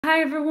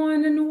Hi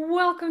everyone, and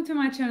welcome to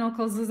my channel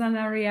called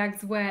Zuzana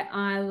Reacts, where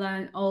I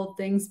learn all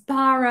things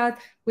Bharat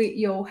with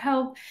your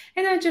help,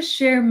 and I just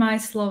share my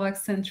Slovak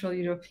Central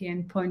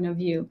European point of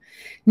view.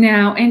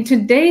 Now, in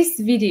today's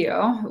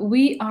video,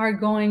 we are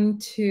going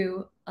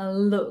to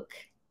look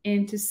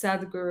into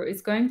Sadhguru.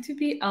 It's going to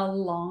be a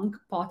long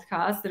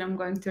podcast that I'm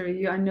going to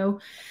review. I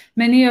know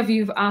many of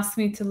you have asked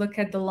me to look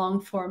at the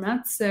long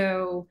format,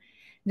 so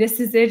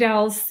this is it.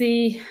 I'll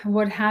see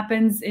what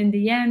happens in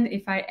the end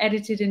if I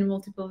edit it in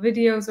multiple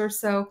videos or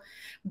so,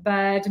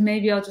 but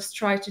maybe I'll just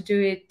try to do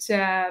it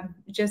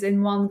just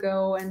in one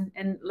go,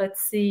 and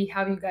let's see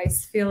how you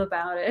guys feel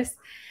about it.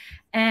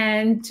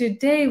 And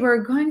today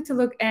we're going to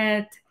look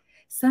at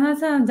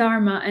Sanatan,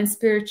 Dharma and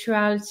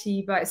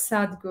Spirituality by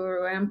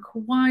Sadhguru. And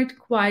I'm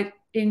quite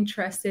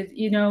interested.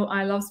 You know,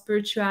 I love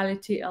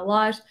spirituality a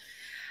lot.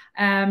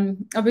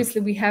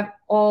 Obviously, we have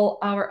all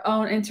our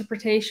own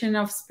interpretation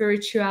of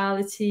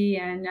spirituality,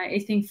 and I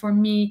think for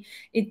me,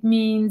 it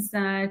means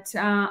that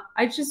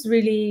I just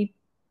really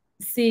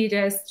see it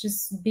as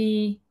just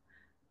be,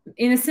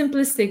 in a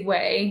simplistic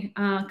way,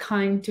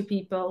 kind to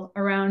people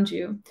around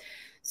you.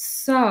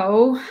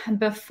 So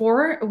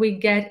before we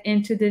get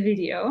into the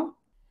video,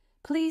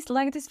 please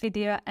like this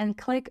video and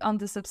click on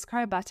the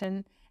subscribe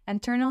button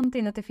and turn on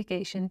the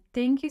notification.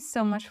 Thank you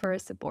so much for your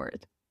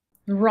support.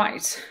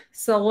 Right,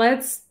 so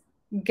let's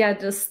get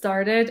this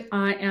started.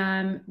 I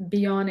am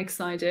beyond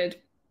excited.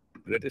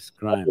 Greatest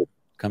crime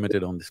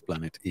committed on this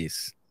planet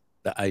is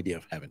the idea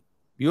of heaven.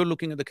 You're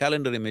looking at the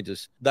calendar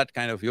images, that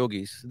kind of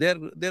yogis, they're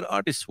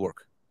artists'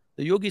 work.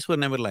 The yogis were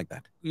never like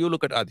that. You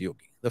look at Adi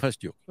Yogi, the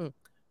first yogi.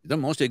 The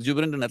most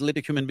exuberant and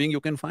athletic human being you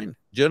can find.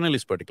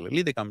 Journalists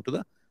particularly, they come to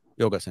the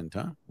yoga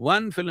center.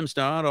 One film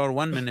star or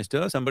one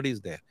minister, somebody is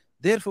there.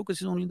 Their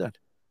focus is only that.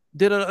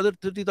 There are other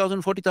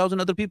 30,000,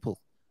 40,000 other people.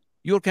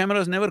 Your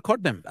cameras never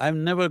caught them. I've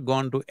never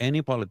gone to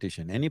any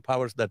politician, any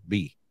powers that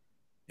be,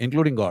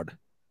 including God,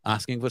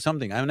 asking for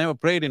something. I've never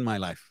prayed in my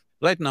life.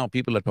 Right now,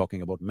 people are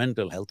talking about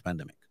mental health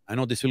pandemic. I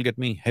know this will get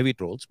me heavy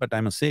trolls, but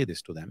I must say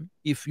this to them.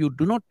 If you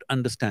do not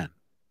understand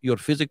your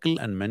physical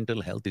and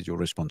mental health is your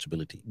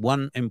responsibility.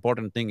 One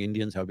important thing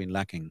Indians have been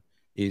lacking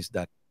is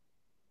that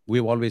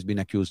we've always been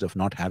accused of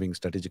not having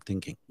strategic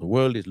thinking. The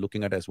world is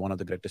looking at as one of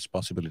the greatest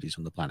possibilities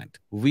on the planet.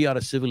 We are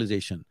a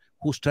civilization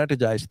who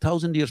strategize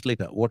 1,000 years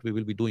later what we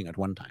will be doing at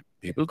one time.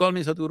 People call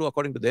me Sadhguru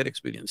according to their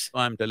experience.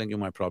 I'm telling you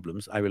my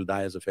problems. I will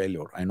die as a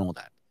failure, I know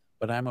that.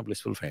 But I'm a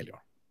blissful failure.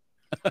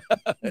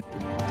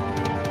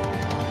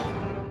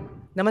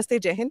 Namaste,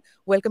 Jai Hind.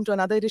 Welcome to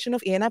another edition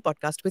of ANI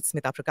Podcast with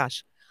Smita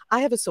Prakash. I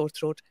have a sore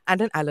throat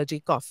and an allergy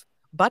cough.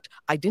 But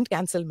I didn't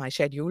cancel my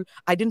schedule.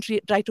 I didn't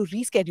try to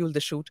reschedule the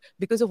shoot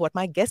because of what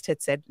my guest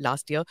had said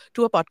last year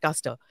to a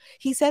podcaster.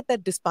 He said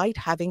that despite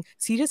having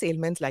serious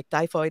ailments like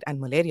typhoid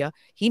and malaria,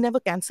 he never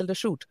cancelled a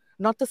shoot,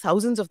 not the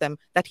thousands of them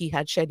that he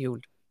had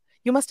scheduled.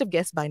 You must have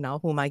guessed by now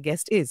who my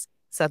guest is,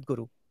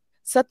 Sadhguru.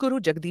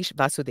 Sadhguru Jagdish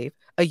Vasudev,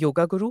 a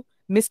yoga guru,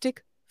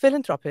 mystic,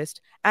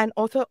 philanthropist, and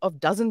author of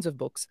dozens of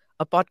books,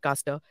 a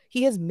podcaster,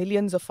 he has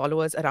millions of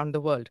followers around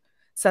the world.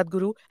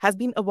 Sadhguru has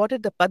been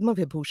awarded the Padma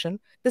Vibhushan,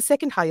 the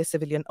second highest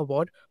civilian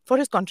award, for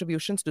his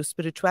contributions to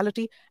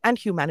spirituality and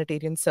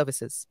humanitarian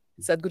services.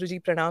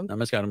 Sadhguruji, pranam.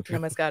 Namaskaram.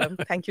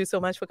 Namaskaram. Thank you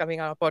so much for coming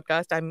on our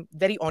podcast. I'm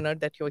very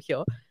honored that you're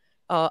here.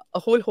 A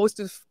whole host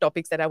of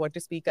topics that I want to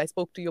speak. I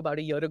spoke to you about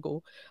a year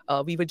ago.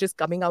 We were just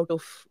coming out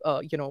of,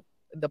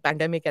 the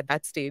pandemic at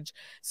that stage.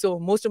 So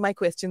most of my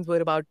questions were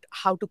about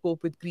how to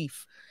cope with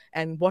grief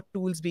and what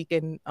tools we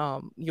can,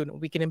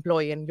 we can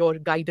employ, and your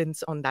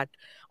guidance on that,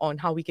 on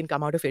how we can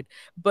come out of it.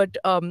 But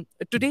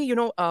today,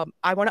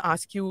 I want to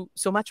ask you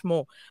so much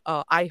more.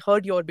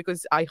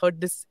 Because I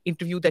heard this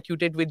interview that you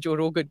did with Joe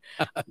Rogan,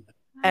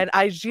 and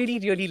I really,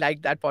 really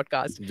liked that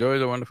podcast. Joe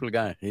is a wonderful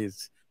guy.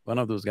 He's one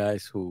of those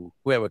guys who,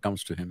 whoever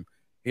comes to him,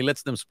 he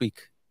lets them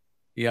speak.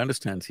 He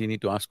understands he need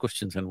to ask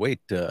questions and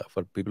wait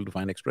for people to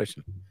find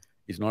expression.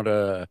 It's not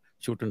a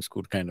shoot and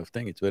scoot kind of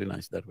thing. It's very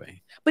nice that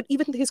way. But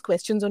even his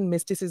questions on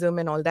mysticism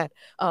and all that.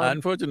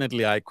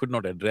 Unfortunately, I could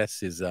not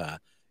address his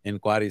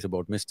inquiries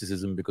about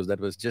mysticism because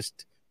that was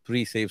just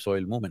pre-Save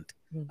Soil movement.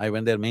 I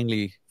went there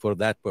mainly for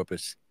that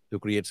purpose, to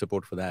create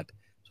support for that.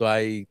 So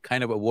I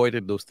kind of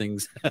avoided those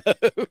things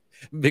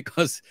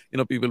because,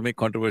 people make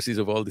controversies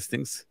of all these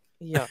things.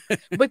 Yeah,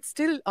 but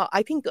still,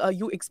 I think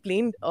you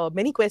explained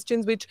many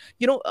questions which,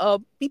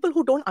 people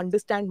who don't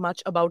understand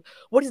much about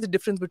what is the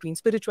difference between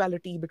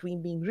spirituality,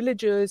 between being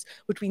religious,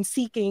 between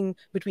seeking,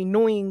 between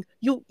knowing.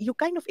 You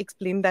kind of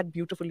explained that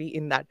beautifully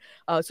in that.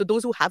 So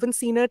those who haven't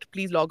seen it,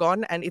 please log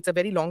on, and it's a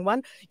very long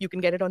one. You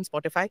can get it on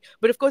Spotify.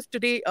 But of course,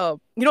 today,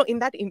 in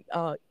that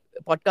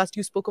podcast,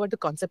 you spoke about the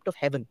concept of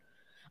heaven.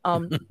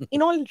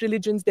 In all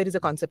religions, there is a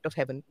concept of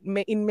heaven.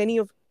 In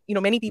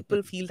many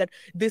people feel that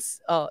this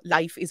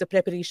life is a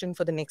preparation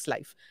for the next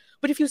life.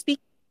 But if you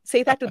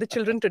say that to the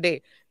children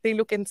today, they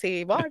look and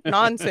say, what?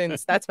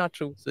 Nonsense. That's not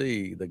true.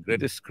 See, the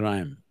greatest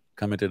crime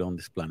committed on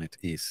this planet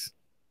is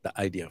the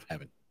idea of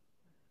heaven.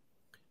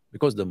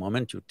 Because the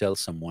moment you tell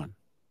someone,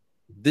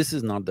 this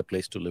is not the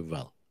place to live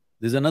well,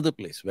 there's another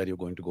place where you're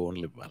going to go and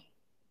live well,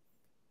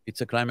 It's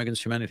a crime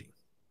against humanity.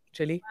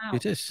 Really? Wow.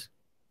 It is.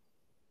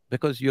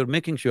 Because you're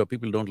making sure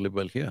people don't live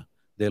well here.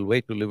 They'll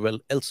wait to live well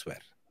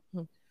elsewhere.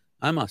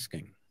 I'm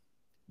asking,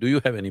 do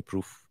you have any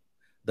proof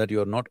that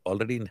you're not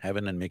already in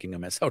heaven and making a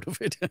mess out of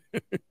it?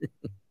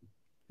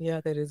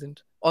 Yeah, there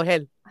isn't. Or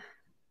hell.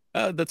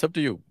 That's up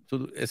to you.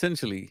 So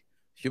essentially,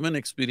 human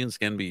experience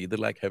can be either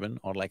like heaven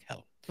or like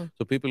hell.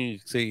 So people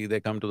say,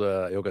 they come to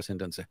the yoga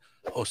center and say,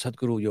 "Oh,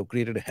 Sadhguru, you've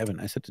created a heaven."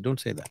 I said, don't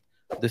say that.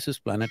 This is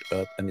planet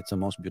Earth and it's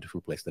the most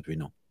beautiful place that we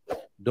know.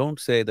 Don't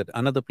say that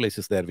another place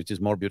is there which is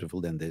more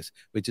beautiful than this,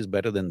 which is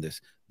better than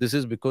this. This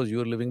is because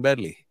you're living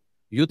badly.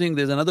 You think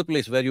there's another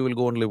place where you will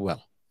go and live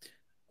well.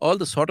 All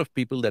the sort of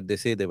people that they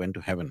say they went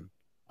to heaven,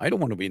 I don't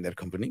want to be in their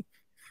company.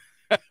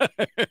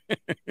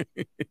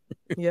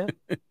 Yeah,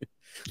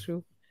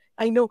 true.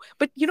 I know,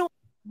 but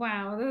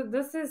Wow,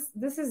 this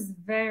is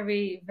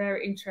very,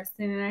 very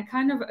interesting, and I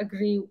kind of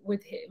agree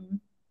with him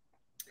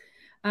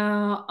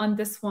on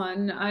this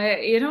one.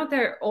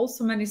 There are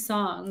also many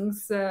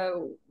songs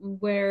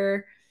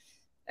where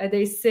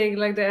they sing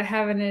like the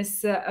heaven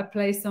is a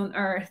place on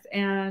earth,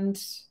 and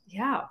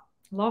yeah,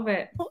 love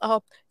it.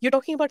 You're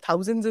talking about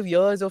thousands of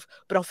years of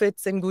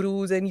prophets and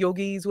gurus and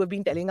yogis who have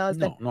been telling us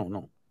that…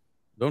 No.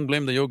 Don't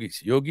blame the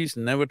yogis. Yogis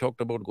never talked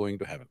about going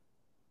to heaven.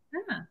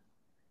 Ah.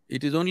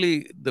 It is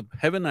only… the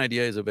heaven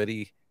idea is a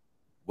very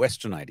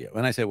Western idea.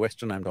 When I say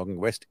Western, I'm talking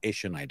West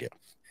Asian idea.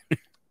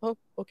 Oh,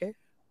 okay.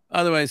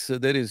 Otherwise,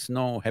 there is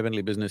no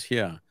heavenly business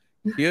here.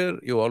 Here,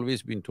 you've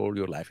always been told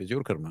your life is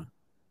your karma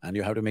and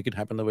you have to make it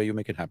happen the way you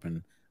make it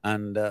happen.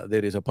 And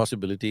there is a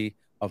possibility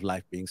of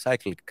life being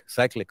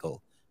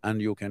cyclical,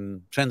 and you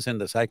can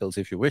transcend the cycles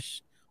if you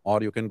wish,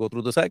 or you can go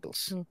through the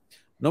cycles.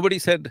 Nobody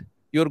said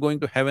you're going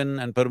to heaven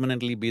and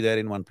permanently be there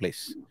in one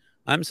place.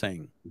 I'm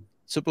saying,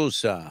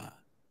 suppose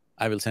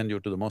I will send you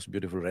to the most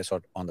beautiful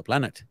resort on the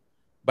planet,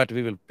 but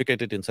we will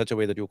picket it in such a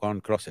way that you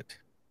can't cross it.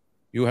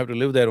 You have to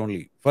live there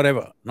only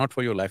forever, not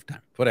for your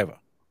lifetime, forever.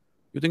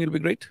 You think it'll be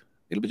great?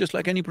 It'll be just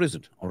like any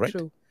prison, all right?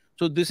 True.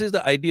 So this is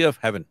the idea of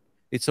heaven.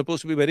 It's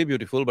supposed to be very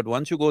beautiful, but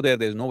once you go there,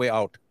 there's no way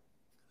out.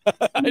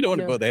 I don't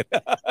want to go there.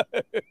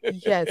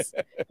 Yes.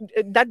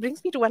 That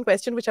brings me to one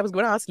question which I was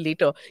going to ask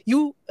later.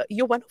 You're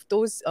one of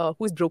those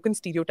who has broken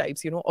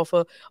stereotypes, of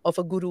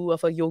a guru,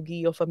 of a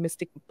yogi, of a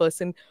mystic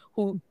person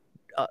who,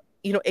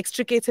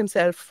 extricates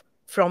himself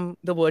from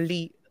the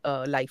worldly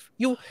life.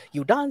 You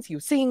dance, you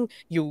sing,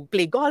 you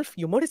play golf,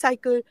 you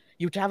motorcycle,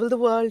 you travel the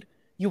world,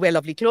 you wear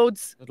lovely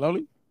clothes. That's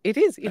lovely. It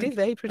is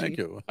very pretty. Thank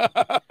you.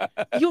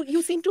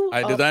 You seem to…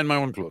 I design my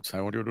own clothes,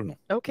 I want you to know.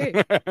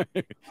 Okay.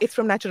 It's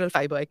from natural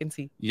fiber, I can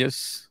see.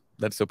 Yes,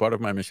 that's a part of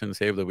my mission.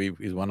 Save the Weave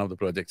is one of the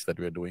projects that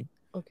we're doing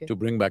to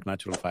bring back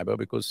natural fiber,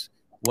 because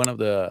one of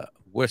the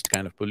worst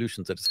kind of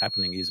pollutions that is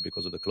happening is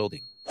because of the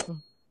clothing.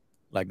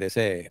 Like they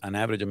say, an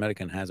average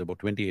American has about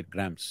 28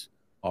 grams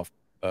of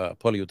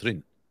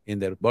polyurethane in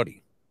their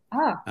body.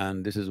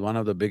 And this is one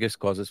of the biggest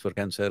causes for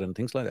cancer and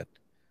things like that.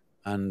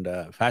 And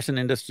fashion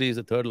industry is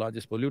the third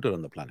largest polluter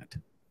on the planet.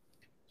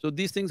 So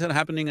these things are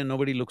happening and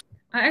nobody looks…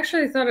 I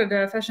actually thought that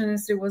the fashion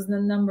industry was the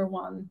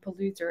 #1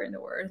 polluter in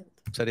the world.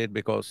 at it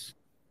because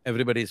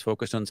everybody is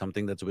focused on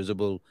something that's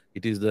visible.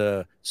 It is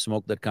the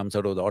smoke that comes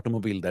out of the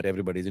automobile that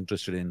everybody's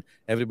interested in.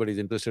 Everybody's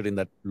interested in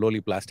that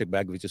lowly plastic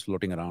bag which is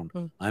floating around.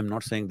 I'm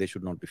not saying they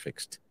should not be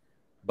fixed.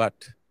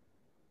 But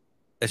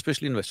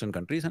especially in Western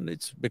countries, and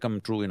it's become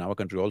true in our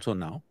country also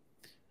now,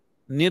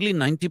 nearly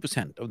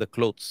 90% of the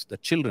clothes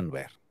that children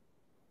wear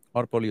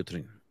are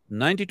polyurethane.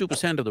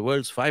 92% of the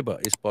world's fiber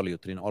is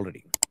polyurethane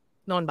already.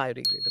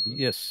 Non-biodegradable.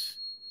 Yes.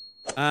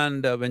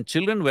 And when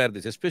children wear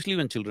this, especially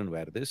when children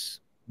wear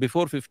this,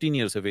 before 15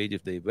 years of age,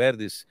 if they wear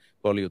this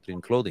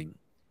polyurethane clothing,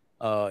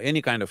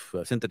 any kind of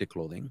synthetic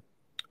clothing,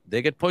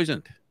 they get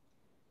poisoned.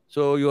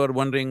 So you are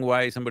wondering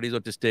why somebody's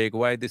autistic,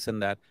 why this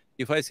and that.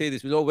 If I say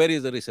this, oh, where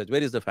is the research,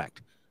 where is the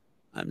fact?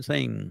 I'm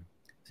saying,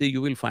 see,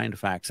 you will find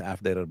facts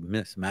after there are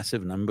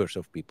massive numbers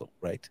of people,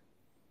 right?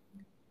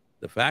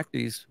 The fact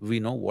is, we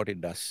know what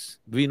it does.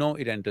 We know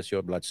it enters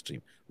your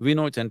bloodstream. We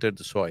know it's entered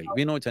the soil.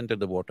 We know it's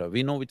entered the water.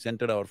 We know it's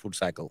entered our food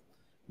cycle.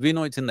 We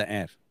know it's in the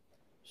air.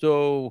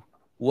 So,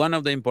 one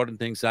of the important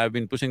things, I've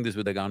been pushing this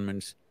with the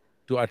governments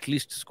to at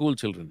least school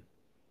children,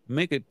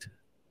 make it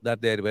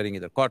that they're wearing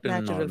either cotton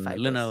Natural or fibers.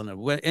 linen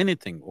or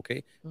anything,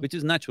 okay, which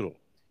is natural.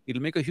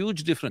 It'll make a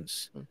huge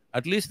difference.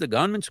 At least the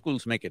government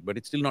schools make it, but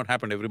it's still not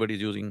happened. Everybody's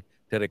using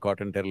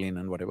terracotton, terraline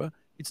and whatever.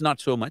 It's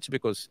not so much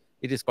because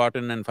it is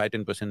cotton and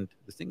 5–10%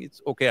 this thing.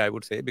 It's okay, I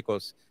would say,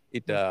 because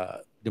it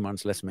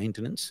demands less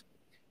maintenance.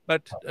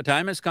 But a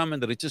time has come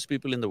when the richest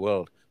people in the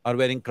world are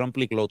wearing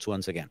crumply clothes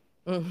once again.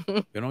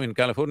 In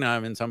California,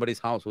 I'm in somebody's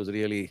house who's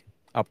really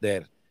up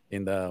there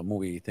in the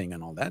movie thing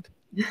and all that.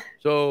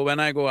 So when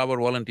I go, our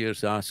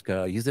volunteers ask,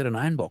 is there an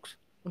iron box?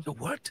 So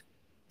what?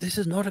 This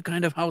is not a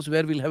kind of house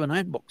where we'll have an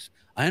iron box.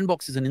 Iron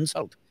box is an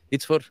insult.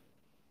 It's for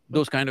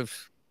those kind of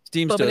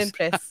steamsters.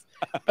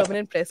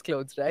 Permanent press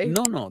clothes, right?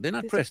 No, they're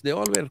not pressed. They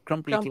all wear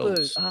crumply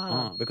clothes.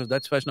 Because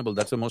that's fashionable.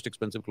 That's the most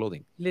expensive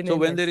clothing. Linen So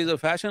when is… there is a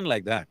fashion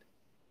like that,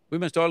 We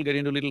must all get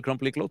into little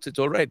crumply clothes, it's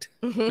all right.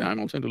 I'm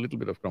also into a little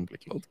bit of crumply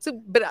clothes.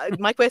 So, but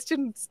my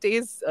question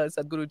stays,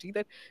 Sadhguruji,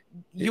 that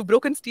you've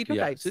broken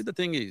stereotypes. Yeah, see, the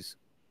thing is,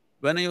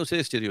 when you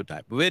say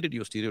stereotype, where did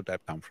your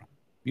stereotype come from?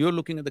 You're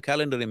looking at the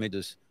calendar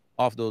images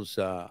of those,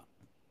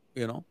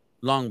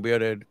 long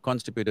bearded,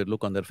 constipated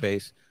look on their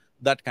face,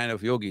 that kind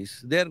of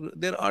yogis,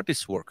 they're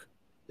artists' work.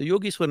 The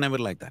yogis were never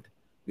like that.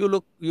 You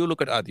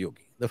look at Adi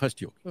Yogi, the first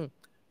yogi.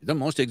 He's the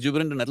most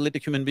exuberant and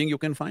athletic human being you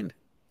can find.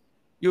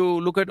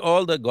 You look at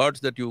all the gods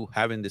that you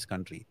have in this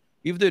country.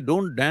 If they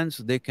don't dance,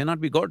 they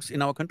cannot be gods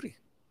in our country.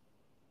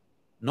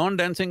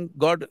 Non-dancing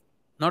god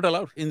not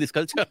allowed in this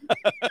culture.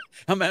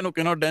 A man who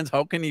cannot dance,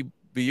 how can he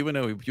be even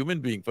a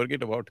human being?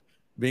 Forget about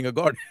being a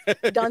god.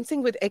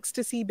 Dancing with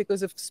ecstasy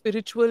because of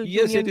spiritual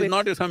Yes, union it is with…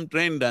 not some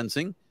trained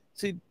dancing.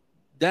 See,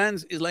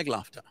 dance is like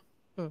laughter.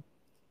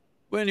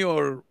 When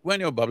you're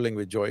bubbling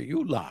with joy,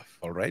 you laugh,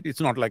 all right? It's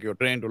not like you're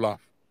trained to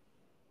laugh.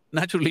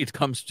 Naturally, it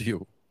comes to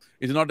you.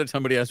 It's not that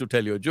somebody has to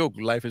tell you a joke.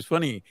 Life is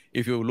funny.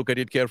 If you look at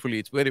it carefully,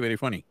 it's very, very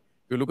funny.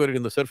 If you look at it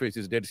in the surface,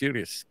 it's dead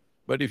serious.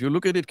 But if you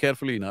look at it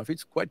carefully enough,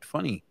 it's quite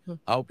funny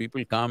how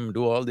people come,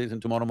 do all this,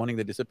 and tomorrow morning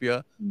they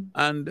disappear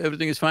and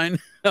everything is fine,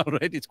 all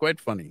right? It's quite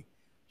funny.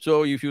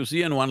 So if you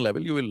see on one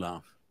level, you will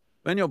laugh.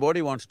 When your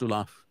body wants to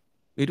laugh,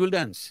 it will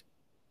dance.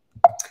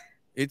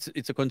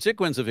 It's a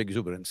consequence of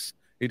exuberance.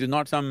 It is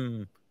not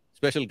some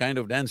special kind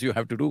of dance you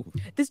have to do.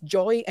 This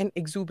joy and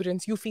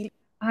exuberance, you feel…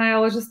 I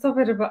will just stop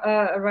it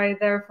right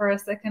there for a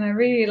second. I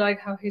really like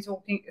how he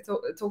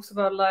talks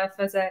about life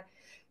as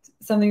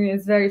something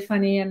that's very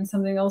funny and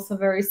something also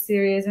very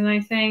serious. And I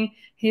think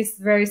he's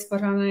very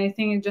spot on. And I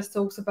think it just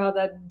talks about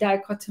that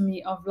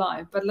dichotomy of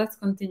life. But let's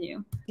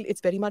continue.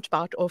 It's very much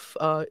part of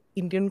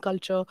Indian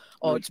culture,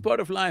 or… No, it's part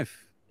of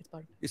life.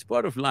 It's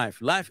part of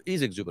life. Life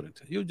is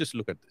exuberant. You just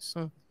look at this.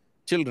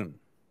 Children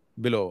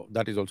below,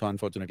 that is also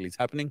unfortunately it's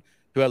happening.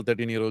 12,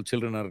 13-year-old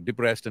children are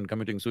depressed and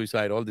committing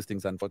suicide. All these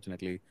things,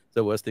 unfortunately, it's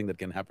the worst thing that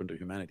can happen to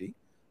humanity.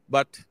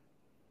 But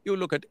you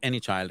look at any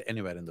child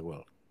anywhere in the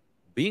world,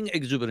 being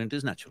exuberant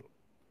is natural.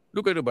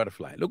 Look at a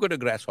butterfly, look at a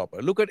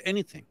grasshopper, look at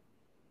anything.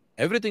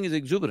 Everything is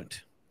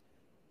exuberant.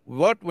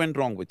 What went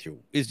wrong with you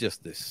is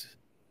just this.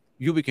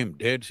 You became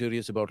dead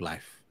serious about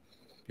life.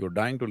 You're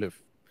dying to live.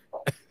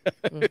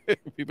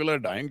 People are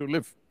dying to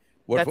live.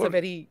 What That's for? a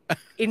very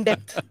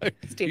in-depth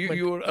statement.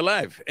 You're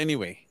alive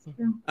anyway.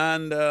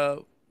 And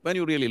when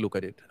you really look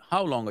at it,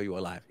 how long are you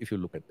alive if you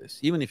look at this,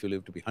 even if you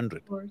live to be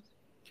 100?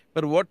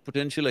 But what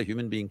potential a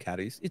human being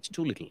carries, it's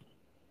too little,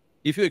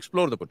 if you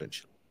explore the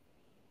potential.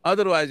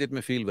 Otherwise, it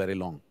may feel very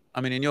long.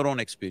 I mean, in your own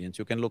experience,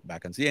 you can look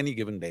back and see any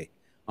given day.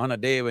 On a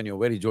day when you're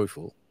very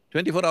joyful,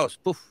 24 hours,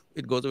 poof,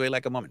 it goes away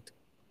like a moment.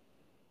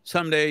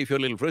 Someday, if you're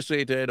a little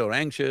frustrated or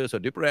anxious or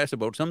depressed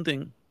about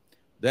something,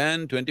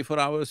 then 24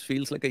 hours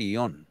feels like a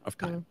eon of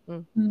time.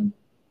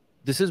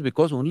 This is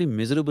because only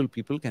miserable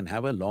people can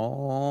have a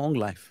long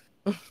life.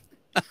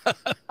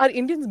 Are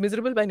Indians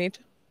miserable by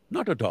nature?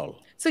 Not at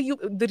all. So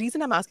the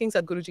reason I'm asking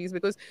Sadhguruji is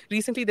because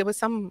recently there was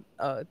something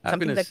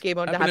that came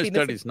out… Happiness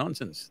studies,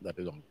 nonsense, that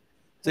is all.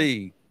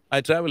 See,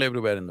 I travel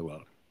everywhere in the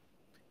world.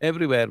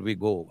 Everywhere we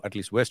go, at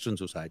least Western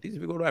societies,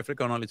 if you go to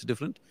Africa and all, it's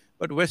different,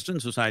 but Western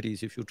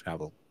societies, if you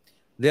travel,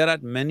 they are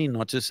at many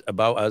notches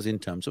above us in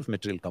terms of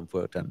material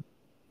comfort and,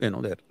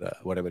 their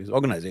whatever is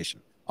organization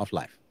of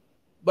life.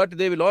 But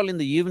they will all in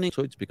the evening,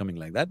 so it's becoming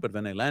like that. But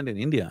when I land in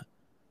India,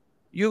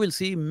 you will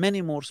see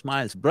many more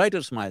smiles,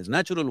 brighter smiles,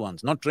 natural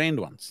ones, not trained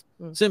ones,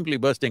 simply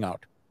bursting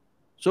out.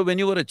 So when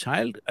you were a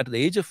child, at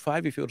the age of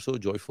 5, if you're so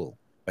joyful,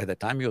 by the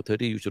time you're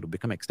 30, you should have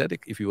become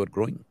ecstatic if you were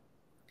growing.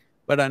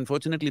 But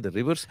unfortunately, the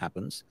reverse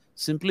happens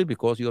simply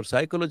because your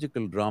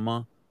psychological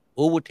drama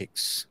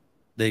overtakes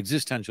the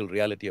existential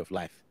reality of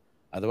life.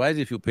 Otherwise,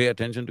 if you pay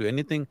attention to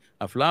anything,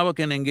 a flower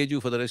can engage you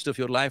for the rest of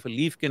your life, a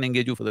leaf can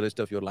engage you for the rest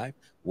of your life.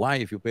 Why,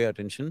 if you pay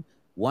attention,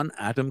 one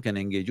atom can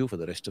engage you for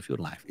the rest of your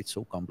life. It's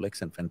so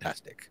complex and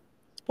fantastic.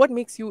 What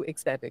makes you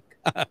ecstatic?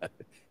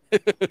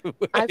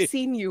 I've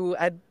seen you,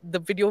 the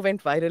video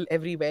went viral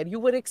everywhere. You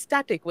were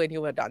ecstatic when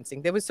you were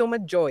dancing. There was so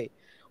much joy.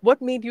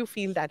 What made you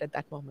feel that at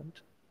that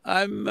moment?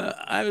 I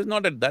was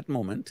not at that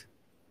moment.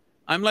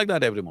 I'm like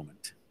that every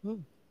moment.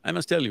 I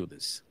must tell you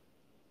this.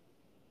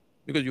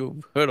 Because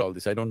you've heard all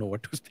this, I don't know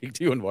what to speak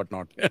to you and what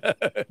not.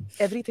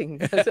 Everything,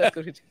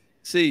 Sadhguruji.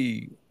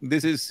 See,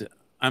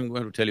 I'm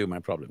going to tell you my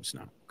problems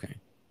now, okay?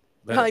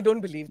 I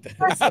don't believe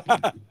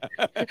that.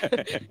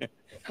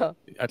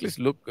 At least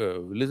look,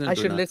 listen I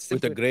to should it listen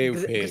with a to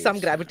grave it. face. Some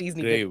gravity is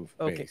needed. Grave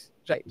Okay, face.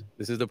 right.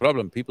 This is the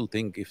problem. People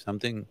think if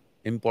something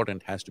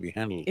important has to be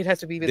handled, it has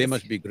to be with they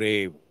must be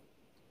grave.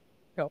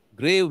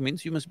 Grave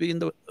means you must be in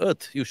the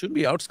earth. You should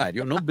be outside.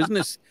 You have no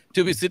business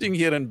to be sitting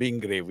here and being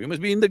grave. You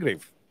must be in the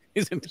grave,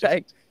 isn't it?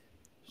 Right.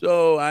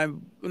 So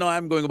I'm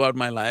going about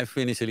my life.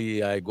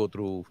 Initially, I go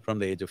through from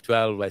the age of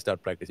 12, I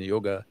start practicing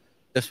yoga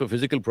just for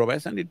physical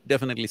prowess, and it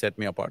definitely set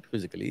me apart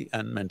physically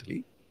and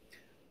mentally.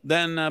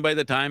 Then by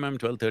the time I'm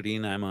 12,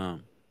 13, I'm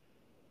a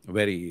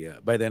very…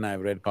 by then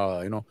I've read,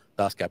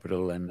 Das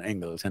Capital and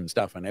Engels and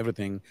stuff and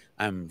everything.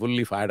 I'm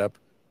fully fired up,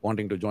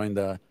 wanting to join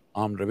the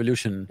armed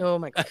revolution. Oh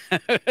my God.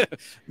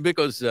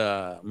 Because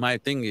my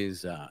thing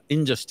is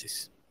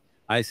injustice.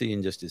 I see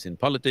injustice in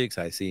politics,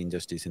 I see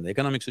injustice in the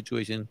economic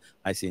situation,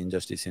 I see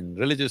injustice in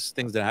religious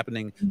things that are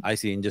happening, I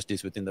see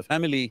injustice within the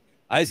family,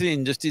 I see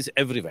injustice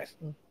everywhere.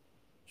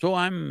 So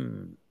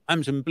I'm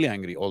simply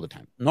angry all the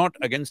time, not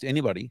against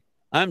anybody.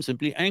 I'm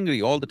simply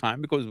angry all the time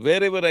because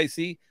wherever I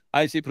see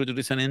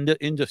prejudice and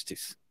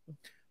injustice.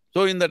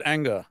 So in that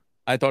anger,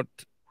 I thought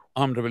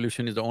armed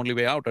revolution is the only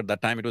way out. At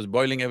that time, it was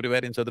boiling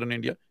everywhere in southern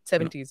India.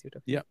 70s, you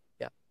took. Yeah.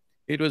 Yeah.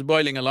 It was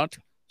boiling a lot,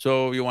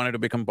 so we wanted to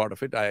become part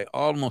of it. I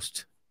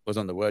almost was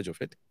on the verge of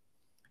it.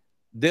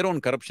 Their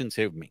own corruption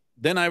saved me.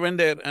 Then I went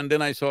there and then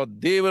I saw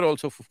they were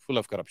also full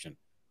of corruption.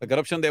 The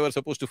corruption they were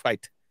supposed to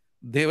fight,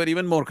 they were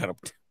even more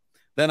corrupt.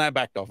 Then I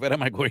backed off. Where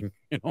am I going,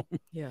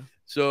 Yeah.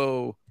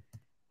 So…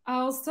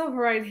 I'll stop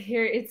right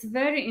here. It's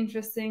very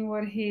interesting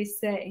what he's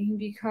saying,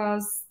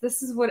 because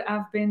this is what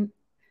I've been,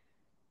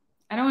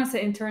 I don't want to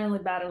say internally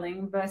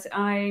battling, but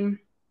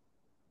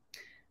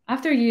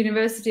after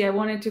university, I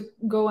wanted to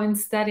go and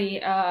study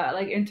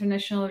like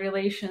international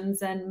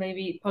relations and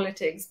maybe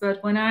politics.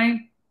 But when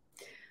I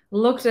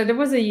looked at, there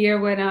was a year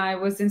when I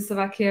was in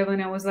Slovakia,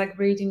 when I was like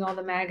reading all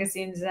the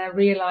magazines, and I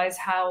realized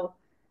how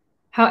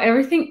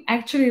everything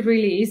actually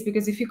really is.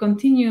 Because if you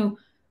continue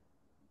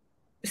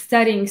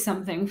studying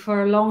something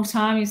for a long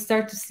time, you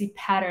start to see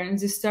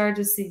patterns, you start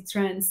to see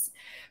trends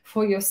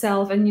for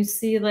yourself, and you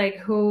see like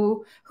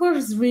who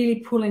is really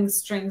pulling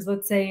strings,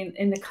 let's say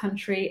in the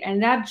country.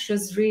 And that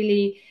just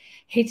really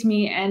hit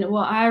me. And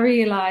well, I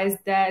realized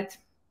that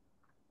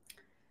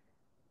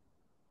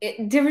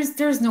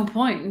there's no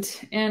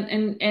point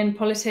in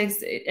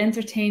politics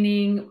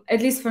entertaining,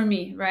 at least for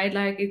me, right?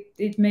 Like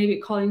it may be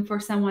calling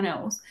for someone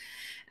else,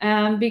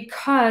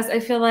 because I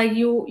feel like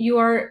you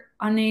are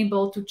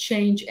unable to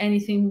change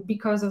anything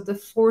because of the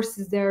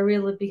forces that are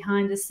really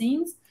behind the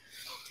scenes.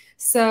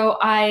 So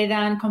I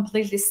then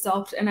completely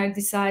stopped, and I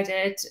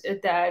decided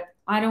that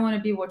I don't want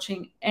to be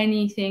watching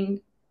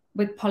anything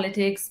with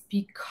politics,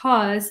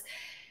 because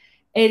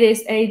it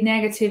is A,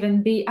 negative,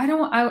 and B, I don't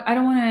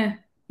want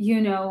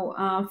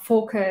to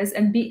focus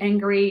and be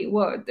angry,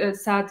 what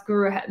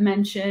Sadhguru had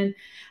mentioned.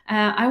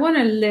 I want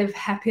to live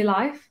happy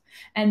life.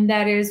 And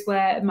that is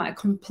where my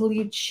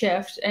complete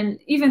shift. And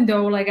even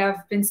though like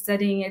I've been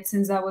studying it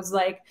since I was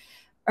like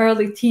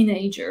early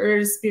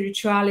teenager,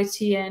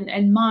 spirituality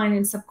and mind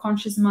and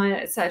subconscious mind,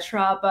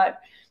 etc.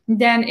 But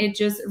then it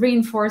just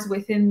reinforced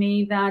within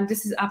me that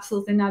this is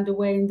absolutely not the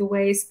way. In the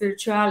way is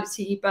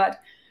spirituality, but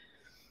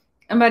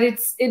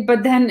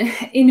then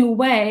in a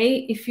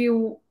way, if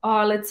you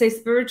are, let's say,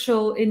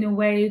 spiritual in a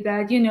way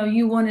that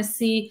you want to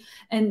see,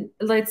 and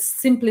let's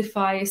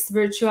simplify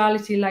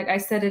spirituality, like I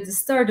said at the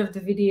start of the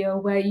video,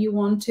 where you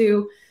want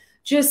to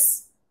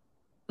just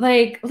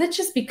like, let's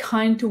just be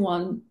kind to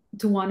one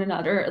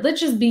another, let's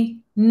just be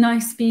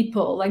nice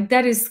people. Like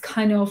that is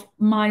kind of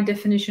my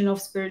definition of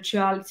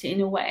spirituality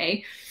in a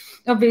way.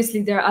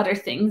 Obviously there are other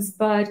things,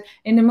 but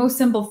in the most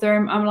simple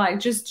term, I'm like,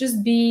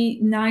 just be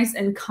nice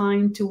and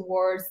kind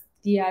towards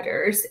the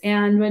others.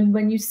 And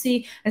when you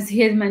see, as he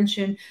had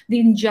mentioned,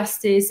 the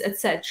injustice,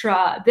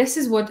 etc., this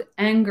is what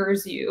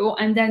angers you,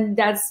 and then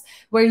that's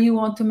where you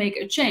want to make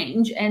a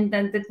change. And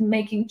then that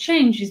making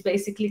change is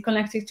basically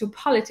connected to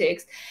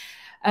politics.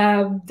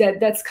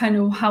 That's kind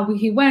of how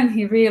he went.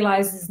 He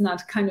realizes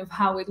not kind of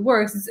how it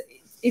works.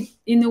 It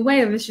in a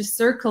way, a vicious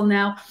circle.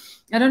 Now,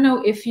 I don't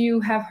know if you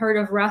have heard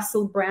of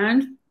Russell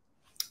Brand.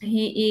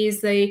 He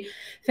is a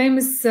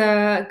famous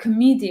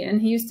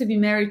comedian. He used to be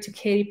married to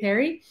Katy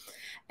Perry.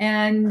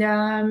 And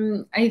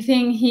I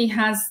think he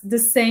has the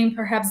same,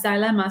 perhaps,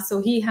 dilemma. So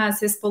he has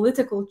his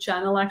political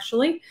channel,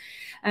 actually,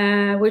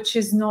 which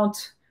is not,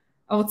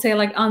 I would say,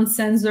 like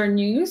uncensored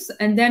news.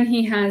 And then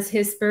he has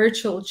his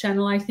spiritual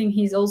channel. I think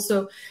he's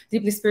also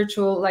deeply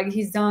spiritual, like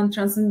he's done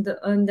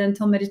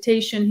transcendental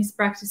meditation, his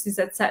practices,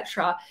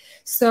 etc.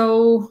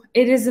 So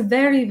it is a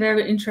very,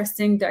 very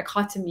interesting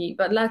dichotomy,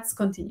 but let's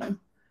continue.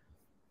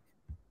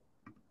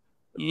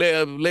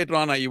 Later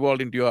on, I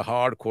evolved into a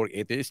hardcore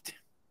atheist.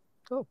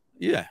 Oh.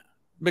 Yeah,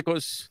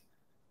 because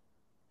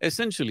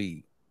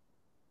essentially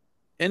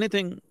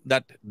anything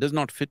that does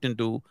not fit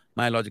into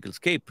my logical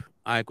scape,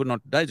 I could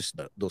not digest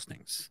those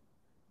things.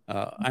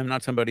 I'm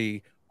not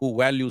somebody who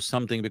values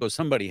something because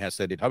somebody has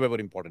said it, however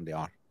important they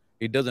are.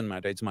 It doesn't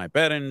matter, it's my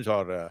parents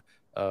or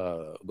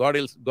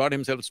God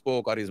himself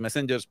spoke, or his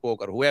messenger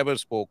spoke, or whoever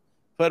spoke.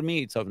 For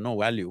me, it's of no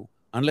value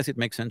unless it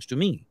makes sense to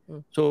me.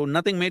 So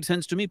nothing made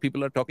sense to me.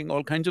 People are talking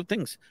all kinds of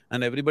things,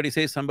 and everybody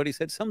says somebody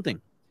said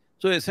something.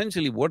 So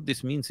essentially what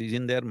this means is,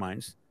 in their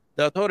minds,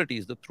 the authority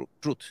is the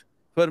truth.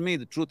 For me,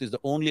 the truth is the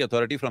only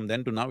authority. From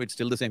then to now, it's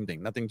still the same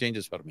thing. Nothing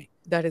changes for me.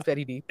 That is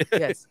very deep,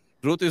 yes.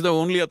 Truth is the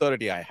only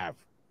authority I have.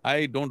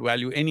 I don't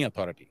value any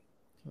authority.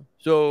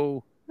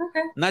 So,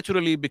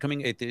 naturally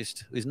becoming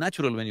atheist is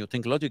natural when you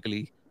think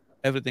logically.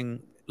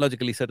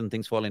 Logically certain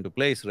things fall into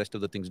place, rest of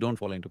the things don't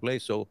fall into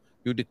place. So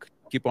you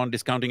keep on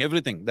discounting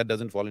everything that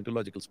doesn't fall into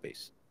logical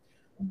space.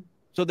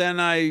 So then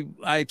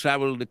I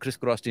traveled,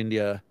 crisscrossed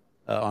India,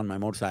 on my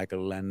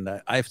motorcycle,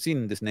 and I've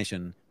seen this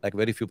nation like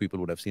very few people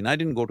would have seen. I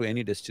didn't go to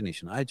any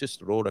destination. I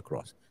just rode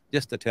across,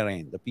 just the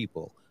terrain, the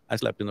people. I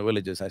slept in the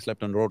villages, I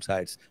slept on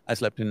roadsides, I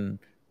slept in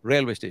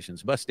railway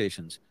stations, bus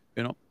stations,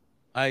 you know.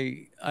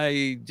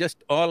 I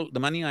just… all the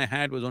money I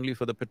had was only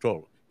for the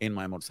petrol in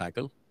my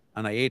motorcycle,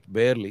 and I ate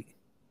barely.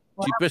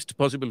 Wow. Cheapest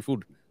possible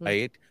food I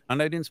ate,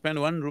 and I didn't spend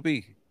 1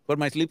 rupee for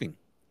my sleeping.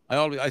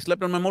 I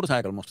slept on my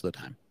motorcycle most of the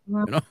time,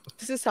 Wow. you know.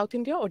 This is South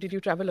India, or did you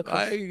travel across?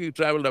 I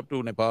traveled up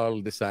to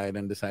Nepal, this side,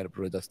 and this side of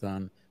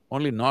Rajasthan.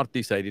 Only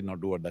northeast I did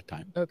not do at that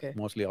time. Okay.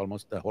 Mostly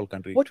almost the whole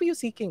country. What were you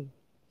seeking?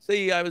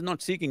 See, I was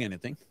not seeking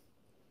anything.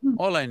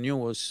 All I knew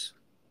was,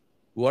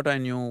 what I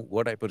knew,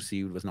 what I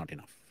perceived was not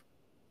enough.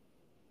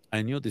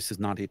 I knew this is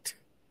not it,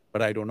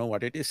 but I don't know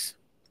what it is.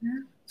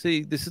 Yeah.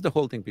 See, this is the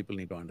whole thing people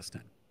need to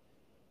understand.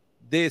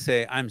 They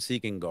say, I'm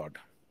seeking God.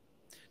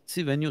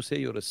 See, when you say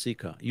you're a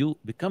seeker, you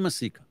become a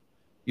seeker.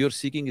 Your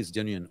seeking is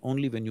genuine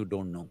only when you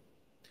don't know.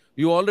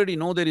 You already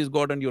know there is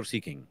God and you're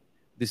seeking.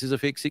 This is a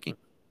fake seeking.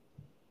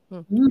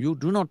 You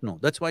do not know,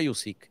 that's why you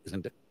seek,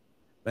 isn't it?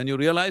 When you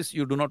realize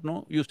you do not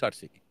know, you start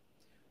seeking.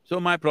 So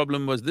my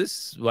problem was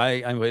this,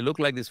 why I look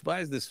like this, why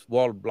is this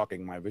wall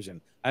blocking my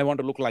vision? I want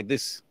to look like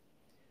this.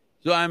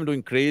 So I'm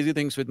doing crazy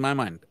things with my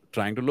mind,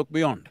 trying to look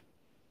beyond.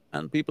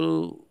 And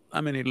people… I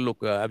mean, it'll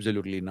look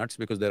absolutely nuts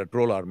because there are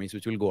troll armies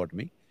which will go at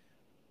me.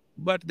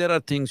 But there are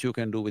things you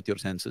can do with your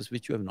senses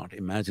which you have not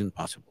imagined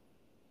possible.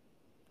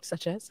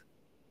 Such as?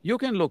 You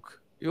can look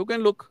the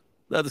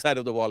other side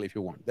of the wall if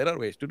you want. There are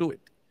ways to do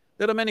it.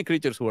 There are many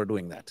creatures who are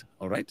doing that,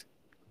 all right?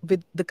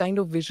 With the kind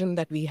of vision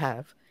that we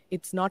have,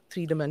 it's not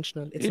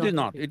three-dimensional. It is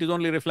not, it is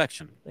only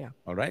reflection,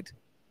 all right?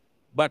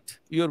 But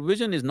your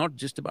vision is not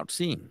just about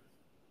seeing.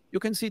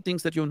 You can see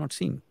things that you have not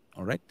seen,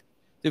 all right?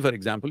 Say, for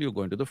example, you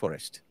go into the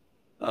forest.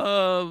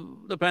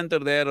 The panther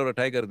there or a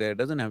tiger there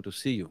doesn't have to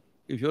see you.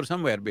 If you're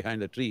somewhere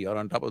behind the tree or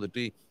on top of the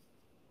tree,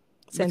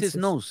 with his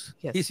nose,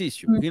 he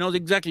sees you. He knows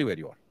exactly where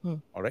you are,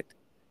 all right?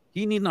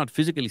 He need not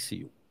physically see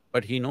you,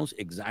 but he knows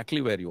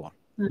exactly where you are.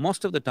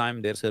 Most of the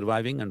time, they're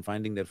surviving and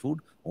finding their food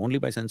only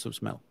by sense of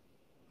smell.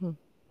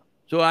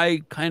 So I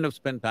kind of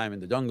spend time in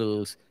the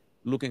jungles,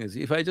 looking at…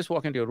 if I just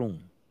walk into your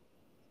room,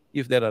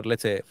 if there are,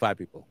 let's say, 5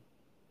 people,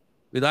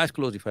 with eyes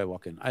closed if I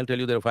walk in, I'll tell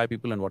you there are 5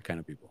 people and what kind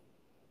of people.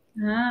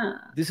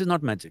 This is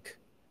not magic.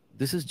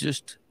 This is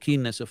just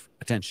keenness of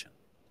attention.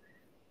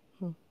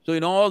 So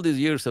in all these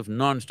years of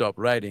non-stop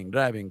riding,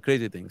 driving,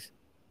 crazy things,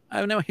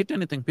 I've never hit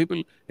anything.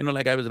 People,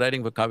 like I was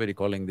writing for Kaveri,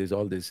 calling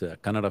all these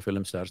Kannada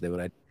film stars, they were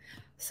writing.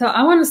 So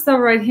I want to stop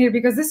right here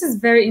because this is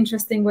very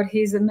interesting what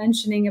he's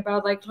mentioning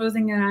about like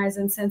closing your eyes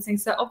and sensing.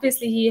 So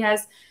obviously he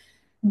has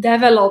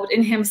developed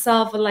in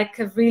himself like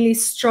a really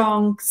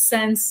strong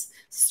sense,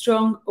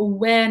 strong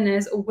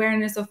awareness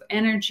of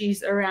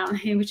energies around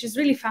him, which is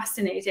really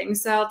fascinating.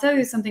 So I'll tell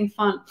you something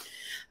fun.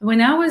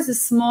 When I was a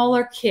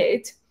smaller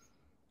kid,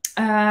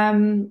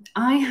 I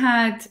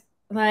had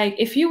like,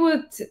 if you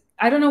would…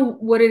 I don't know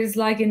what it is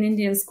like in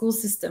Indian school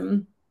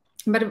system,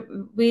 but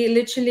we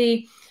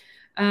literally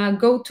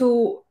go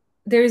to…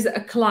 there is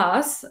a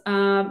class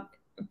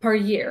per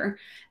year,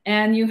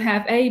 and you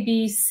have A,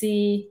 B,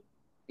 C,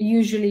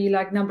 usually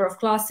like number of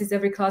classes.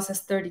 Every class has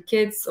 30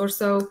 kids or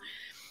so.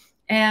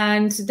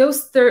 And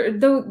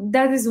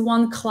that is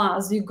one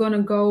class you're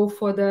gonna go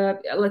for the,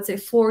 let's say,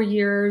 4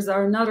 years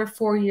or another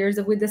 4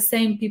 years with the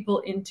same people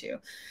into.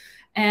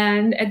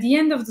 And at the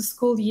end of the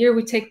school year,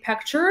 we take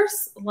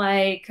pictures,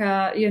 like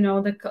the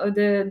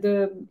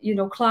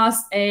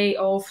class A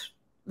of,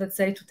 let's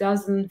say,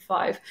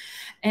 2005.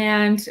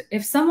 And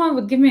if someone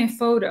would give me a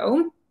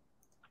photo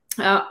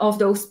of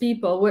those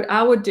people, what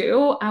I would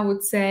do, I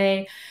would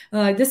say,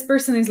 this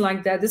person is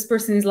like that, this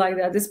person is like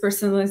that, this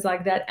person is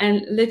like that.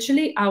 And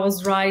literally, I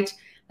was right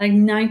like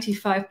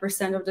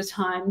 95% of the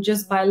time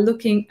just by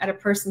looking at a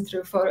person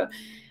through a photo.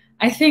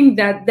 I think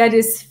that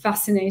is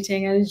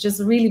fascinating, and it just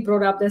really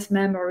brought up this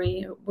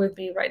memory with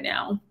me right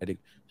now.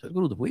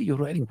 Sadhguru, the way you're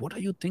writing, what are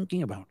you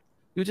thinking about?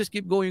 You just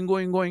keep going.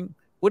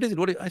 What is it?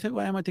 I said,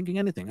 why am I thinking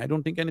anything? I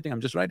don't think anything,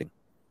 I'm just writing.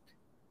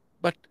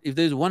 But if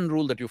there's one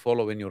rule that you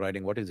follow when you're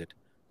writing, what is it?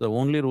 The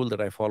only rule that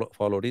I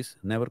followed is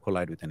never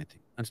collide with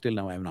anything. And still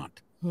now I am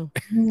not.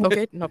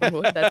 Okay, knock on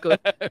wood, that's good.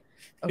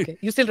 Okay,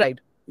 you still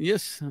write?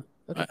 Yes.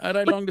 Okay. I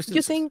write long distance.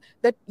 You're saying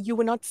that you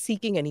were not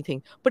seeking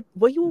anything, but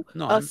were you…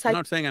 No, I'm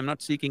not saying I'm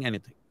not seeking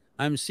anything.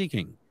 I'm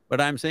seeking, but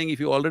I'm saying if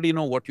you already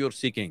know what you're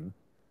seeking…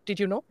 Did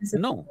you know?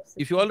 No.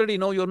 If you already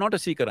know, you're not a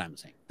seeker, I'm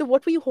saying. So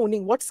what were you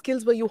honing? What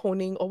skills were you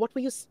honing, or what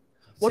was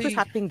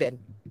happening then?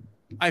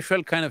 I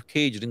felt kind of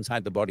caged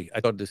inside the body.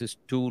 I thought this is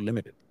too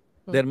limited.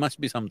 There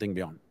must be something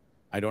beyond.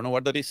 I don't know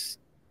what that is.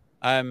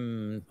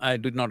 I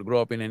did not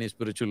grow up in any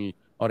spiritual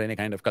or any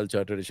kind of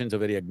culture, traditions, a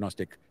very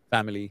agnostic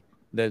family.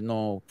 There's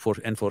no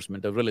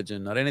enforcement of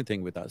religion or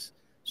anything with us.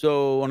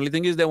 So, only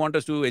thing is they want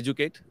us to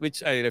educate,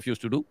 which I refuse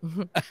to do.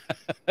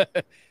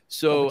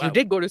 So… you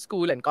did go to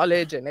school and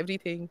college and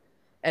everything,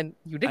 and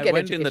you did get education. I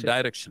went in the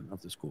direction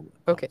of the school.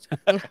 Okay.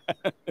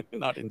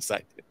 Not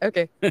inside.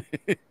 Okay.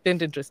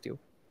 Didn't interest you.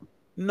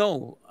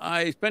 No,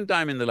 I spent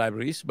time in the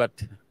libraries, but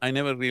I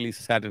never really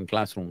sat in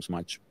classrooms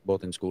much,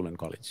 both in school and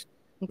college.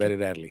 Okay. Very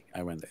rarely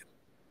I went there.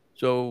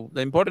 So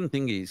the important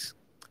thing is,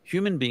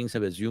 human beings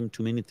have assumed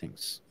too many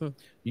things.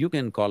 You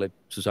can call it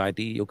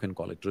society, you can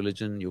call it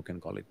religion, you can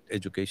call it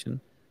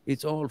education.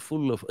 It's all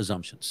full of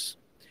assumptions.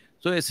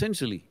 So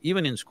essentially,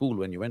 even in school,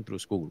 when you went through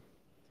school,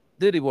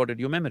 they rewarded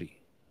your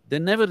memory. They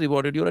never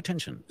rewarded your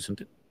attention,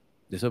 isn't it?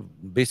 This is a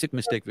basic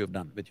mistake we have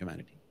done with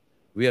humanity.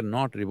 We are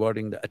not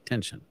rewarding the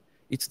attention.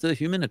 It's the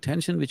human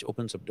attention which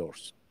opens up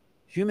doors.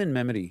 Human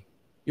memory,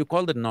 you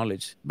call that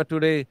knowledge, but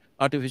today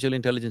artificial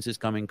intelligence is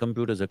coming,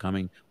 computers are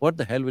coming. What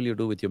the hell will you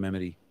do with your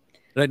memory?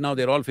 Right now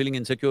they're all feeling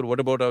insecure, what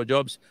about our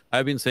jobs?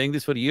 I've been saying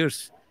this for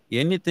years.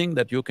 Anything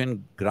that you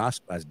can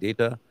grasp as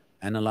data,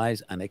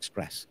 analyze and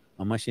express,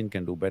 a machine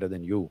can do better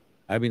than you.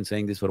 I've been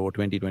saying this for over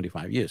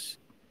 20–25 years.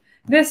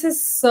 This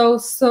is so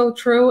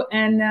true.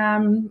 And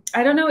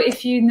I don't know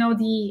if you know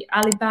the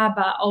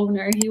Alibaba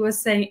owner. He was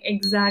saying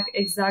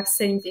exact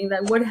same thing,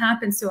 that what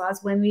happens to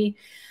us when we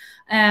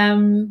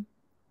can't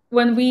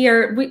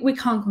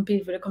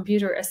compete with a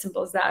computer, as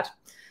simple as that.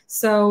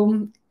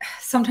 So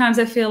sometimes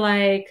I feel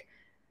like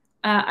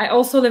I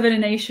also live in a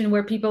nation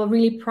where people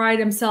really pride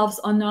themselves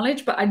on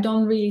knowledge, but I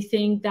don't really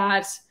think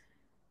that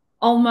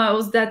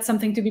almost that's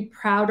something to be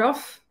proud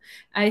of.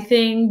 I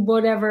think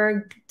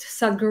whatever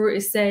Sadhguru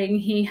is saying,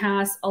 he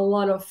has a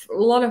lot of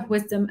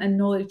wisdom and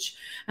knowledge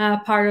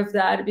part of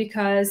that,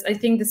 because I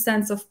think the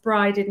sense of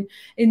pride in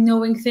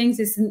knowing things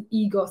is an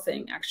ego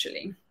thing,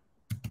 actually.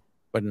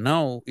 But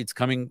now it's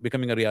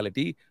becoming a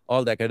reality.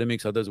 All the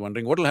academics, others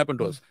wondering, what will happen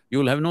to us? You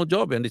will have no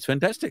job, and it's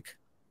fantastic.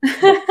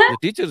 The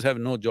teachers have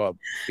no job.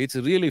 It's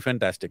really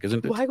fantastic,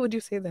 isn't it? Why would you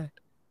say that?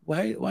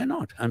 Why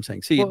not? I'm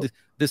saying, see,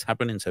 this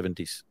happened in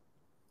 70s.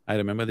 I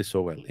remember this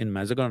so well. In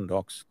Mazagon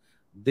docks,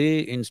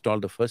 they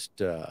installed the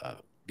first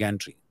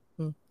gantry.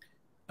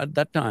 At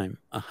that time,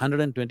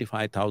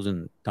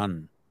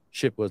 125,000-ton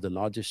ship was the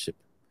largest ship.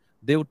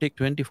 They would take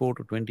 24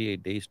 to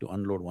 28 days to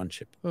unload one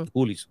ship,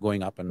 coolies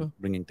going up and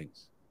bringing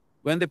things.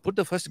 When they put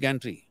the first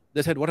gantry,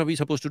 they said, what are we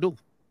supposed to do?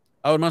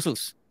 Our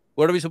muscles,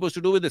 what are we supposed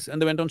to do with this?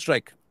 And they went on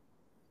strike.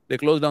 They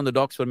closed down the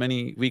docks for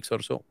many weeks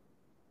or so.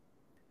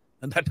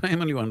 At that time,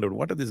 only wondered,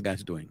 what are these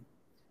guys doing?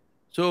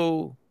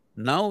 So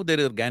now there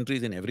are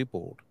gantries in every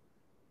port.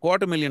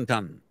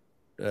 250,000-ton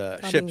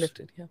ships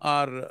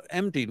are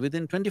emptied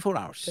within 24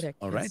 hours, Correct,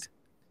 all right? yes.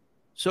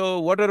 So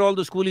what are all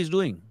the coolies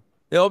doing?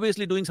 They're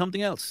obviously doing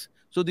something else.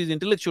 So these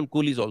intellectual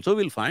coolies also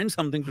will find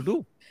something to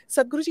do.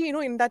 Sadhguruji, you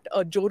know, in that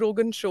Joe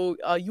Rogan show,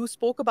 you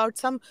spoke about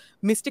some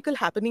mystical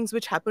happenings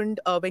which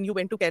happened when you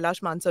went to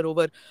Kailash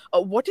Mansarovar.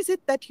 What is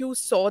it that you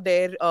saw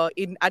there at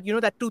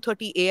that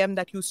 2:30 a.m.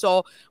 that you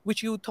saw,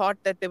 which you thought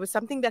that there was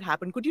something that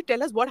happened? Could you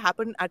tell us what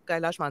happened at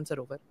Kailash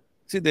Mansarovar?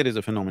 See, there is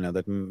a phenomena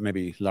that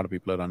maybe a lot of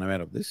people are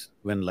unaware of this.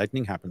 When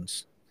lightning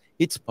happens,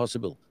 it's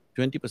possible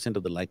 20%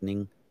 of the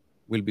lightning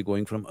will be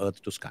going from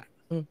earth to sky.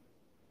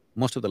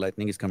 Most of the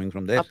lightning is coming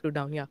from there. Up to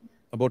down, yeah.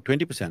 About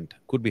 20%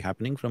 could be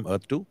happening from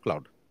earth to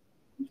cloud.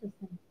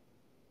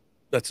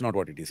 That's not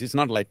what it is. It's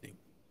not lightning.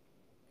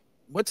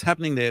 What's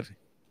happening there?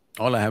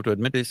 All I have to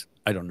admit is,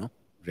 I don't know,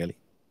 really.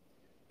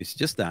 It's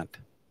just that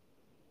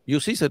you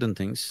see certain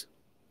things.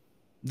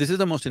 This is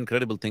the most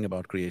incredible thing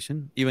about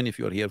creation. Even if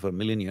you're here for a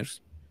million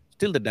years,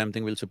 still the damn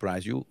thing will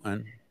surprise you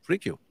and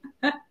freak you.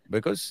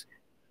 Because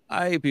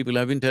people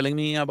have been telling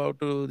me about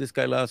this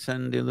Kailash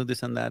and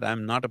this and that.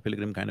 I'm not a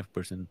pilgrim kind of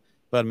person.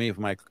 For me,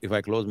 if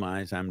I close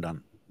my eyes, I'm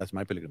done. That's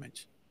my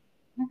pilgrimage.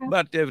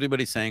 But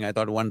everybody's saying, I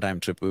thought one-time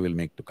trip we will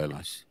make to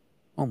Kailash.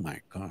 Oh my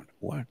God,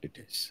 what it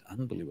is,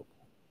 unbelievable.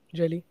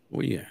 Really?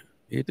 Oh yeah,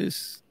 it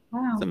is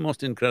Wow. the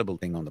most incredible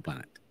thing on the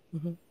planet.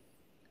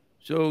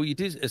 So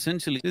it is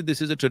essentially,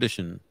 this is a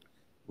tradition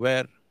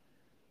where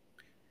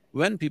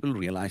when people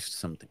realized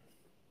something,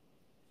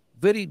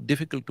 very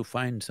difficult to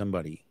find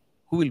somebody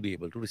who will be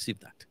able to receive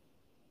that.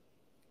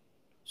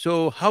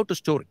 So how to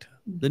store it?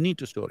 The need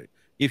to store it.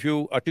 If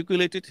you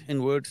articulate it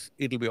in words,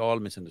 it'll be all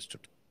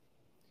misunderstood.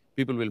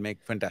 People will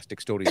make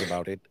fantastic stories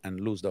about it and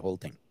lose the whole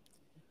thing.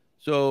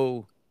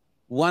 So,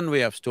 one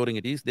way of storing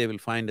it is they will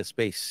find a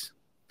space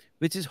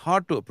which is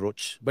hard to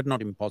approach but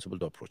not impossible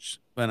to approach.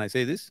 When I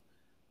say this,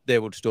 they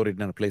would store it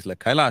in a place like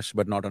Kailash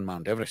but not on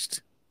Mount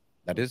Everest.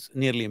 That is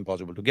nearly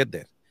impossible to get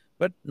there.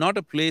 But not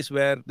a place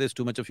where there's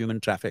too much of human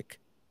traffic.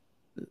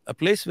 A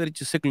place where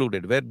it's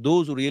secluded, where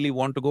those who really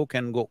want to go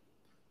can go.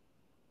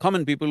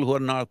 Common people who are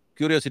not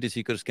curiosity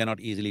seekers cannot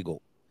easily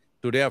go.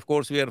 Today, of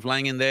course, we are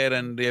flying in there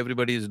and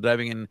everybody is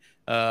driving in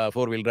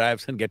four-wheel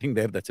drives and getting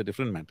there, that's a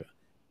different matter.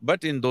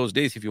 But in those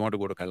days, if you want to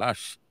go to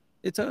Kailash,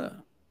 it's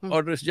a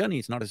arduous journey,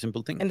 it's not a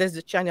simple thing. And there's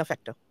the China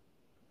factor.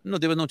 No,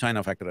 there was no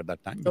China factor at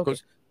that time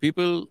because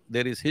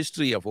there is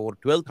history of over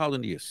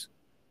 12,000 years.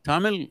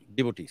 Tamil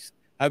devotees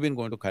have been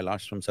going to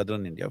Kailash from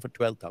southern India for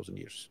 12,000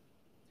 years.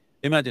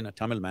 Imagine a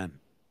Tamil man,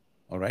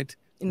 all right?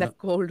 In that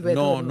cold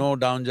weather. No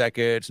down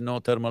jackets, no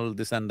thermal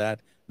this and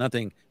that,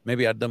 nothing.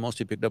 Maybe at the most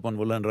he picked up one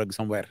woolen rug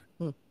somewhere.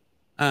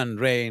 And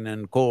rain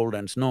and cold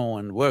and snow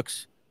and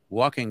works.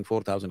 walking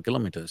 4,000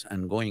 kilometers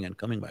and going and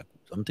coming back.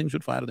 Something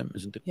should fire them,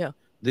 isn't it? Yeah.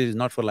 This is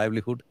not for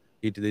livelihood.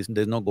 There's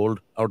no gold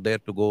out there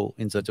to go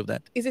in search of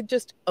that. Is it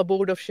just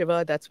abode of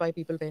Shiva? That's why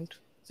people went?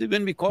 See,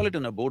 when we call it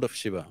an abode of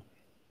Shiva,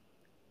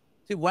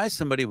 see, why is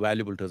somebody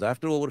valuable to us?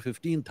 After over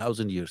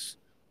 15,000 years,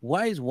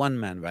 why is one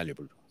man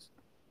valuable to us?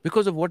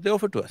 Because of what they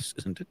offer to us,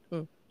 isn't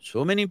it?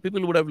 So many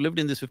people would have lived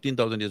in this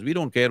 15,000 years. We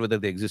don't care whether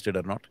they existed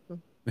or not.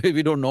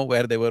 We don't know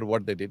where they were,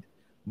 what they did.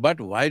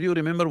 But why do you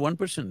remember one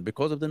person?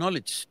 Because of the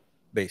knowledge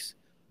base.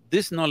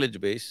 This knowledge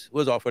base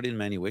was offered in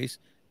many ways.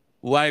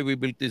 Why we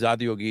built this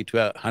Adiyogi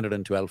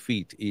 112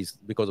 feet is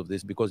because of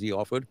this, because he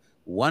offered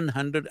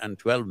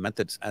 112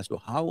 methods as to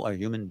how a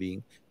human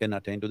being can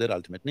attain to their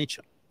ultimate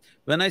nature.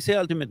 When I say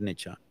ultimate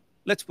nature,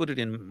 let's put it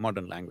in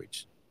modern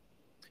language.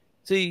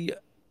 See,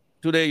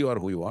 today you are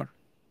who you are.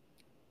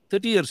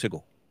 30 years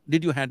ago,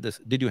 did you have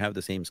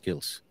the same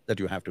skills that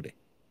you have today?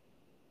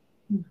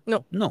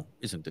 No. No,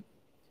 isn't it?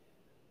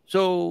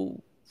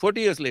 So,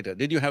 40 years later,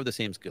 did you have the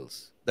same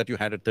skills that you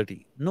had at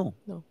 30? No.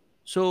 No.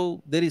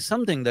 So, there is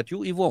something that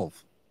you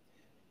evolve.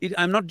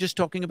 I'm not just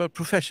talking about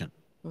profession.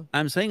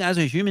 I'm saying as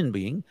a human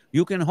being,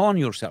 you can hone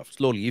yourself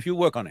slowly if you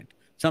work on it.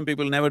 Some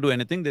people never do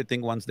anything, they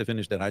think once they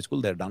finish their high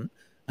school, they're done.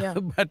 Yeah.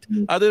 But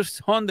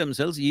others hone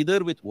themselves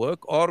either with work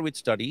or with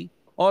study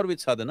or with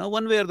sadhana.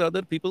 One way or the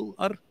other, people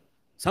are…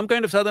 some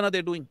kind of sadhana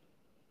they're doing,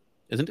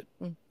 isn't it?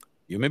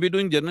 You may be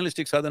doing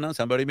journalistic sadhana,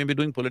 somebody may be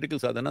doing political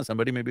sadhana,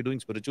 somebody may be doing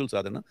spiritual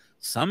sadhana.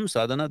 Some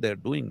sadhana they're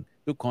doing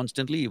to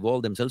constantly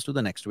evolve themselves to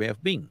the next way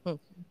of being.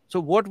 So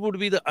what would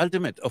be the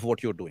ultimate of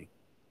what you're doing?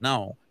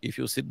 Now, if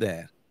you sit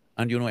there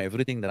and you know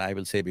everything that I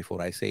will say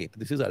before I say it,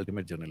 this is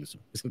ultimate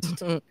journalism,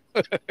 isn't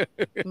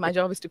it? My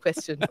job is to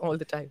question all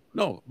the time.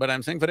 No, but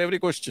I'm saying for every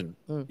question,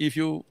 if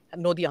you…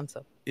 know the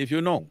answer. If you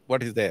know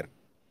what is there,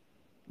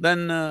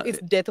 then… it's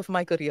death of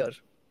my career.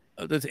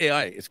 That's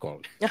AI, it's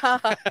called.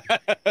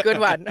 Good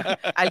one.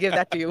 I'll give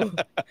that to you.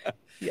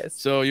 Yes.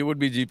 So you would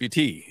be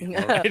GPT,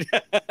 all right?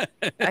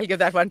 I'll give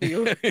that one to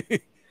you.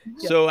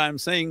 So I'm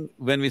saying,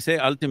 when we say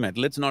ultimate,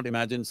 let's not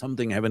imagine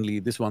something heavenly,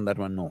 this one, that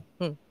one, no.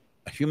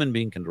 A human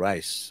being can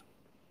rise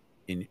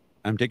in…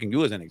 I'm taking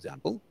you as an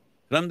example.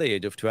 From the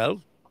age of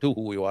 12 to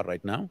who you are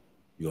right now,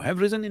 you have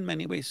risen in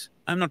many ways.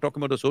 I'm not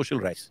talking about a social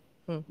rise.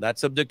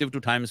 That's subjective to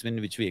times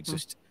in which we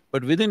exist.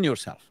 But within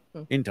yourself,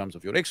 in terms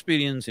of your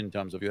experience, in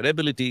terms of your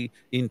ability,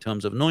 in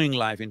terms of knowing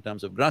life, in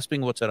terms of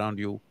grasping what's around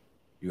you,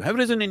 you have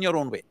risen in your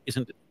own way,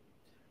 isn't it?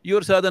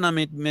 Your sadhana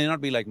may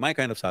not be like my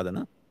kind of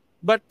sadhana,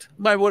 but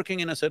by working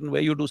in a certain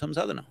way, you do some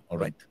sadhana, all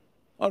right?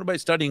 Or by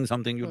studying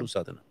something, you do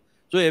sadhana.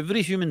 So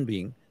every human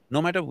being,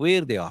 no matter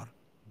where they are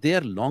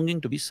longing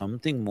to be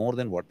something more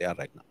than what they are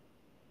right now.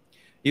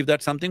 If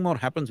that something more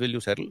happens, will you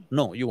settle?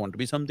 No, you want to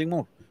be something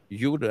more.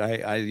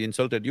 I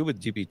insulted you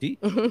with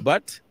GPT,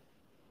 but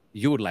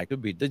you would like to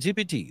beat the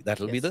GPT.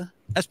 That'll be the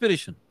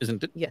aspiration,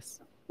 isn't it?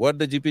 Yes. What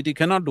the GPT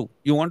cannot do,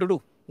 you want to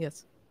do.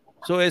 Yes.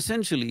 So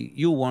essentially,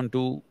 you want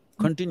to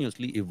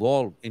continuously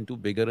evolve into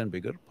bigger and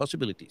bigger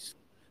possibilities.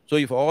 So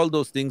if all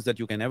those things that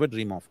you can ever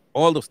dream of,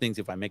 all those things,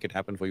 if I make it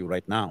happen for you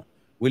right now,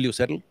 will you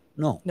settle?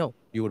 No. No.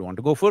 You would want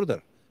to go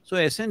further. So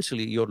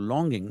essentially, your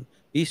longing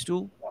is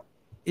to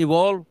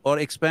evolve or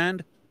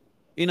expand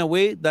in a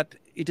way that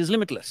it is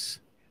limitless.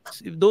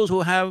 If those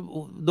who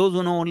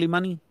know only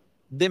money,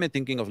 they may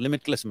thinking of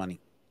limitless money.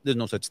 There's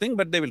no such thing,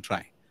 but they will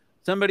try.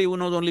 Somebody who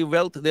knows only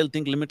wealth, they'll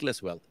think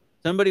limitless wealth.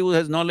 Somebody who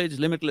has knowledge,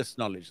 limitless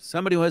knowledge.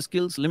 Somebody who has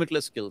skills,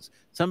 limitless skills.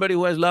 Somebody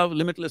who has love,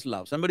 limitless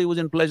love. Somebody who's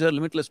in pleasure,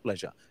 limitless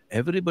pleasure.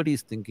 Everybody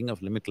is thinking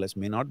of limitless,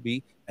 may not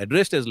be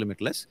addressed as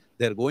limitless.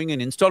 They're going in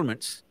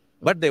installments,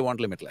 but they want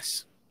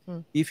limitless.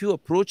 If you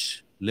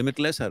approach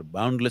limitless or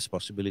boundless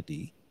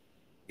possibility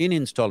in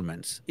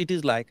installments, it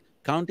is like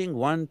counting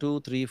 1,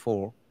 2, 3,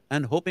 4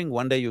 and hoping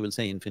one day you will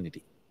say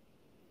infinity.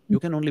 You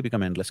can only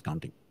become endless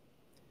counting.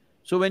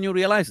 So when you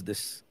realize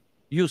this,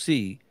 you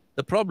see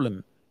the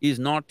problem is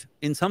not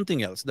in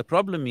something else. The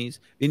problem is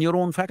in your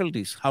own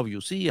faculties, how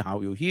you see,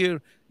 how you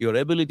hear, your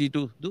ability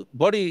to do…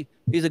 Body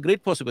is a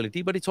great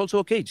possibility, but it's also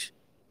a cage.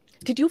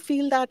 Did you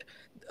feel that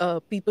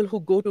people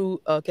who go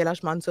to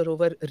Kailash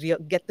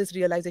Mansarovar get this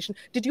realization?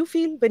 Did you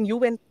feel when you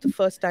went the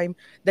first time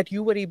that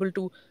you were able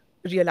to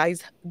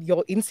realize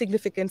your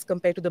insignificance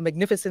compared to the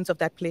magnificence of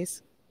that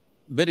place?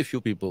 Very few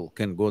people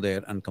can go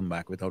there and come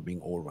back without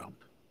being overwhelmed.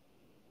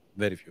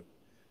 Very few.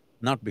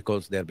 Not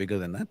because they're bigger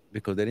than that,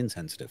 because they're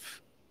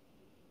insensitive.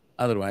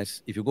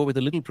 Otherwise, if you go with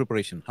a little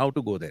preparation, how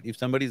to go there, if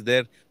somebody is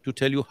there to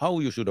tell you how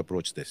you should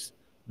approach this,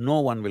 no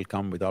one will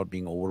come without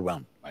being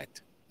overwhelmed by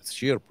it. The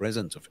sheer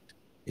presence of it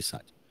is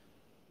such.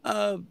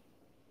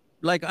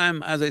 Like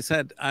as I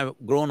said, I've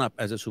grown up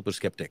as a super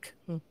skeptic.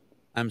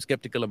 I'm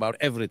skeptical about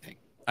everything.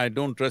 I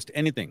don't trust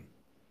anything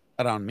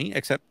around me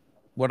except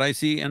what I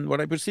see and what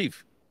I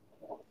perceive.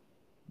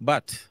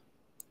 But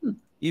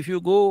if you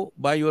go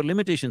by your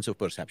limitations of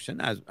perception,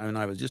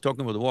 I was just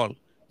talking about the wall,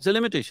 it's a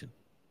limitation.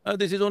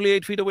 This is only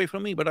 8 feet away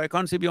from me, but I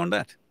can't see beyond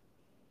that.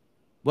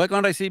 Why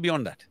can't I see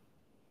beyond that?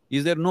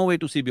 Is there no way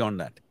to see beyond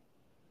that?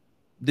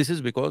 This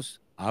is because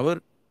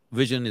our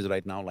vision is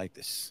right now like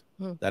this,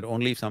 that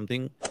only if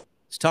something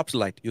stops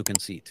light, you can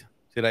see it.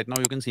 See, right now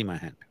you can see my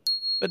hand.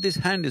 But this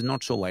hand is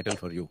not so vital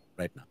for you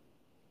right now.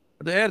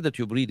 But the air that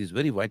you breathe is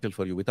very vital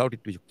for you. Without it,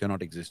 you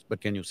cannot exist.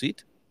 But can you see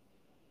it?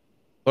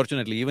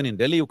 Fortunately, even in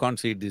Delhi, you can't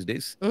see it these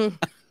days.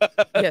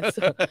 Yes,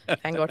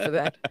 thank God for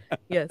that.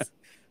 Yes.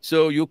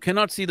 So you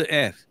cannot see the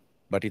air,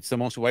 but it's the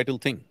most vital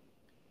thing.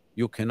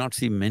 You cannot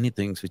see many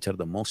things which are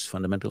the most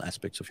fundamental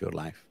aspects of your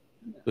life.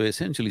 So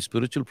essentially,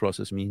 spiritual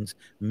process means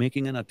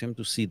making an attempt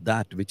to see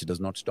that which does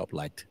not stop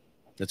light.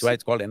 That's why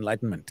it's called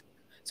enlightenment.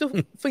 So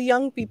for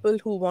young people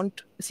who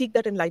seek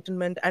that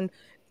enlightenment and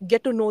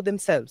get to know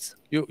themselves.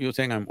 You're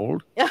saying I'm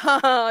old?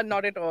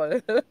 Not at all.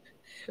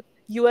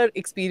 You are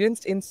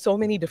experienced in so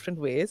many different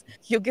ways.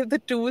 You give the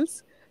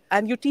tools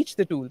and you teach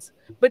the tools.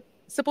 But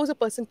suppose a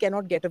person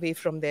cannot get away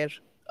from their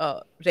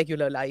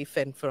regular life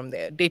and from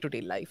their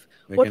day-to-day life.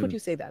 What would you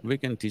say that? We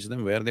can teach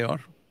them where they are.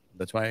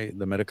 That's why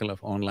the miracle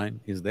of online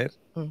is there.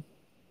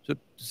 So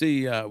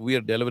see, we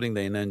are delivering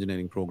the inner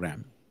engineering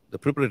program, the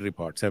preparatory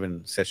part,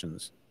 7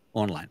 sessions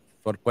online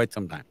for quite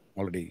some time,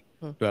 already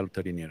 12,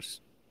 13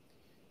 years.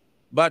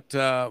 But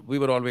we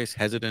were always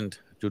hesitant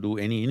to do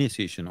any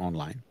initiation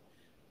online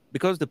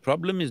because the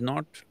problem is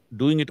not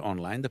doing it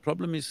online, the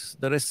problem is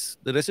the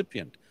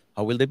recipient.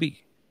 How will they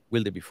be?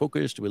 Will they be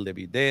focused? Will they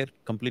be there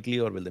completely,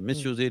 or will they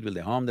misuse it? Will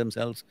they harm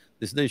themselves?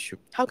 This is the issue.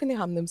 How can they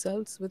harm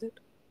themselves with it?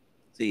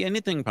 See,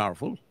 anything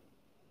powerful,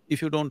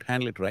 if you don't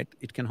handle it right,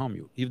 it can harm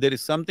you. If there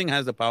is something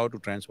has the power to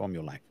transform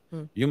your life,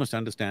 you must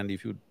understand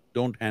if you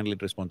don't handle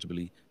it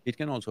responsibly, it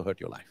can also hurt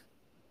your life.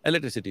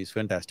 Electricity is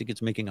fantastic,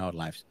 it's making our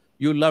lives.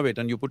 You love it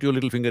and you put your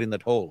little finger in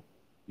that hole,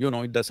 you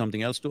know, it does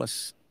something else to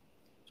us.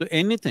 So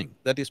anything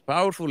that is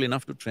powerful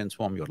enough to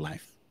transform your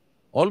life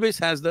always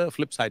has the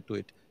flip side to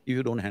it if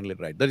you don't handle it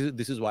right.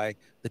 This is why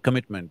the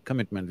commitment,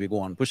 we go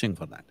on pushing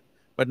for that.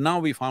 But now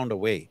we found a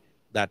way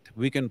that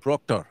we can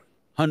proctor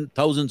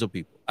thousands of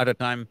people at a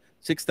time.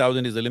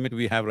 6,000 is the limit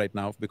we have right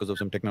now because of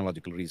some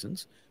technological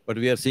reasons, but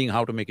we are seeing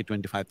how to make it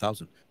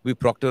 25,000. We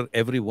proctor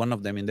every one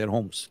of them in their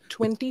homes.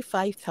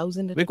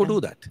 25,000 at a time? We could do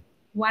that.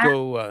 Wow.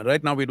 So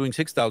right now we're doing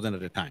 6,000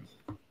 at a time.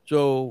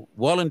 So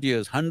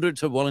volunteers,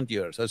 hundreds of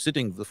volunteers are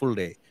sitting the full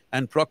day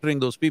and proctoring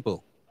those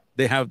people.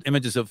 They have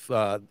images of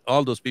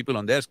all those people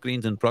on their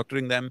screens and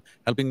proctoring them,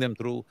 helping them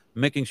through,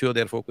 making sure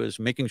they're focused,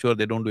 making sure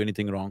they don't do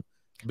anything wrong.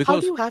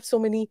 How do you have so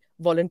many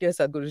volunteers,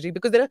 Sadhguruji?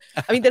 Because there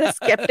are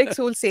skeptics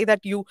who will say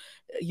that you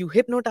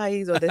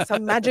hypnotize or there's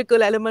some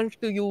magical element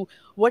to you.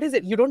 What is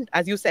it? You don't,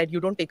 as you said, you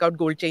don't take out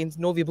gold chains,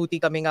 no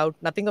vibhuti coming out,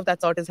 nothing of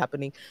that sort is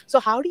happening. So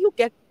how do you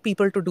get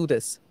people to do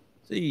this?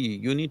 See,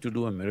 you need to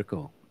do a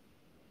miracle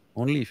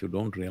only if you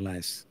don't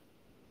realize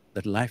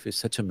that life is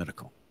such a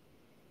miracle.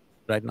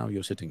 Right now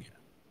you're sitting here.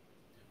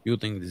 You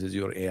think this is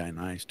your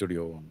AI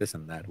studio, this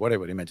and that,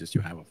 whatever images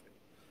you have of it.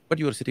 But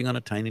you are sitting on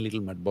a tiny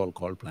little mud ball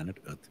called planet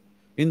Earth,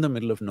 in the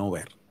middle of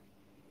nowhere.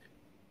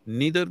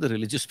 Neither the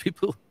religious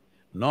people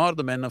nor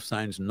the men of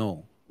science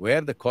know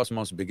where the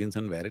cosmos begins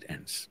and where it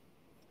ends.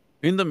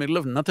 In the middle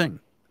of nothing,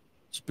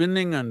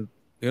 spinning and,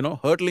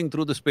 hurtling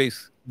through the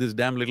space, this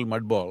damn little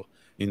mud ball.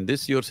 In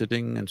this you're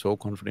sitting and so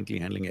confidently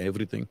handling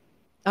everything.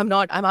 I'm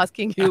not, I'm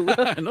asking you.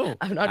 No,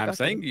 I'm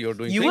saying you're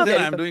doing things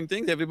and I'm doing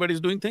things, everybody's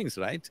doing things,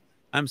 right?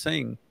 I'm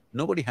saying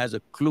nobody has a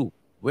clue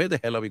where the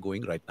hell are we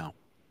going right now?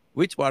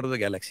 Which part of the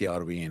galaxy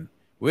are we in?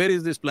 Where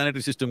is this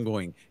planetary system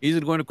going? Is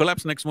it going to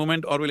collapse next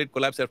moment or will it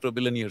collapse after 1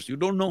 billion years? You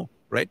don't know,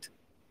 right?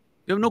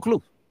 You have no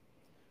clue.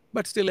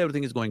 But still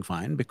everything is going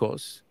fine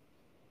because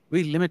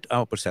we limit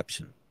our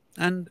perception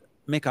and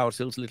make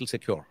ourselves a little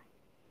secure.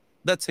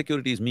 That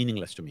security is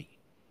meaningless to me.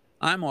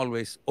 I'm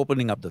always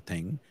opening up the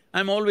thing.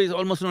 I'm always,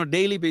 almost on a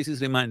daily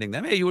basis, reminding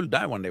them, hey, you will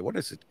die one day, what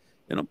is it?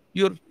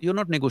 You're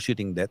not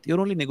negotiating death,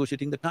 you're only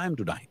negotiating the time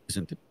to die,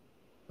 isn't it?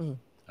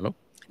 Hello?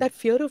 That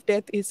fear of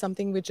death is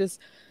something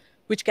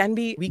which can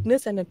be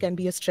weakness and it can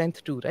be a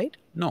strength too, right?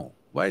 No.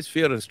 Why is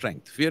fear a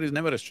strength? Fear is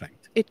never a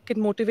strength. It can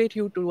motivate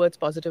you towards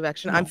positive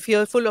action. No. I'm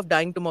fearful of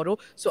dying tomorrow,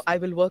 so I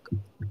will work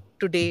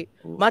today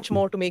much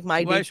more to make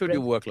my day. Why should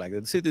you work like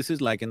that? See, this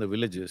is like in the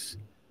villages.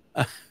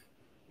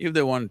 If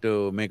they want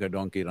to make a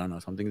donkey run or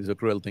something, these are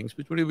cruel things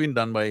which would have been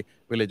done by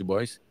village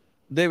boys.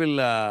 They will,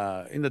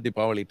 in the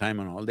Deepavali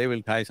time and all, they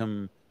will tie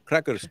some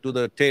crackers to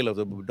the tail of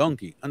the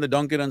donkey and the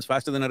donkey runs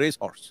faster than a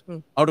racehorse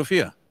out of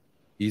fear.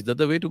 Is that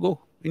the way to go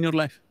in your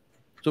life?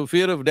 So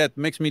fear of death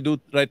makes me do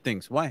right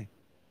things. Why?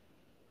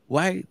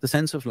 Why the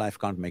sense of life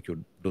can't make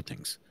you do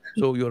things?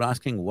 So you're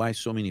asking why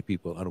so many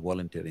people are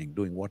volunteering,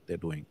 doing what they're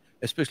doing,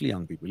 especially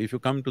young people. If you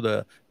come to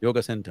the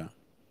yoga center,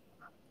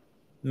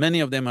 many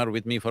of them are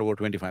with me for about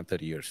 25,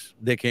 30 years.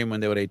 They came when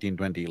they were 18,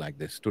 20 like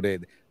this. Today,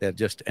 they're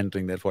just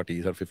entering their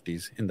 40s or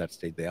 50s, in that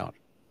state they are.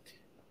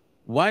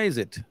 Why is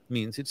it?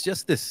 Means it's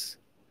just this,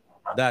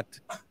 that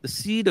the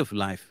seed of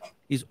life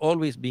is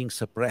always being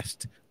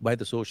suppressed by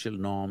the social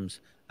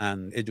norms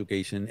and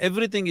education.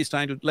 Everything is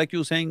trying to… like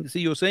you're saying, see,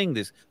 you're saying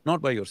this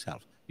not by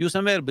yourself. You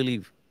somewhere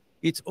believe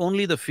it's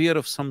only the fear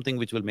of something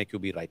which will make you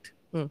be right.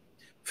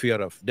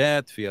 Fear of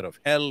death, fear of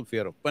hell,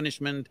 fear of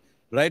punishment,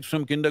 right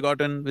from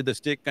kindergarten with the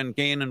stick and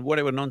cane and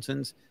whatever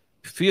nonsense.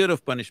 Fear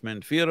of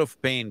punishment, fear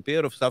of pain,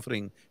 fear of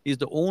suffering is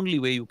the only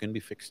way you can be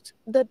fixed.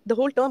 The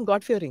whole term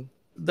God-fearing.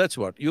 That's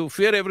what. You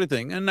fear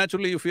everything and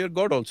naturally you fear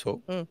God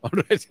also, Mm.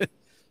 all right?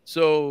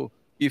 So,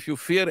 if you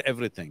fear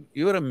everything,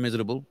 you are a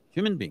miserable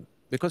human being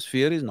because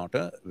fear is not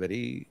a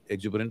very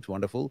exuberant,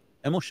 wonderful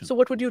emotion. So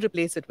what would you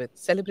replace it with?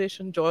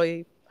 Celebration,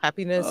 joy,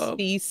 happiness,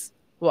 peace,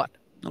 what?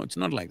 No, it's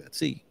not like that.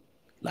 See,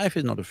 life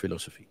is not a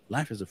philosophy,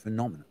 life is a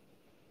phenomenon.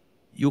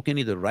 You can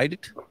either ride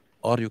it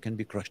or you can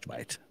be crushed by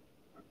it.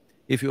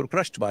 If you're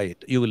crushed by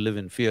it, you will live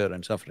in fear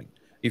and suffering.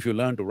 If you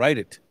learn to ride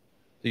it,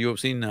 so you have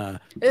seen…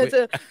 It's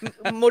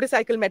a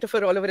motorcycle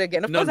metaphor all over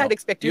again. Of course, I'd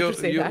expect you to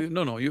say that.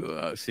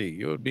 No, see,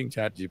 you're being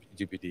chat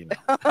GPT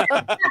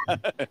now.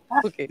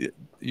 Okay.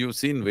 You've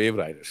seen wave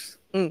riders.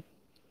 Mm.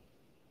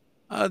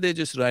 They're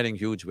just riding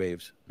huge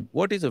waves.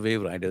 What is a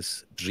wave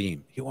rider's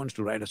dream? He wants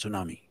to ride a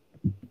tsunami,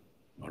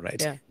 all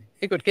right? Yeah.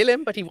 It could kill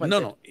him, but he wants it.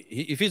 No,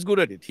 if he's good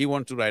at it, he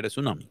wants to ride a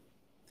tsunami.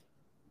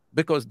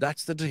 Because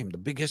that's the dream, the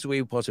biggest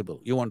wave possible,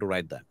 you want to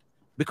ride that.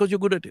 Because you're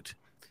good at it.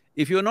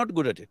 If you're not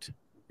good at it,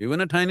 even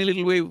a tiny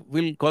little wave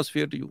will cause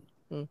fear to you.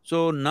 Mm.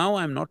 So now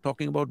I'm not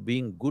talking about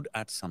being good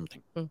at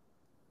something. Mm.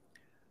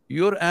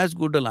 You're as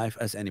good a life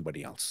as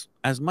anybody else,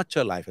 as much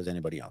a life as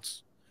anybody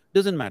else.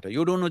 Doesn't matter,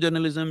 you don't know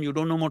journalism, you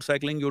don't know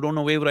motorcycling, you don't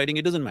know wave riding,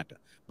 it doesn't matter.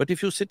 But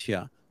if you sit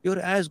here, you're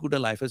as good a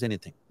life as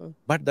anything. Mm.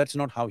 But that's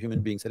not how human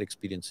beings are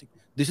experiencing.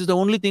 This is the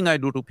only thing I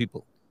do to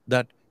people,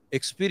 that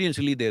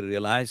experientially they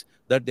realize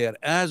that they are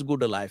as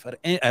good a life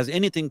as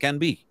anything can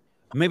be.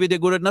 Maybe they're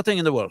good at nothing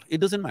in the world, it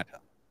doesn't matter.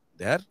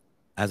 They're,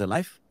 as a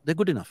life, they're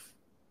good enough.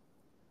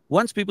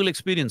 Once people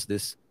experience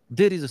this,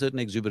 there is a certain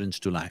exuberance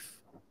to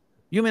life.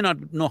 You may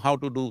not know how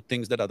to do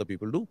things that other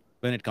people do.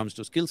 When it comes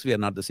to skills, we are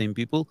not the same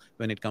people.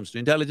 When it comes to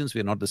intelligence,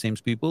 we are not the same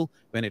people.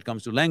 When it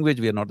comes to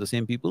language, we are not the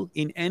same people.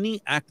 In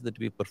any act that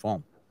we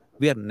perform,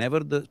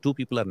 two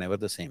people are never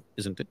the same,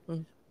 isn't it?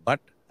 Mm.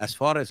 But as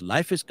far as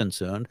life is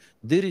concerned,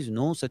 there is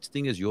no such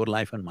thing as your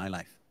life and my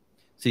life.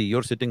 See,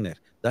 you're sitting there,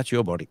 that's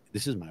your body,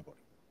 this is my body.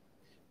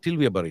 Till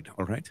we are buried,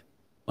 all right?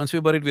 Once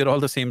we're buried, we're all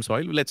the same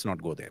soil, let's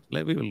not go there.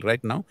 We will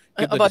right now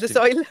keep About the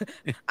soil?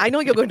 I know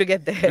you're going to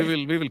get there.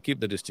 We will keep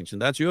the distinction.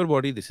 That's your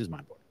body, this is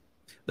my body.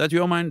 That's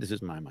your mind, this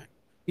is my mind.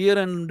 Here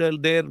and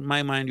there,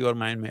 my mind, your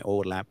mind may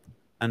overlap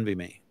and we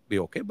may be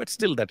okay, but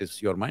still that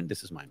is your mind,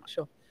 this is my mind.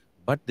 Sure.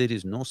 But there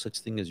is no such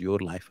thing as your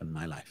life and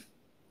my life.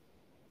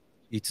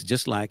 It's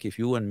just like if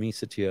you and me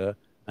sit here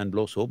and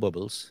blow soap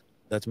bubbles,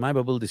 that's my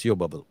bubble, this is your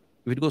bubble.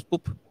 If it goes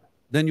poop,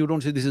 then you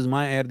don't say this is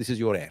my air, this is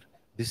your air.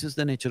 This is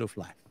the nature of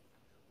life.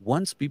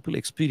 Once people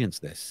experience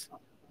this,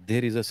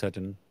 there is a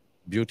certain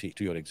beauty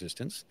to your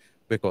existence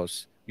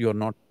because you're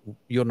not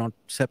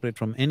separate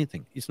from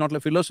anything. It's not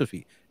like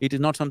philosophy. It is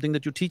not something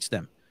that you teach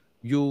them.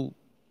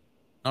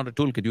 Not a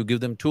toolkit, you give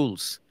them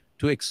tools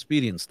to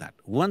experience that.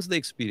 Once they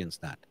experience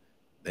that,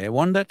 they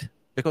want that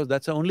because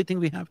that's the only thing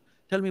we have.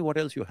 Tell me what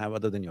else you have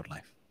other than your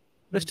life.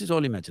 Rest is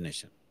all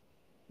imagination.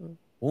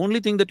 Only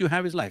thing that you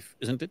have is life,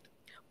 isn't it?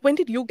 When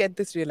did you get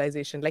this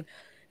realization? Like,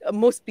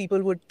 most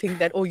people would think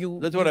that, oh, you…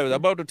 That's what I was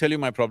about to tell you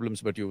my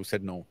problems, but you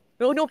said no.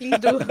 No, please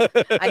do.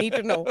 I need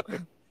to know.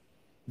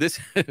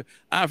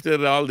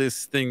 After all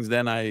these things,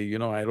 then I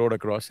rode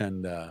across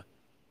and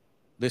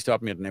they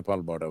stopped me at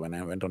Nepal border when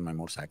I went on my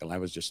motorcycle. I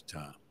was just…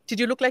 Did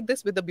you look like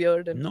this with the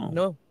beard? And…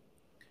 No.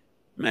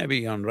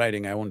 Maybe on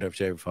riding, I won't have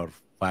shaved for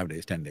 5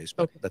 days, 10 days,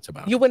 but that's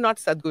about You were not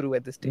Sadguru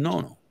at this stage?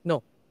 No.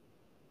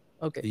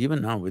 Okay.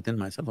 Even now, within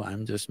myself,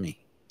 I'm just me.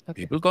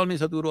 Okay. People call me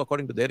Sadhguru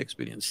according to their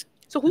experience.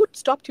 So who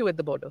stopped you at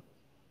the border?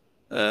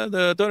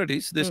 The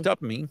authorities, they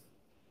stopped me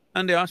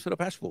and they asked for a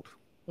passport.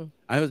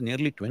 I was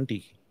nearly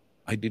 20.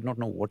 I did not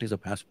know what is a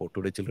passport.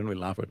 Today children will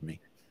laugh at me.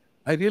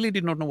 I really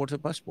did not know what's a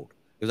passport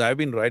because I've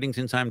been riding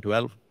since I'm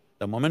 12.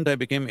 The moment I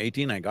became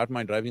 18, I got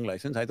my driving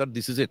license, I thought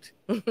this is it.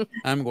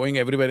 I'm going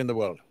everywhere in the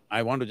world.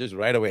 I want to just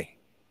ride away.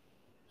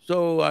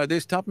 So they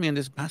stopped me and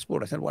this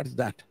passport. I said, what is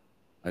that?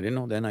 I didn't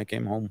know. Then I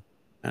came home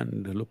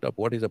and looked up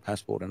what is a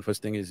passport, and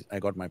first thing is I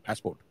got my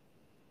passport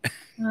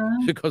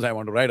because I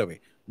want to ride away.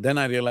 Then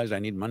I realized I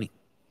need money.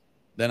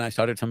 Then I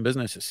started some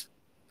businesses.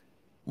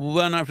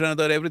 One after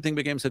another, everything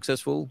became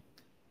successful.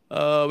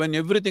 When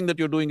everything that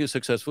you're doing is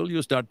successful,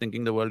 you start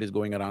thinking the world is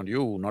going around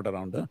you, not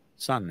around the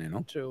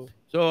sun, True.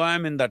 So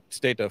I'm in that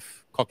state of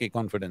cocky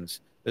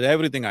confidence that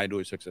everything I do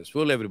is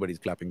successful, everybody's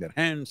clapping their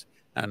hands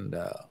and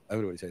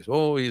everybody says,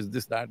 oh, is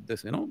this, that,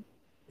 this.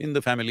 In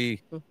the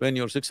family, when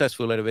you're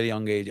successful at a very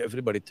young age,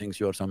 everybody thinks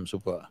you're some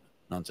super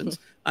nonsense.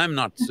 I'm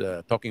not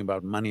talking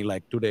about money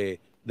like today,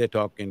 they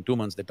talk in 2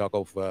 months, they talk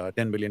of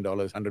 $10 billion,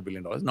 $100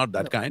 billion, not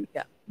that kind.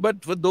 Yeah.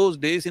 But for those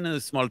days in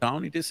a small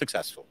town, it is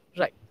successful.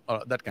 Right.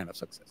 That kind of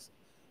success.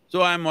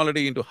 So I'm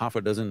already into half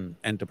a dozen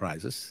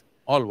enterprises,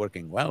 all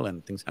working well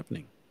and things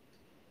happening.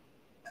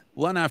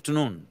 One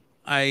afternoon,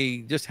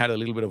 I just had a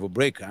little bit of a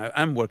break.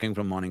 I'm working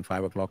from morning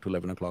 5 o'clock to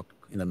 11 o'clock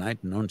in the night,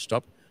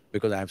 non-stop,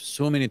 because I have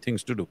so many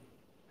things to do.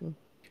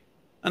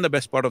 And the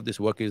best part of this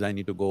work is I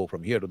need to go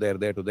from here to there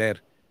to there.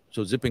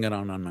 So zipping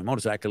around on my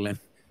motorcycle and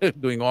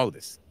doing all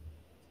this.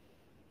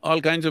 All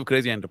kinds of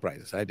crazy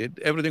enterprises I did.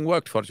 Everything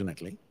worked,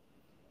 fortunately.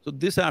 So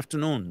this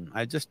afternoon,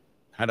 I just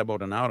had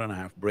about an hour and a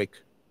half break.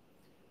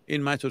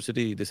 In Mysore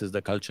city, this is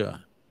the culture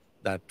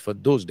that for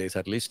those days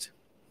at least,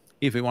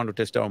 if we want to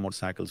test our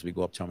motorcycles, we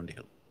go up Chamandi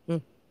Hill.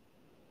 Mm.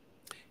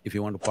 If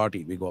you want to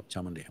party, we go up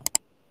Chamandi Hill.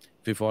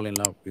 If we fall in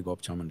love, we go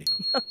up Chamandi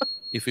Hill.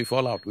 If we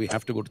fall out, we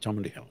have to go to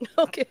Chamandi Hill.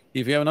 Okay.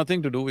 If we have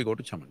nothing to do, we go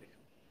to Chamandi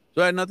Hill.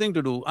 So I had nothing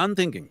to do,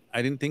 unthinking.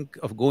 I didn't think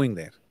of going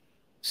there.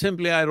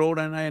 Simply I rode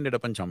and I ended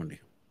up in Chamandi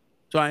Hill.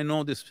 So I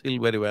know this hill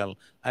very well.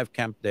 I've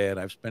camped there,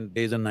 I've spent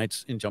days and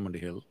nights in Chamandi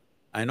Hill.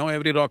 I know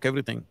every rock,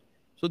 everything.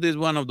 So there's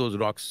one of those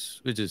rocks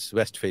which is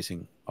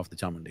west-facing of the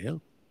Chamandi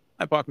Hill.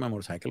 I parked my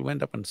motorcycle,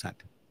 went up and sat.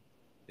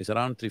 It's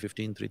around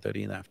 3:15,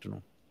 3:30 in the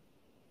afternoon.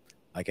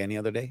 Like any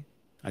other day,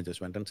 I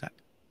just went and sat.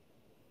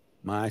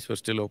 My eyes were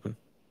still open.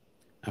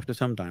 After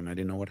some time, I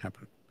didn't know what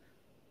happened.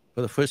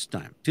 For the first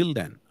time, till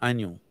then, I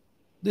knew,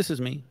 this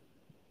is me.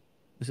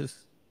 This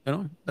is,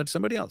 that's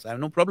somebody else. I have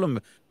no problem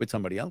with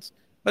somebody else,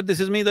 but this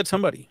is me, that's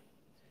somebody.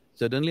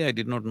 Suddenly, I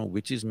did not know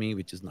which is me,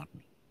 which is not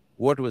me.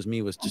 What was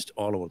me was just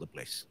all over the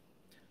place.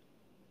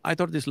 I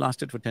thought this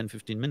lasted for 10,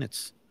 15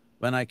 minutes.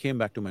 When I came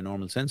back to my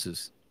normal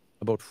senses,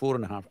 about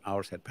 4.5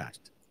 hours had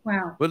passed.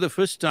 Wow. For the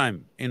first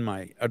time in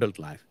my adult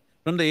life,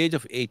 from the age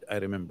of 8, I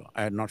remember,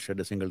 I had not shed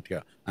a single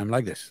tear. I'm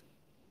like this.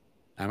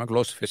 I'm a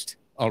closed fist,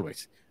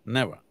 always,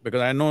 never.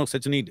 Because I know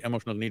such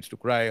emotional needs to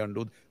cry and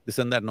do this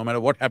and that, no matter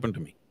what happened to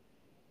me.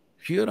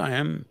 Here I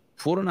am,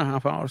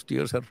 4.5 hours,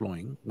 tears are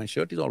flowing, my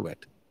shirt is all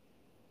wet.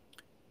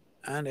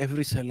 And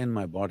every cell in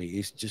my body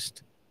is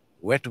just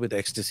wet with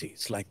ecstasy.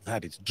 It's like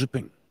that, it's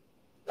dripping.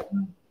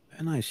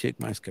 And I shake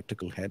my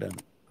skeptical head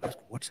and ask,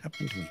 what's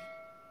happening to me?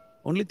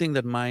 Only thing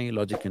that my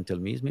logic can tell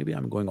me is maybe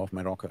I'm going off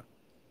my rocker.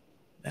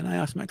 Then I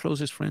ask my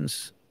closest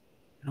friends,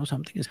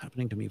 something is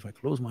happening to me. If I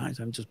close my eyes,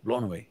 I'm just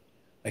blown away.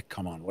 Like,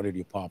 come on, what did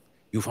you pop?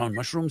 You found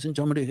mushrooms in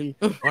Chamandi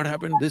Hill? What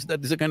happened? This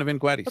are kind of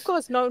inquiries. Of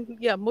course, now,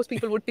 yeah, most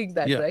people would think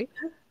that, Yeah. right?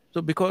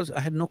 So because I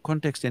had no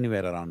context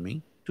anywhere around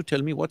me to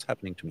tell me what's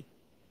happening to me.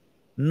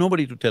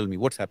 Nobody to tell me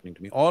what's happening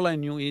to me. All I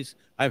knew is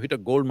I've hit a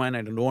gold mine,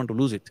 I don't want to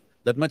lose it.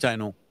 That much I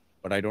know,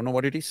 but I don't know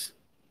what it is.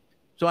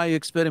 So I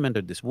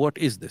experimented this, what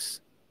is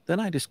this? Then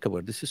I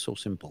discovered this is so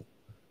simple.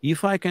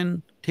 If I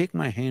can take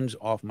my hands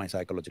off my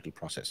psychological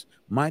process,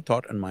 my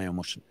thought and my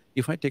emotion,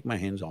 if I take my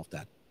hands off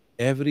that,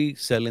 every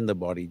cell in the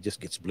body just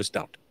gets blissed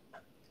out.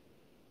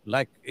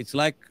 It's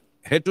like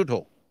head to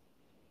toe.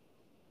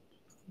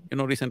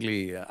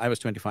 Recently, I was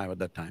 25 at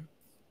that time.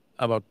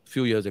 About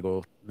few years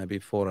ago, maybe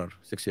 4 or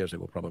 6 years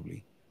ago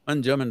probably,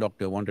 one German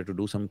doctor wanted to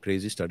do some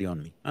crazy study on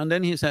me. And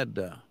then he said,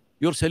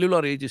 your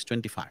cellular age is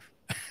 25.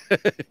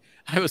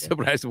 I was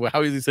surprised,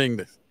 how is he saying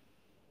this?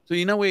 So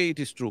in a way it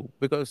is true,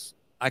 because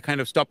I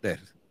kind of stopped there.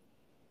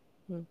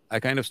 I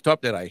kind of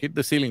stopped there, I hit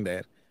the ceiling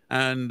there,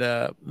 and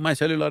my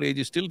cellular age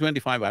is still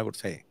 25, I would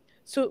say.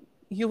 So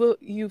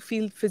you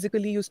feel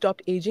physically you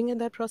stopped aging in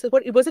that process?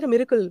 Was it a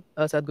miracle,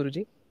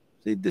 Sadhguruji?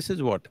 See, this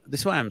is why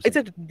I'm saying. It's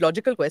a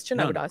logical question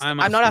I would ask. I'm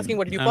not asking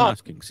what you I'm pop.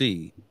 asking,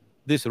 see,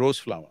 this rose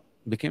flower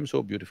became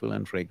so beautiful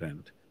and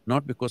fragrant,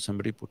 not because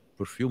somebody put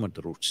perfume at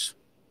the roots.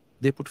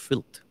 They put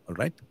filth, all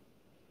right?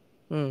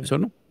 So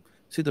no?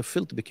 See, the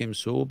filth became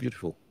so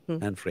beautiful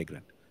and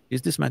fragrant.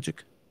 Is this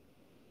magic?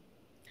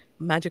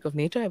 Magic of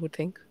nature, I would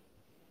think.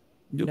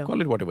 You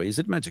call it whatever, is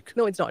it magic?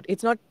 No, it's not.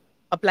 It's not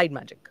applied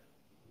magic.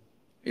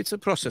 It's a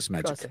process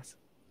magic. Process.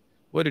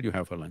 What did you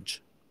have for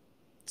lunch?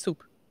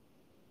 Soup.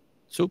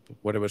 Soup,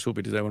 whatever soup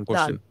it is, I have one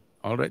question.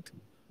 All right.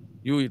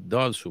 You eat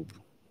dal soup.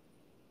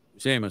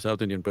 Same, a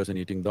South Indian person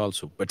eating dal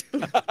soup, but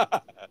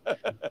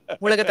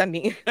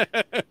Mulagatanni.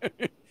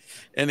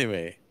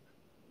 anyway,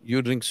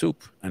 you drink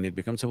soup and it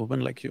becomes a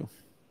woman like you.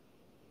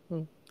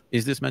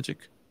 Is this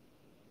magic?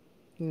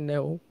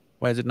 No.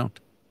 Why is it not?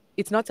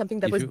 It's not something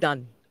that was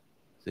done.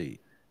 See,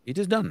 it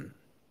is done.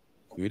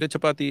 You eat a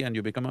chapati and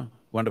you become a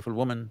wonderful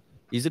woman.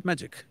 Is it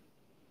magic?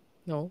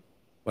 No.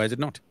 Why is it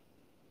not?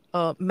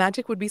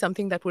 Magic would be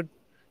something that would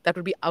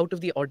be out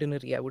of the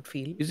ordinary, I would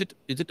feel. Is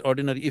it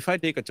ordinary? If I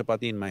take a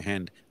chapati in my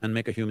hand and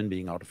make a human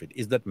being out of it,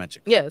 is that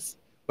magic? Yes.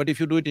 But if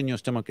you do it in your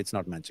stomach, it's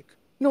not magic.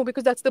 No,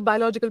 because that's the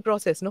biological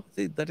process, no?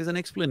 See, that is an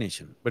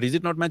explanation. But is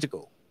it not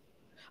magical?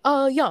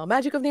 Yeah,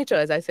 magic of nature,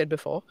 as I said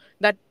before.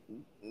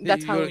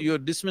 That's how… You're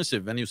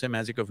dismissive when you say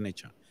magic of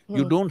nature.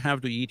 You don't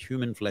have to eat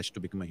human flesh to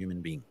become a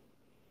human being.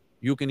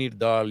 You can eat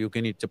dal, you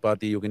can eat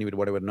chapati, you can eat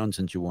whatever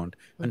nonsense you want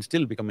and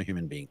still become a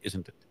human being,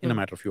 isn't it? In a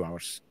matter of few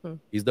hours.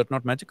 Is that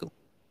not magical?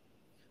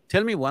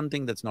 Tell me one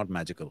thing that's not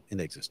magical in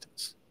the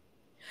existence.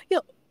 Yeah,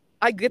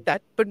 I get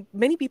that. But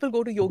many people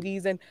go to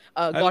yogis and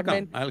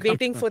godmen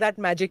waiting for that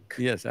magic.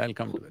 Yes, I'll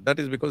come to that. That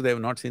is because they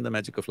have not seen the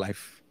magic of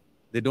life.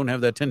 They don't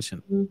have the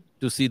attention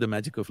to see the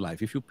magic of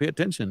life. If you pay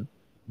attention,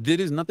 there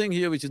is nothing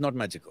here which is not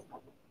magical.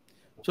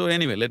 So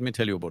anyway, let me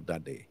tell you about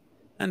that day.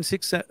 And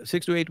 6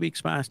 to 8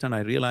 weeks passed and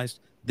I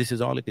realized this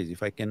is all it is.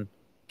 If I can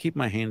keep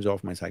my hands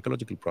off my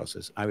psychological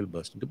process, I will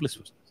burst into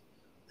blissfulness.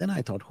 Then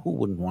I thought, who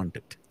wouldn't want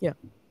it? Yeah.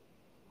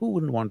 Who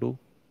wouldn't want to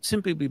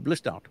simply be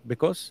blissed out?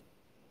 Because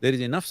there is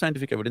enough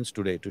scientific evidence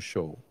today to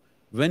show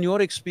when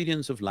your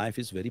experience of life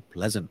is very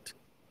pleasant,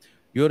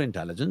 your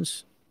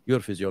intelligence, your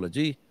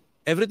physiology,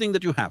 everything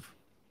that you have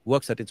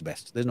works at its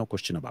best. There's no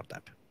question about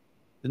that.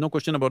 There's no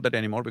question about that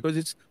anymore because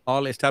it's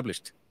all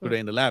established today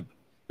in the lab,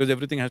 because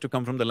everything has to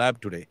come from the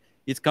lab today.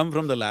 It's come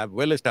from the lab,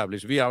 well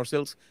established. We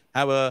ourselves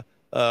have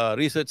a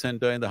research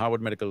center in the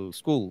Harvard Medical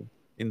School,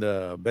 in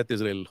the Beth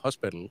Israel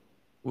Hospital,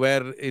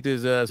 where it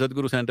is a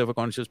Sadguru Center for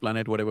Conscious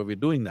Planet, whatever we're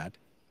doing that.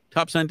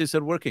 Top scientists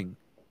are working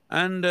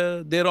and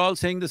they're all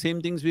saying the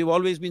same things we've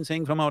always been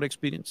saying from our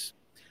experience.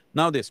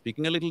 Now they're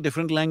speaking a little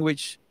different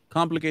language,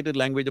 complicated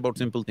language about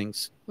simple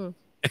things.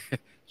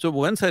 So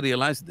once I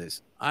realized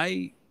this,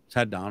 I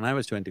sat down, I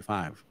was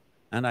 25,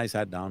 and I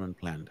sat down and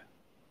planned.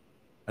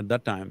 At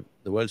that time,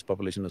 the world's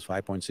population was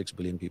 5.6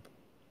 billion people.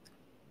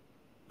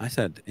 I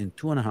said, in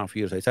 2.5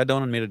 years, I sat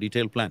down and made a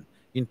detailed plan.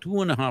 In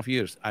 2.5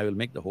 years, I will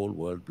make the whole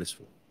world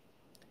blissful.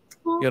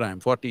 Here I am,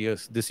 40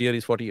 years, this year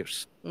is 40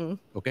 years,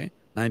 okay?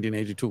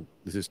 1982,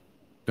 this is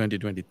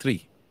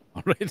 2023,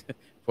 all right?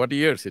 40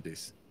 years it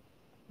is.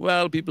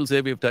 Well, people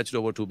say we've touched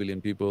over 2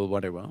 billion people,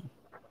 whatever,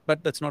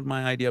 but that's not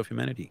my idea of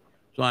humanity.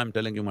 So I'm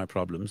telling you my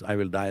problems, I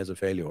will die as a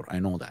failure, I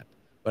know that,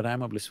 but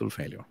I'm a blissful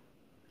failure.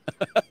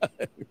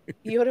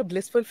 You're a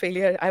blissful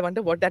failure. I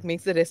wonder what that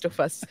makes the rest of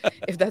us,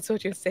 if that's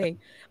what you're saying.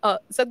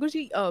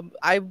 Sadhguruji,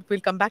 I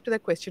will come back to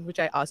that question which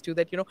I asked you,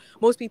 that,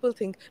 most people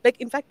think, like,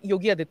 in fact,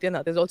 Yogi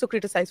Adityanath is also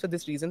criticized for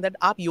this reason, that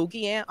aap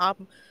yogi hain, aap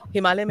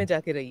Himalaya mein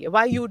jaake rahiye.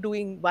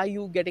 Why are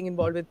you getting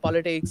involved with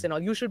politics and all?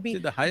 You should be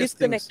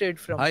disconnected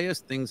from…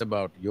 highest things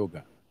about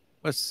yoga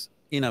was,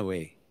 in a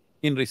way,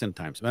 in recent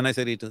times. When I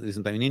say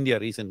recent time, in India,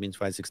 recent means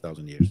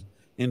 5,000–6,000 years.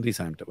 In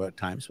recent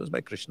times was by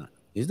Krishna.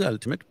 He's the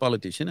ultimate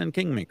politician and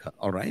kingmaker,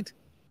 all right?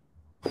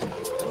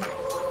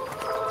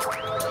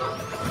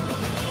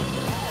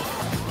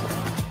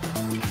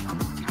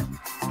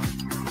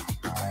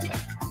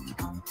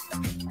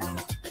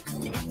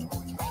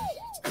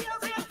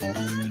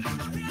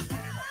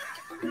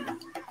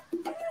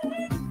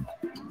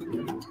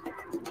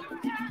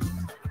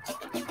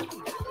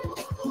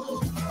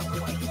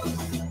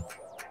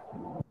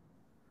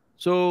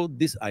 So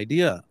this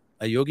idea,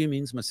 a yogi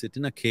means must sit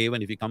in a cave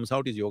and if he comes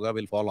out, his yoga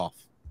will fall off.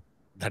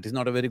 That is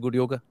not a very good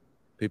yoga.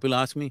 People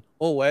ask me,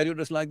 oh, why are you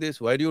dressed like this?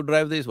 Why do you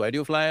drive this? Why do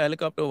you fly a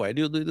helicopter? Why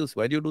do you do this?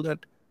 Why do you do that?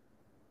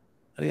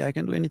 I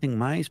can do anything.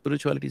 My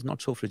spirituality is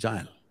not so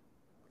fragile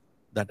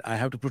that I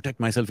have to protect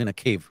myself in a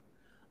cave.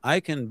 I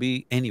can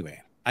be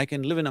anywhere. I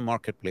can live in a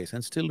marketplace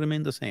and still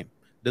remain the same.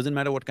 Doesn't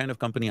matter what kind of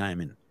company I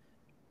am in.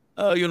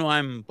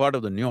 I'm part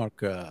of the New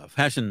York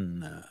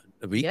Fashion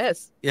Week.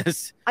 Yes.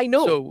 Yes. I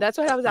know. So, that's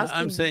what I was asking.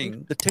 I'm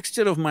saying the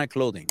texture of my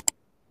clothing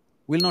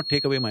will not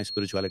take away my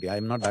spirituality. I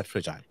am not that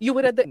fragile. You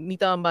were at the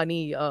Nita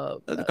Ambani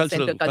The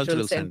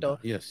cultural center.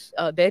 Yes.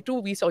 There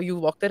too, we saw you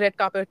walk the red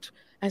carpet.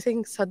 I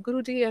think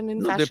Sadhguruji and in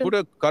No, fashion… they put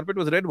a carpet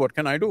was red, what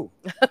can I do?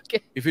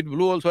 Okay. If it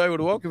blue also I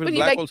would walk, if it's But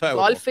black like also I would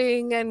walk.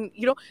 golfing and,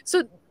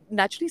 so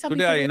naturally some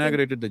Today people I may think…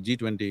 inaugurated the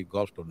G20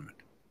 golf tournament.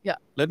 Yeah.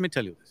 Let me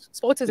tell you this.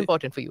 Sports is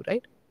important for you,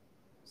 right?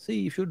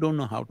 See, if you don't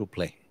know how to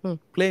play,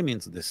 play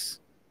means this.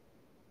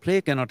 Play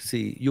cannot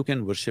see, you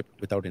can worship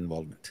without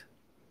involvement.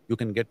 You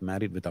can get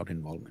married without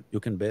involvement.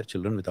 You can bear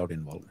children without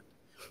involvement.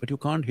 But you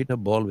can't hit a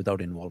ball without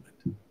involvement.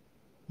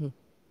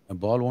 A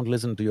ball won't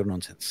listen to your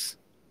nonsense.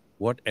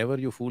 Whatever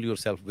you fool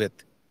yourself with,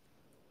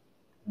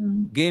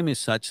 game is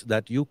such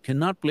that you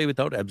cannot play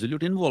without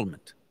absolute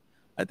involvement.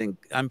 I think,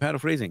 I'm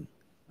paraphrasing,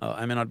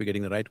 I may not be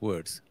getting the right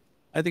words.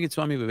 I think it's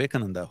Swami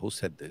Vivekananda who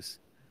said this,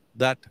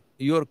 that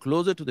you're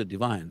closer to the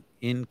divine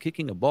in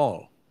kicking a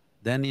ball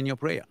than in your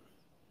prayer.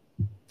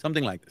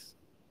 Something like this.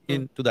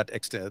 To that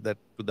extent,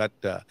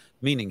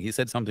 meaning, he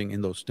said something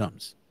in those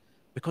terms.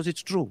 Because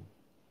it's true.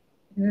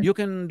 You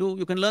can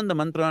learn the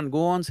mantra and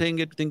go on saying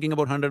it, thinking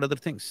about 100 other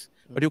things.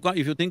 But you can't…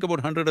 if you think about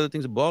 100 other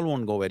things, the ball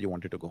won't go where you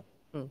want it to go.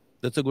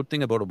 That's a good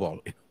thing about a ball.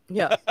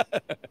 Yeah.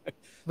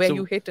 Where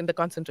you hit in the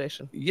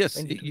concentration.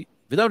 Yes,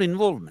 without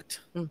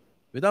involvement.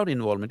 Without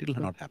involvement, it'll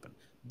not happen.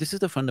 This is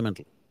the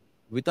fundamental.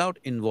 Without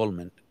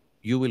involvement,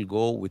 you will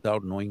go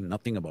without knowing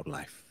nothing about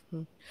life.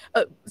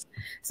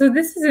 So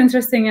this is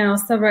interesting, and I'll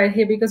stop right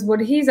here, because what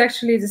he's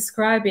actually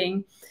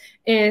describing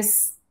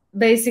is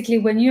basically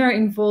when you are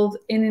involved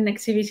in an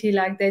activity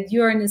like that,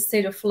 you are in a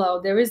state of flow.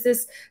 There is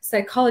this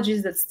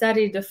psychologist that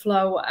studied the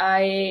flow.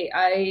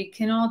 I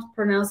cannot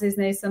pronounce his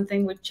name,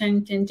 something with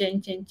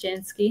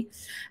Chensky.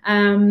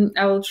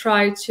 I will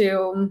try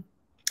to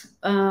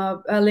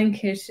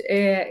link it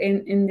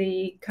in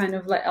the kind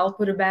of like, I'll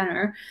put a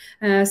banner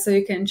so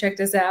you can check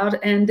this out.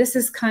 And this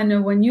is kind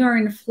of when you are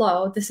in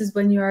flow, this is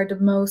when you are the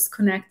most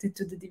connected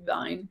to the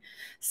divine.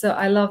 So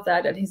I love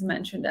that he's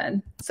mentioned that.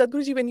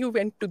 Sadhguruji, when you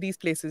went to these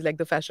places like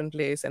the fashion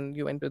place and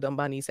you went to the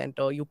Ambani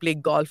Center, you play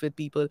golf with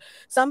people,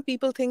 some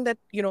people think that,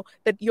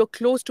 that you're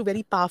close to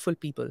very powerful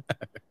people.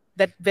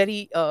 That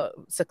very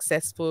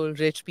successful,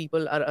 rich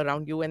people are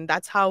around you, and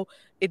that's how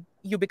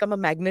you become a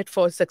magnet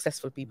for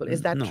successful people.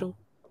 Is that true?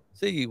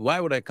 See, why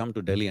would I come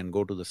to Delhi and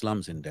go to the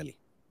slums in Delhi?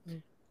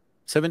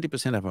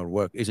 70% of our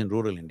work is in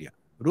rural India.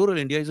 Rural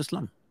India is a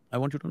slum, I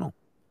want you to know.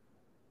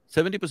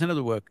 70% of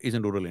the work is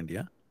in rural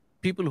India.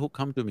 People who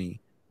come to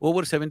me,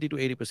 over 70 to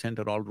 80%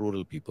 are all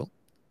rural people.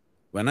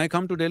 When I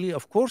come to Delhi,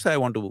 of course I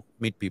want to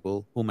meet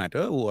people who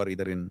matter, who are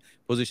either in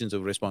positions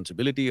of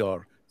responsibility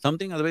or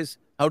something, otherwise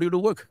how do you do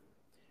work?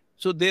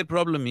 So their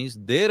problem is,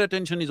 their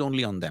attention is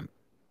only on them.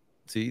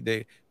 See,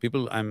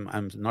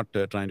 I'm not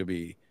trying to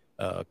be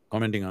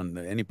commenting on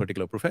any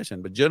particular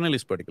profession, but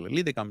journalists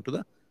particularly, they come to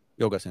the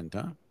yoga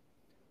center.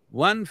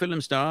 One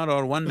film star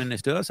or one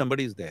minister,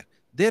 somebody is there.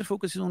 Their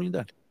focus is only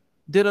that.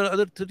 There are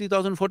other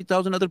 30,000,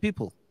 40,000 other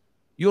people.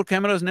 Your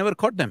cameras never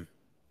caught them.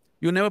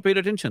 You never paid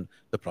attention.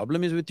 The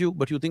problem is with you,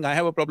 but you think I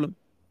have a problem.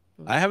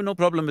 I have no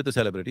problem with the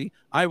celebrity.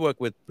 I work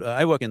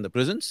in the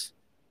prisons.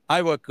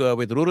 I work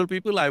with rural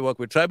people, I work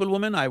with tribal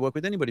women, I work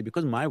with anybody,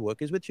 because my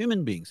work is with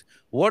human beings.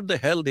 What the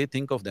hell they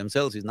think of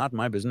themselves is not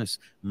my business.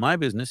 My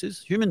business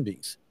is human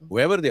beings,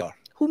 whoever they are.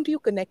 Whom do you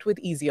connect with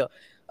easier?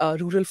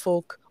 Rural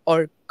folk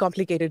or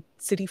complicated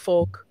city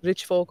folk,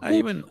 rich folk?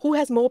 Who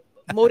has more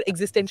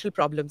existential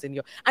problems in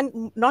you?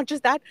 And not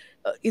just that,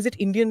 is it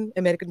Indian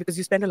American? Because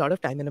you spend a lot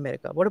of time in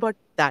America. What about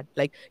that,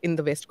 like in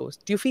the West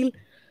Coast? Do you feel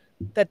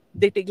that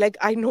they take, like,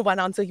 I know one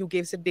answer you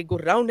gave said they go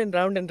round and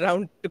round and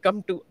round to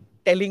come to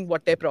telling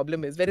what their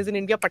problem is, whereas in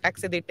India, patak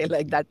se they tell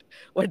like that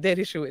what their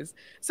issue is.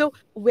 So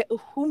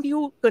whom do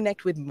you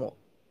connect with more?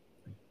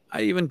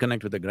 I even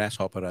connect with the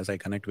grasshopper as I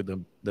connect with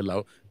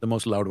the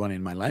most loud one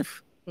in my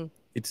life.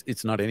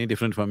 It's not any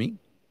different for me,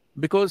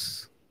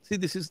 because see,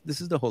 this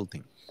is the whole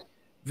thing.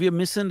 We are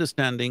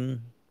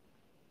misunderstanding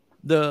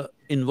the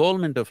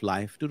involvement of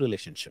life to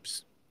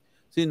relationships.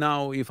 See,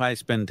 now if I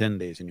spend 10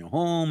 days in your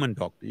home and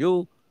talk to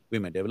you, we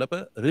may develop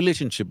a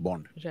relationship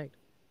bond. Right.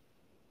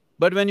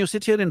 But when you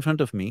sit here in front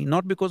of me,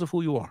 not because of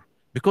who you are,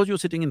 because you're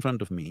sitting in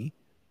front of me,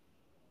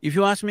 if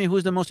you ask me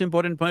who's the most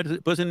important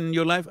person in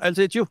your life, I'll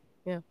say it's you.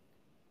 Yeah.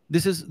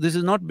 This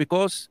is not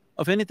because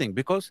of anything,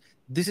 because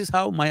this is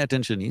how my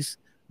attention is,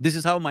 this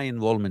is how my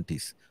involvement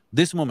is.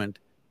 This moment,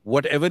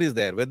 whatever is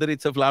there, whether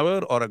it's a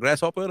flower or a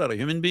grasshopper or a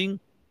human being,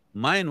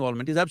 my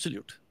involvement is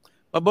absolute.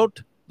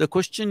 About the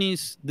question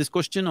is, this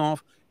question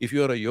of, if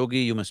you're a yogi,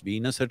 you must be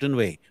in a certain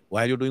way.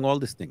 Why are you doing all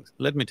these things?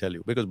 Let me tell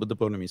you, because Buddha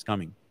Purnami is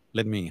coming.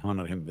 Let me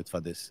honor him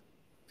for this.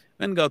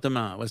 When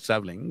Gautama was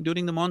traveling,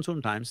 during the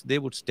monsoon times, they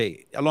would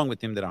stay. Along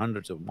with him, there are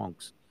hundreds of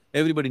monks.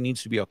 Everybody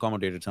needs to be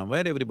accommodated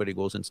somewhere, everybody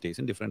goes and stays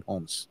in different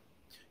homes.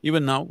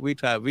 Even now, we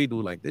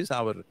do like this,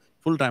 our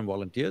full-time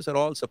volunteers are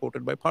all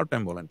supported by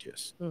part-time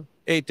volunteers.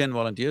 8, 10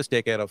 volunteers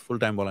take care of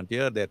full-time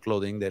volunteer, their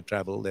clothing, their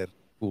travel, their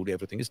food,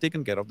 everything is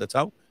taken care of, that's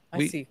how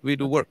we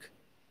do work.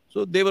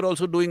 So they were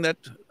also doing that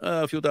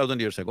a few thousand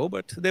years ago,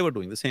 but they were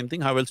doing the same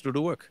thing, how else to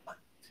do work?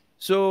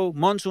 So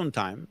monsoon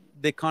time,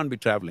 they can't be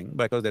traveling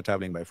because they're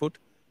traveling by foot,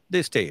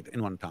 they stayed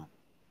in one town.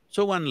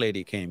 So one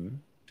lady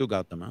came to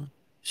Gautama,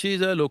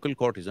 she's a local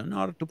courtesan,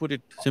 or to put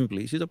it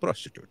simply, she's a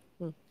prostitute.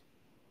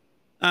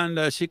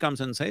 And she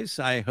comes and says,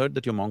 I heard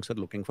that your monks are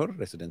looking for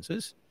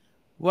residences,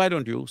 why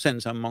don't you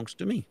send some monks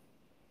to me?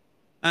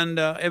 And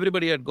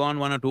everybody had gone,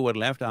 1 or 2 were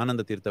left,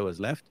 Ananda Tirtha was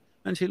left,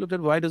 and she looked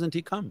at, why doesn't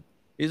he come?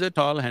 He's a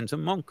tall,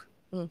 handsome monk.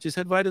 She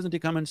said, why doesn't he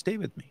come and stay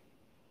with me?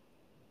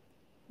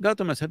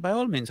 Gautama said, by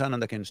all means,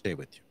 Ananda can stay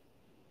with you.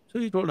 So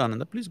he told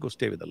Ananda, please go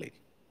stay with the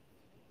lady.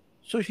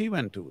 So he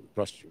went to the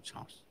prostitute's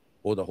house.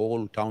 Oh, the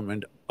whole town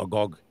went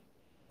agog.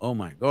 Oh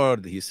my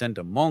God, he sent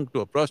a monk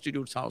to a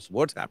prostitute's house,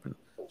 what's happened?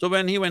 So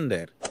when he went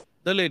there,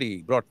 the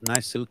lady brought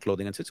nice silk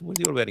clothing and said, well,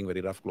 you're wearing very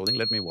rough clothing,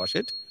 let me wash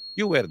it,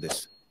 you wear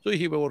this. So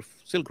he wore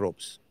silk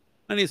robes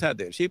and he sat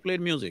there, she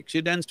played music,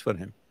 she danced for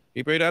him.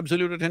 He paid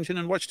absolute attention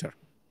and watched her.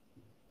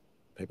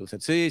 People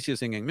said, see, she's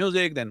singing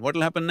music, then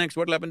what'll happen next,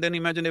 what'll happen, then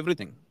imagine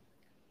everything.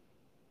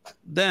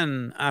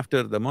 Then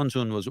after the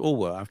monsoon was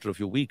over, after a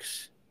few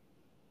weeks,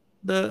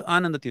 the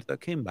Ananda Tirtha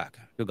came back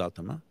to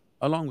Gautama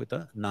along with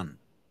a nun.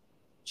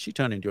 She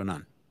turned into a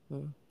nun.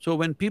 So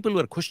when people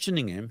were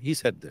questioning him, he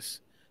said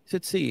this. He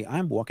said, see,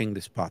 I'm walking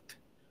this path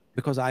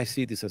because I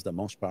see this as the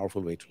most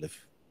powerful way to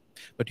live.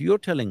 But you're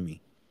telling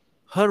me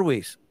her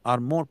ways are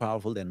more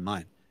powerful than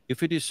mine.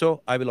 If it is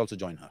so, I will also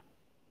join her.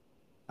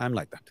 I'm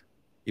like that.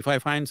 If I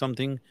find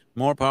something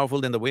more powerful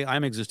than the way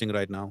I'm existing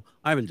right now,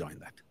 I will join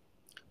that.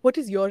 What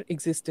is your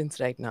existence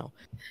right now?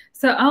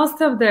 So I'll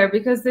stop there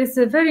because there's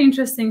a very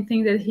interesting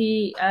thing that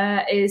he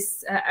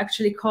is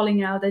actually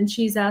calling out, and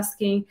she's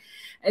asking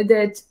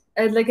that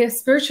like a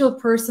spiritual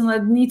person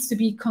that needs to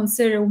be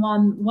considered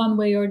one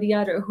way or the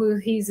other, who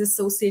he's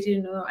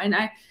associated with. And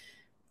I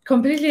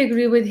completely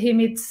agree with him.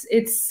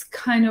 It's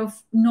kind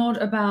of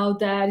not about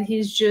that.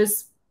 He's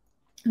just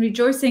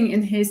rejoicing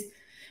in his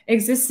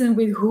existence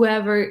with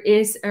whoever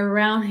is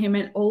around him.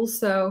 And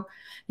also,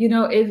 you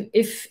know,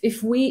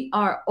 if we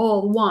are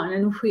all one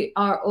and if we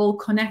are all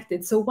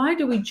connected, so why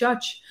do we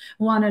judge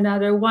one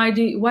another? Why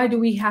do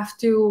we have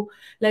to,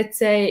 let's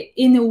say,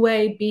 in a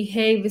way,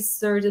 behave a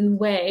certain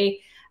way?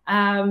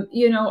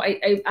 You know,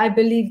 I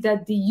believe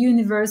that the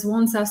universe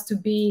wants us to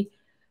be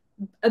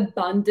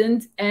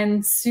abundant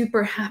and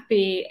super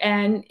happy.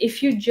 And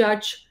if you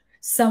judge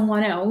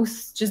someone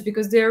else just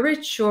because they're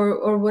rich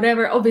or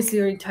whatever. Obviously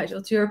you're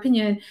entitled to your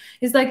opinion.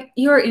 It's like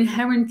you're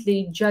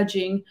inherently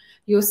judging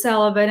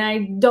yourself, and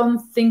I don't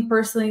think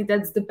personally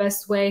that's the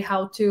best way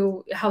how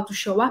to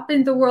show up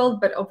in the world.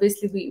 But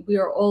obviously we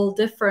are all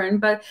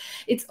different. But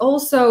it's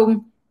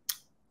also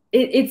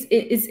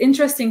it's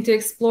interesting to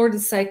explore the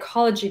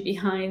psychology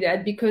behind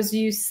that, because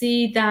you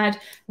see that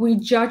we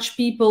judge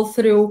people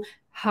through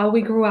how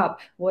we grew up,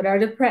 what are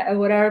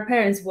our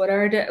parents, what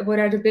are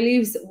the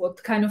beliefs,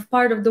 what kind of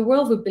part of the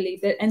world we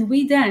believe in, and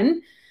we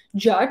then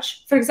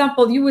judge. For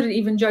example, you wouldn't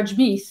even judge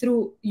me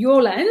through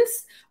your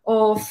lens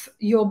of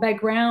your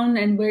background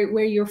and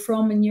where you're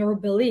from and your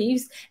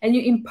beliefs, and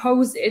you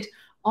impose it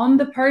on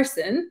the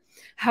person.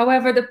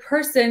 However, the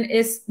person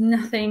is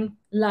nothing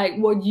like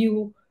what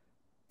you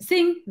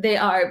think they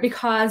are,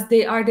 because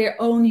they are their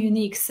own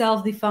unique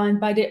self, defined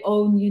by their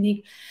own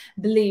unique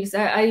beliefs.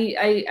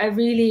 I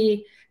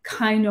really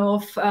kind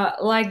of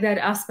like that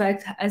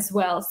aspect as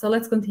well. So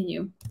let's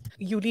continue.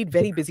 You lead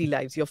very busy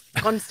lives. You're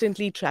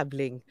constantly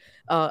traveling,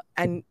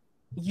 and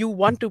you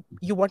want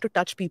to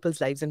touch people's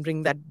lives and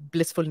bring that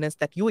blissfulness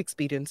that you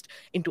experienced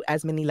into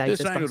as many lives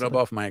Just as trying possible. to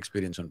rub off my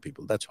experience on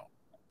people, that's all.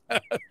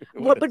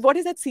 But what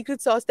is that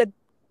secret sauce that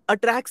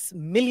attracts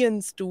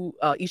millions to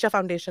Isha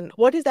Foundation?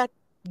 What is that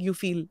you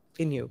feel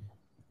in you?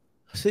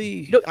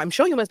 See, Look, I'm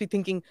sure you must be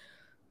thinking,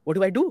 what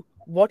do I do?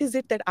 What is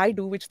it that I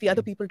do which the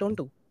other people don't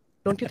do?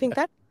 Don't you think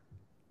that?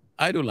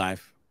 I do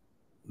life,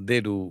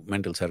 they do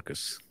mental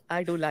circus.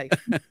 I do life.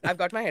 I've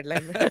got my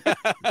headline.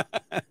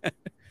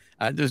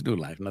 I just do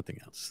life, nothing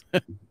else.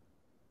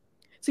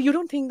 So you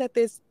don't think that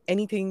there's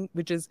anything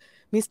which is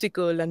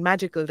mystical and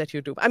magical that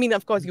you do? I mean,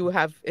 of course, you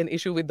have an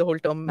issue with the whole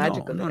term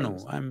magical. No.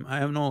 I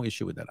have no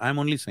issue with that. I'm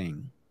only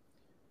saying,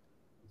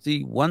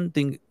 see, one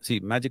thing, see,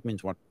 magic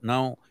means what?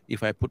 Now,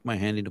 if I put my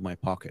hand into my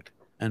pocket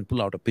and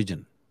pull out a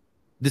pigeon,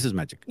 this is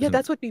magic. Yeah,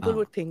 that's it? what people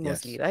would think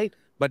mostly, Yes. right?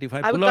 But if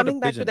I was pull out a coming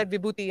back to pigeon,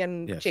 that vibhuti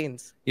and Yes.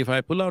 chains. if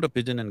I pull out a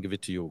pigeon and give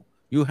it to you,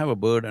 you have a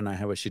bird and I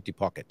have a shitty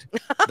pocket.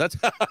 That's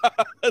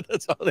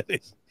that's all it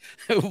is.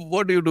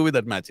 What do you do with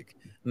that magic?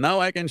 Now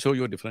I can show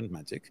you a different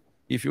magic.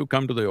 If you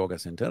come to the yoga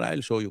center,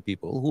 I'll show you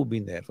people who've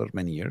been there for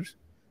many years.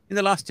 In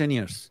the last 10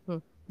 years,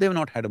 they've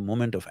not had a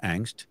moment of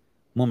angst,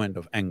 moment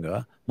of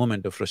anger,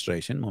 moment of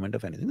frustration, moment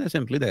of anything. They're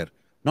simply there,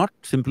 not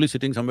simply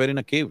sitting somewhere in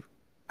a cave,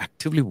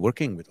 actively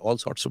working with all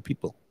sorts of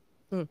people,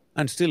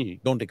 and still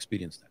don't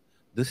experience that.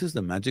 This is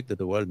the magic that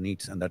the world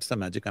needs, and that's the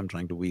magic I'm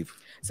trying to weave.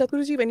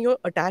 Sadhguruji, when you're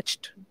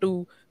attached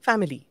to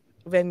family,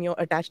 when you're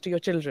attached to your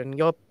children,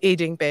 your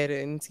aging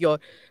parents, your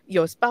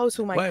spouse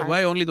who might have…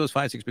 Why only those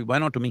 5, 6 people? Why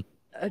not to me?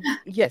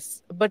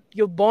 Yes, but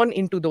you're born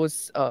into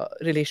those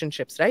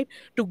relationships, right?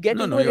 To get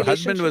into a your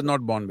husband relationship… was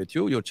not born with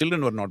you, your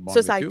children were not born with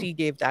you. Society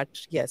gave that,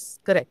 yes,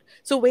 correct.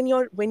 So when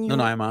you…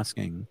 No, I'm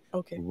asking,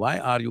 Okay. why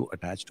are you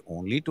attached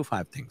only to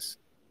 5 things?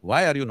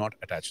 Why are you not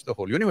attached to the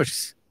whole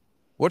universe?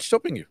 What's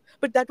stopping you?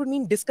 But that would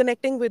mean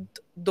disconnecting with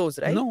those,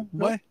 right? No,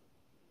 why?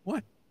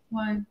 Why?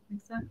 Why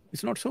exactly?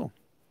 It's not so.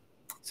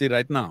 See,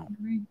 right now,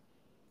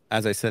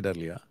 as I said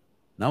earlier,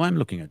 now I'm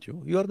looking at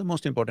you, you are the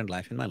most important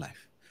life in my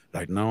life.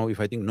 Right now, if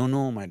I think,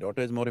 no, my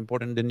daughter is more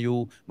important than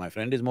you, my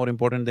friend is more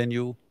important than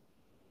you,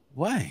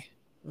 why?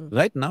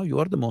 Right now, you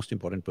are the most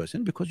important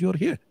person because you're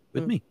here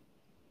with me.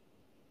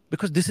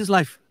 Because this is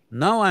life.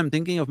 Now I'm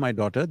thinking of my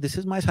daughter, this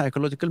is my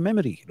psychological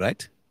memory,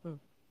 right?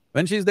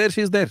 When she's there,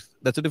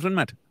 that's a different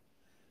matter.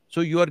 So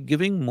you are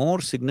giving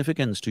more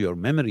significance to your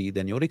memory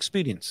than your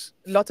experience.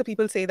 Lots of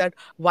people say that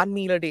 1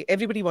 meal a day,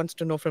 everybody wants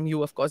to know from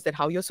you, of course, that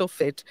how you're so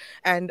fit.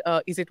 And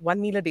is it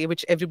 1 meal a day,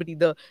 which everybody,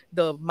 the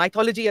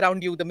mythology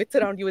around you, the myths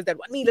around you is that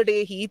 1 meal a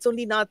day, he eats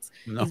only nuts,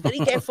 No. he's very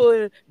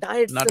careful,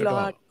 diets Not a at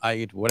lot. all. I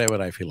eat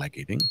whatever I feel like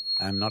eating.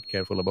 I'm not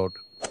careful about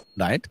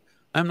diet.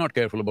 I'm not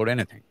careful about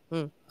anything.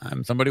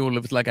 I'm somebody who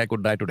lives like I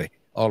could die today,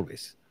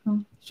 always.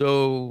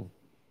 So,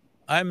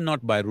 I'm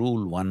not by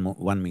rule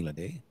one meal a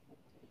day.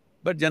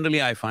 But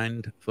generally I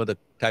find for the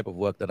type of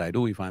work that I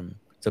do, if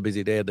it's a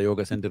busy day at the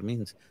yoga center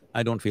means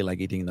I don't feel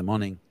like eating in the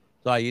morning.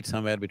 So I eat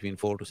somewhere between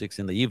 4 to 6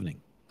 in the evening.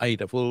 I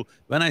eat a full…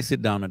 When I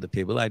sit down at the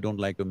table, I don't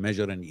like to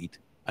measure and eat.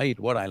 I eat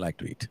what I like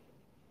to eat.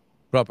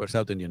 Proper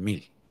South Indian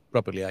meal,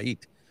 properly I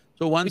eat.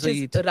 So once Which I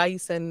is eat…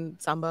 rice and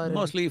sambar.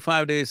 Mostly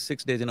 5 days,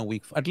 6 days in a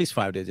week, at least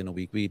 5 days in a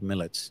week, we eat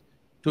millets.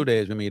 2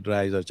 days we may eat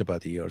rice or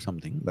chapati or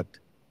something, but…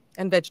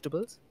 And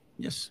vegetables?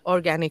 Yes.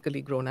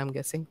 Organically grown, I'm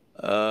guessing.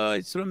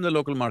 It's from the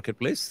local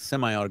marketplace,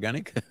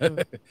 semi-organic.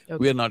 Okay.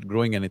 We are not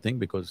growing anything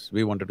because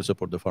we wanted to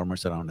support the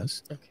farmers around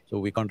us. Okay. So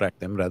we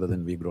contract them rather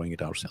than we growing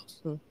it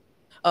ourselves.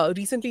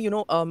 Recently,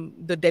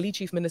 the Delhi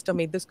chief minister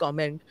made this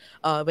comment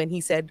when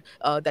he said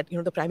that,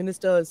 the prime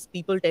minister's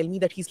people tell me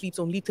that he sleeps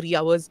only 3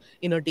 hours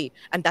in a day.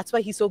 And that's why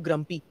he's so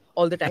grumpy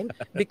all the time,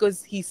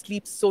 because he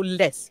sleeps so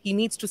less. He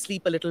needs to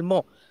sleep a little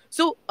more.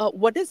 So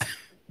what does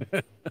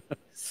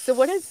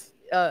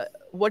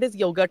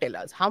yoga tell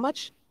us? How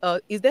much…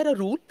 is there a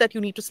rule that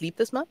you need to sleep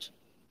this much?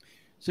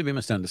 So we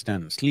must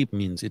understand, sleep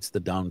means it's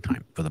the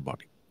downtime for the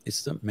body.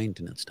 It's the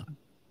maintenance time.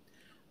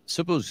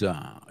 Suppose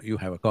you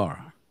have a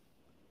car.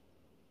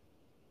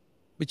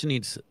 which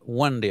needs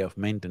 1 day of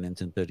maintenance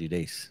in 30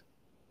 days,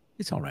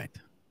 it's all right.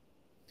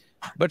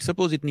 But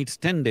suppose it needs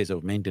 10 days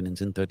of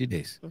maintenance in 30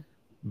 days,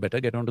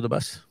 better get onto the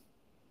bus,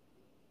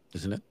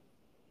 isn't it?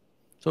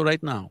 So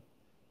right now,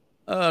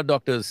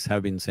 doctors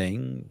have been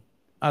saying,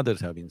 others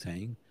have been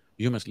saying,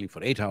 you must sleep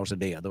for 8 hours a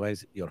day,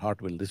 otherwise your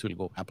heart will… this will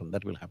go happen,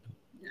 that will happen.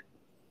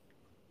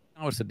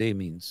 8 hours a day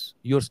means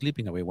you're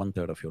sleeping away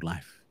 1/3 of your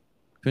life.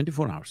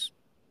 24 hours,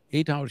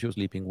 8 hours you're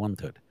sleeping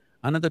 1/3.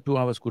 Another 2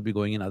 hours could be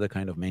going in other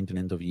kind of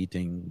maintenance of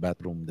eating,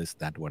 bathroom, this,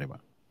 that, whatever.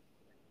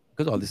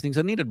 Because all these things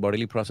are needed,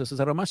 bodily processes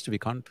are a must, we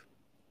can't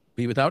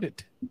be without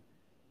it.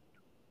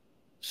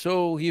 So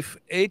if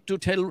 8 to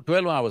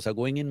 12 hours are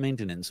going in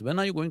maintenance,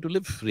 when are you going to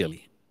live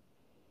really?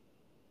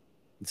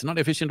 It's not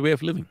efficient way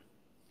of living.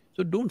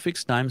 So don't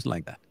fix times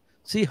like that.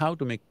 See how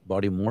to make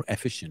body more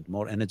efficient,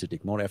 more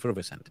energetic, more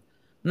effervescent.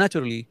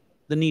 Naturally,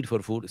 the need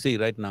for food… see,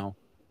 right now,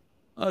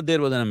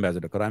 there was an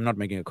ambassador car. I'm not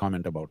making a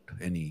comment about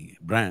any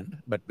brand,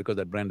 but because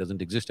that brand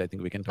doesn't exist, I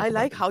think we can talk about it.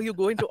 I like how you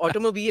go into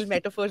automobile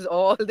metaphors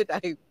all the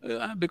time.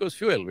 Because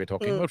fuel, we're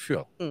talking about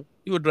fuel.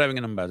 You were driving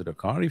an ambassador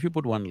car, if you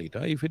put 1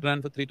 liter, if it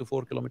ran for 3 to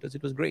 4 kilometers,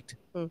 it was great.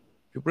 If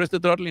you press the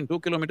throttle in 2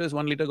 kilometers,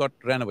 1 liter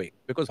ran away,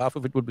 because half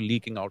of it would be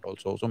leaking out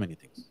also, so many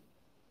things.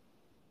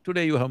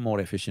 Today you have more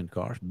efficient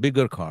cars,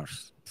 bigger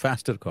cars,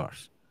 faster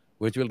cars,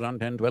 which will run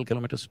 10, 12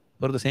 kilometers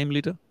for the same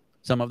liter.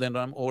 Some of them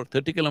run over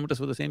 30 kilometers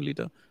for the same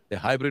liter. The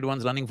hybrid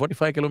ones running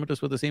 45 kilometers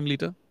for the same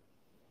liter.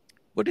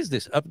 What is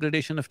this?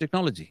 Upgradation of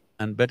technology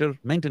and better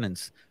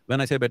maintenance. When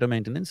I say better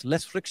maintenance,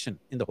 less friction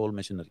in the whole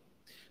machinery.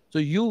 So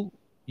you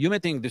may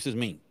think this is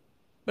me,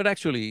 but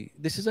actually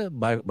this is a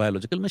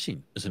biological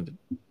machine, isn't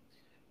it?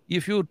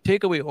 If you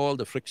take away all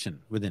the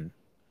friction within,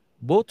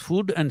 both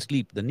food and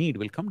sleep, the need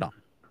will come down.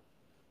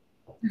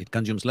 It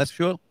consumes less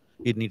fuel,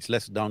 it needs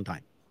less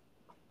downtime.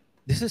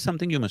 This is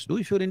something you must do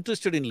if you're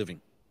interested in living.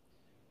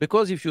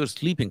 Because if you're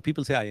sleeping,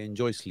 people say, I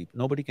enjoy sleep.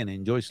 Nobody can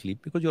enjoy sleep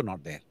because you're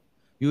not there.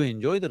 You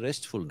enjoy the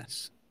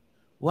restfulness.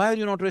 Why are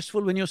you not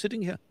restful when you're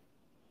sitting here?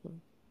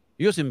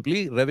 You're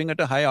simply revving at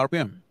a high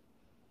RPM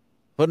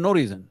for no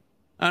reason.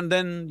 And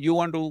then you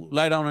want to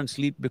lie down and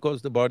sleep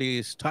because the body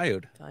is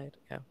tired.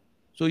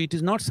 So it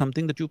is not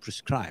something that you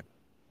prescribe.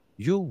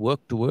 You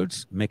work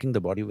towards making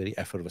the body very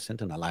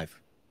effervescent and alive.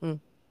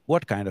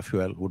 What kind of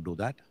fuel would do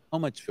that? How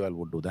much fuel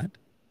would do that?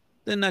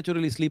 Then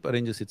naturally sleep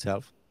arranges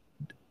itself.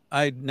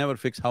 I never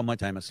fix how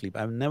much I must sleep.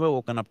 I've never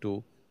woken up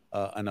to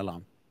an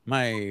alarm.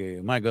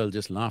 My girl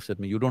just laughs at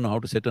me, you don't know how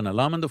to set an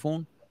alarm on the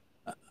phone?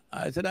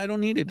 I said, I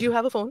don't need it. Do you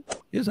have a phone?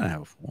 Yes, I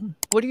have a phone.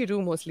 What do you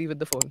do mostly with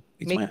the phone?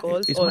 Make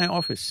calls? It's my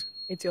office.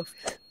 It's your…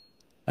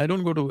 I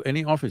don't go to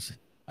any office.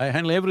 I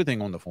handle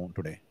everything on the phone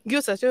today.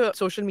 You're such a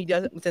social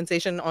media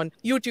sensation on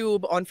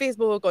YouTube, on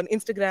Facebook, on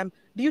Instagram.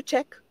 Do you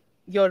check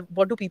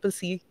what do people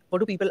see? What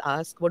do people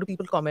ask? What do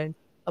people comment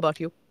about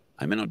you?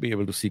 I may not be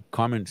able to see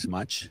comments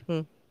much.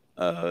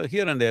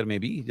 Here and there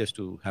maybe, just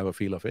to have a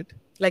feel of it.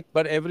 Like,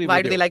 but every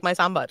why do they like my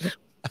sambar?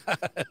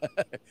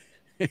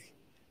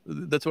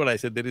 That's what I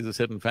said, there is a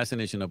certain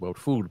fascination about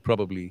food,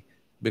 probably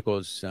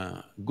because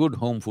good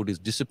home food is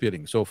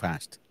disappearing so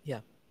fast.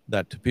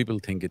 That people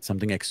think it's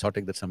something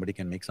exotic that somebody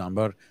can make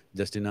sambar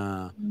just in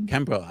a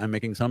camper. I'm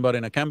making sambar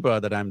in a camper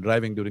that I'm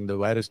driving during the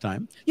virus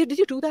time. Yeah, did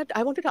you do that?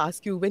 I wanted to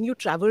ask you, when you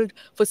traveled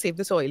for Save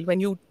the Soil, when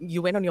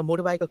you went on your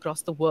motorbike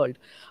across the world,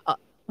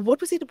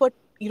 what was it about,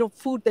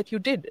 food that you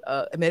did?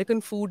 American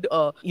food,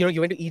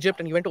 you went to Egypt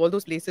and you went to all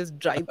those places,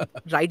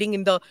 riding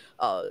in the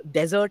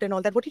desert and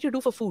all that. What did you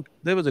do for food?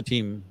 There was a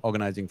team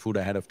organizing food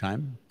ahead of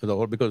time for the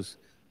whole… because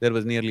there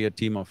was nearly a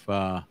team of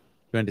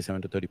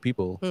 27 to 30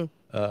 people,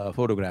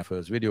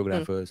 photographers,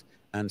 videographers,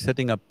 and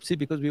setting up… see,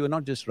 because we were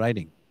not just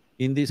riding.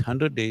 In these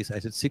 100 days, I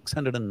said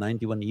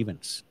 691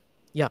 events.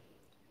 Yeah,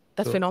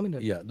 that's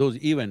phenomenal. Yeah,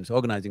 those events,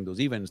 organizing those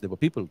events, there were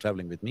people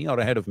traveling with me or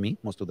ahead of me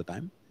most of the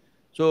time.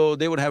 So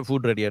they would have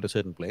food ready at a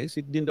certain place.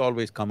 It didn't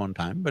always come on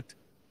time, but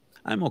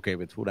I'm okay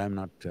with food. I'm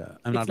not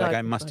like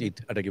I must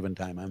eat at a given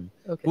time.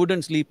 Food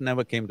and sleep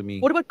never came to me.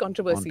 What about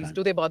controversies?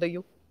 Do they bother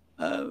you?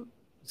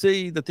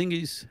 See, the thing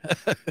is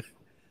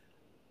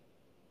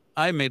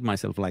I made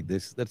myself like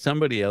this, that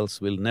somebody else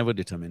will never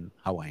determine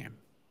how I am.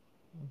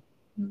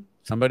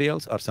 Somebody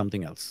else or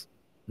something else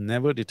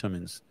never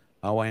determines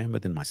how I am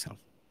within myself.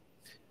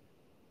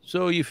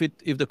 So if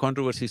the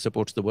controversy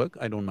supports the work,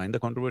 I don't mind the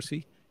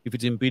controversy. If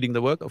it's impeding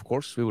the work, of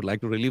course, we would like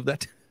to relieve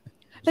that.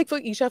 Like for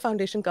Isha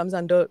Foundation comes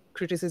under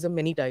criticism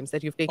many times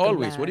that you've taken…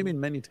 Always. What do you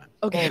mean many times?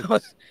 Okay,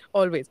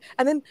 always.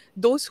 And then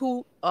those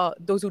who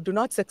do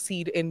not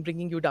succeed in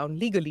bringing you down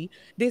legally,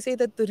 they say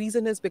that the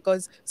reason is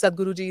because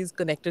Sadhguruji is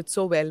connected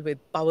so well with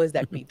powers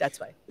that be, that's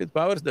why. With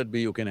powers that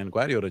be, you can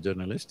inquire, you're a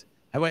journalist.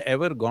 Have I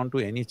ever gone to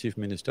any chief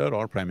minister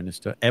or prime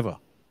minister, ever,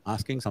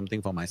 asking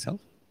something for myself?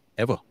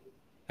 Ever.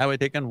 Have I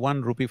taken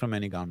 1 rupee from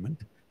any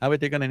government? Have I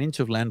taken an inch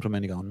of land from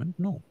any government?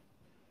 No.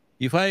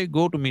 If I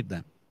go to meet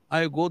them,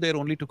 I go there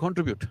only to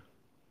contribute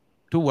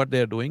to what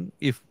they're doing.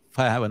 If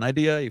I have an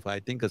idea, if I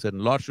think a certain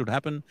law should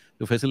happen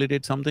to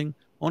facilitate something,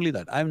 only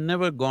that. I've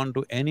never gone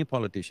to any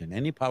politician,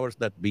 any powers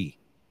that be,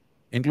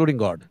 including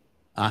God,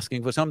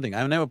 asking for something.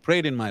 I've never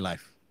prayed in my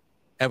life,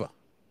 ever.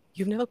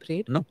 You've never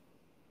prayed? No.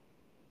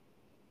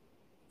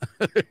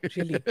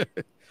 Really?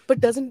 But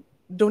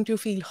don't you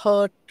feel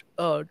hurt,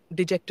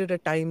 dejected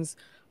at times?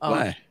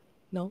 Why?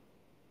 No?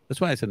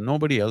 That's why I said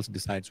nobody else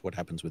decides what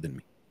happens within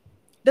me.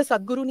 Does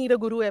Sadguru need a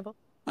guru ever?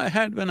 I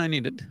had when I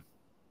needed,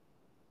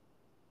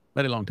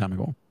 very long time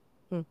ago.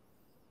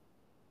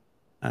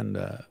 And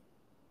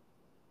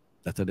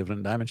that's a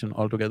different dimension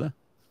altogether.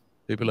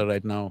 People are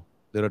right now,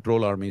 there are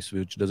troll armies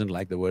which doesn't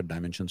like the word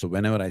dimension. So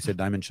whenever I say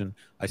dimension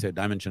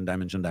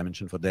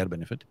for their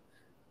benefit.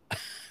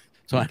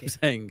 So I'm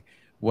saying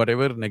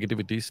whatever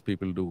negativities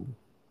people do,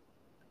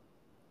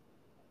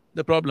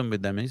 the problem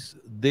with them is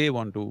they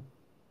want to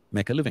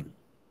make a living.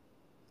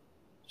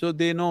 So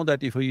they know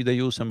that if they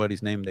use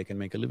somebody's name, they can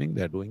make a living,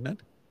 they're doing that.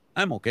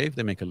 I'm okay if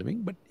they make a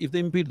living, but if they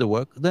impede the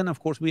work, then of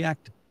course we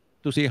act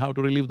to see how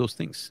to relieve those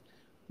things.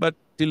 But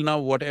till now,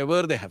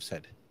 whatever they have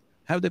said,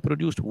 have they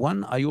produced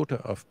one iota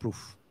of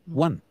proof?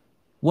 One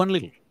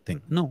little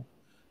thing? No.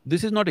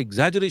 This is not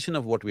exaggeration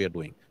of what we are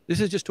doing. This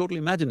is just total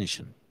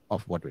imagination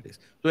of what it is.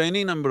 So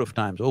any number of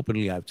times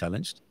openly I've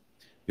challenged,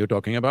 you're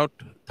talking about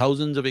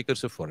thousands of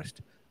acres of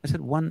forest. I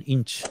said 1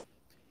 inch,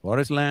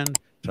 forest land,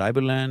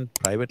 tribal land,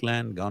 private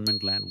land,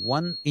 government land,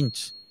 1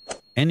 inch.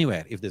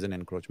 Anywhere, if there's an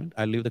encroachment,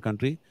 I'll leave the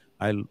country,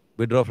 I'll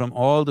withdraw from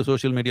all the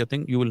social media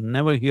thing, you will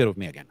never hear of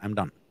me again, I'm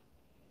done.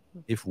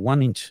 If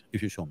 1 inch,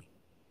 if you show me.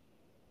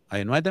 I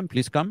invite them,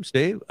 please come,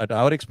 stay at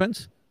our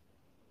expense,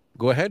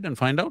 go ahead and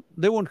find out.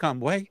 They won't come,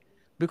 why?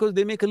 Because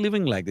they make a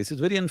living like this. It's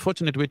a very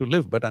unfortunate way to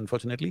live, but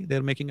unfortunately,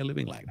 they're making a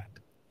living like that.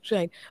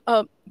 Right.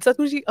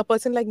 Sadhguruji, a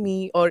person like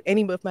me or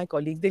any of my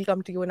colleagues, they'll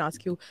come to you and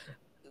ask you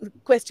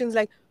questions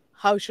like,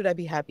 how should I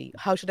be happy?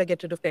 How should I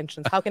get rid of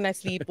tensions? How can I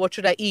sleep? What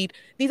should I eat?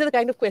 These are the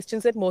kind of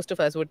questions that most of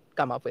us would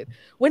come up with.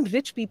 When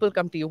rich people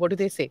come to you, what do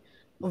they say?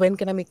 When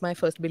can I make my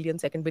first billion,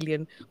 second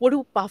billion? What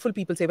do powerful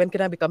people say? When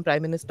can I become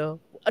prime minister?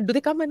 Do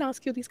they come and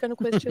ask you these kind of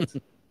questions?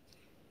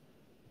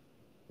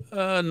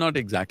 Not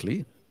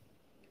exactly.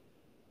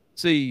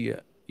 See,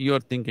 you're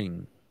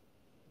thinking…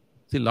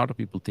 See, a lot of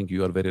people think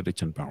you are very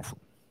rich and powerful.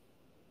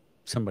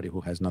 Somebody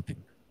who has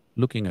nothing,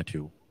 looking at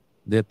you,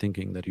 they're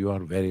thinking that you are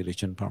very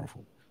rich and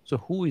powerful. So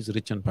who is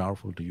rich and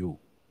powerful to you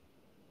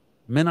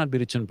may not be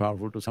rich and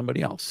powerful to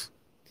somebody else.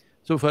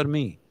 So for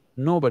me,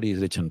 nobody is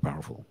rich and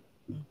powerful.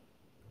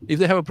 If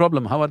they have a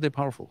problem, how are they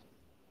powerful?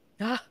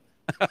 Ah.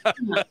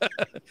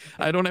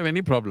 I don't have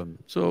any problem.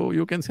 So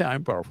you can say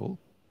I'm powerful,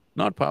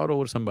 not power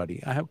over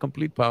somebody. I have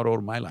complete power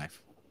over my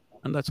life,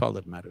 and that's all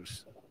that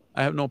matters.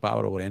 I have no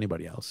power over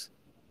anybody else.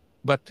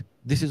 But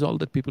this is all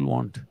that people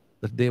want,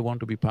 that they want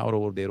to be power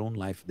over their own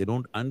life. They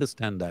don't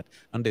understand that,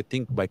 and they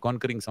think by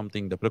conquering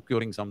something, by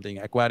procuring something,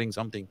 acquiring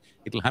something,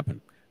 it'll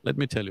happen. Let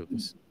me tell you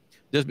this.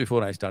 Just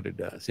before I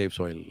started Save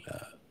Soil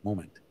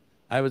movement,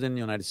 I was in the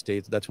United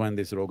States, that's when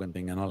this Rogan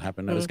thing and all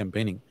happened. I was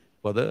campaigning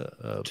for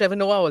the… Trevor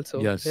Noah also.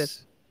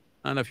 Yes,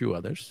 and a few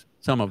others.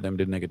 Some of them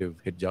did negative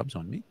hit jobs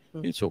on me.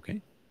 It's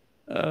okay.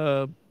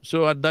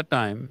 So at that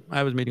time,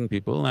 I was meeting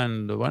people,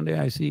 and one day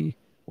I see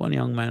one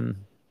young man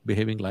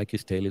behaving like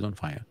his tail is on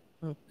fire.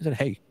 I said,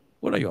 hey,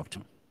 what are you up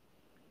to?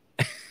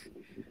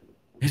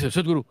 He said,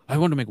 Sadhguru, I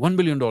want to make $1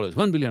 billion,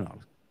 $1 billion.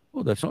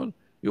 Oh, that's all?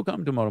 You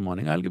come tomorrow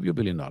morning, I'll give you $1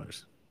 billion.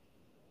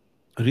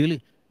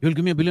 Really? You'll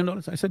give me $1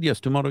 billion? I said, yes,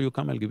 tomorrow you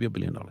come, I'll give you $1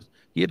 billion.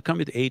 He had come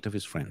with 8 of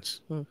his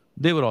friends.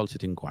 They were all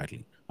sitting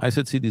quietly. I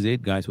said, see these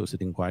 8 guys who are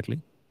sitting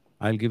quietly,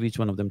 I'll give each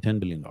one of them $10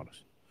 billion.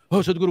 Oh,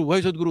 Sadhguru,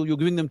 why Sadhguru? You're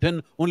giving them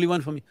 10, only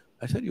 1 for me.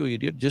 I said, you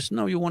idiot, just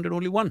now you wanted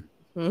only 1.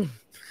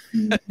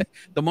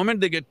 The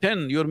moment they get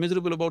 10, you're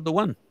miserable about the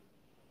 1.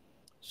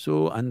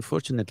 So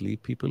unfortunately,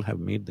 people have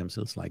made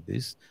themselves like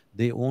this.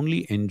 They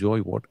only enjoy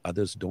what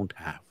others don't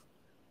have.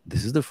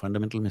 This is the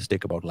fundamental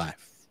mistake about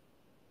life.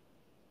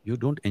 You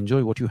don't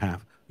enjoy what you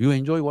have, you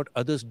enjoy what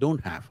others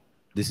don't have.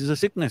 This is a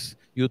sickness.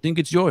 You think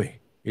it's joy.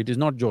 It is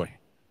not joy.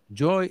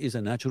 Joy is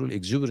a natural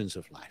exuberance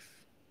of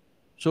life.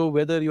 So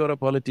whether you're a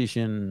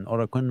politician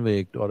or a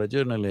convict or a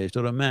journalist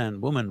or a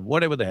man, woman,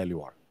 whatever the hell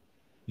you are,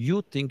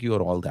 you think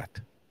you're all that.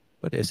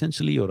 But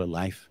essentially you're a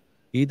life,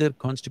 either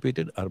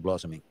constipated or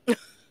blossoming.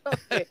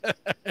 Okay.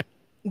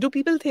 Do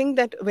people think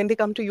that when they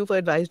come to you for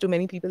advice, do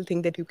many people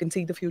think that you can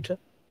see the future?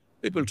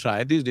 People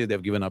try. These days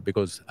they've given up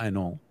because I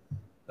know,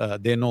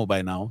 they know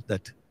by now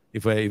that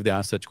if they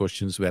ask such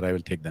questions where I will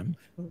take them,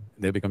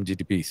 they become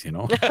GTPs, you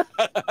know.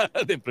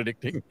 They're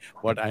predicting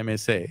what I may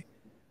say.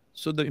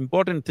 So the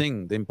important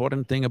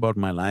thing about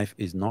my life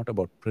is not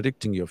about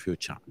predicting your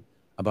future,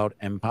 about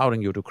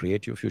empowering you to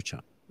create your future.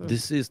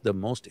 This is the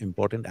most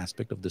important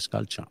aspect of this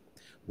culture.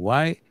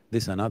 Why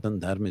this Sanatan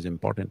Dharam is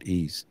important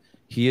is,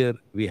 here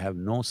we have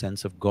no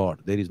sense of God.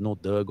 There is no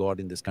the God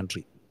in this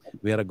country.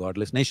 We are a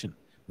godless nation.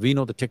 We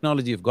know the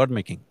technology of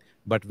God-making,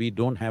 but we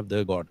don't have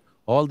the God.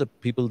 All the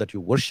people that you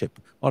worship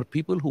are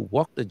people who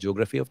walk the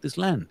geography of this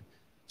land.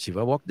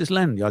 Shiva walked this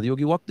land,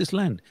 Yadiyogi walked this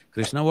land,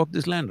 Krishna walked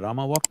this land,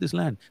 Rama walked this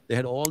land. They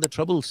had all the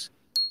troubles,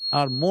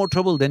 are more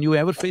trouble than you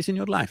ever face in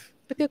your life.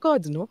 But they're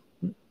gods, no?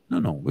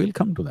 No, we'll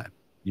come to that.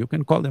 You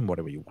can call them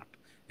whatever you want.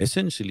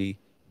 Essentially,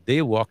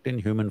 They walked in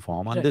human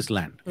form on this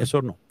land, yes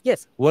or no?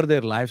 Yes. Were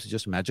their lives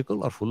just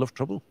magical or full of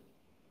trouble?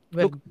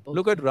 Well,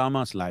 Look at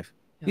Rama's life.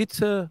 Yeah.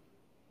 It's a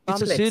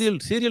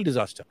Complex. serial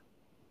disaster.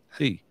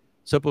 See,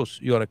 suppose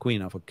you are a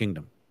queen of a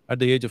kingdom. At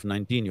the age of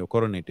 19, you're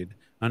coronated,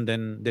 and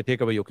then they take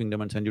away your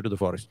kingdom and send you to the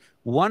forest.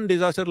 One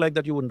disaster like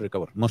that, you wouldn't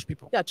recover, most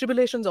people. Yeah,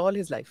 tribulations all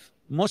his life.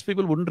 Most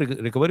people wouldn't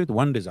recover with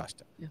one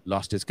disaster. Yeah.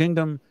 Lost his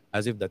kingdom,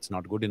 as if that's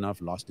not good enough,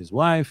 lost his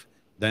wife,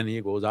 then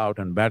he goes out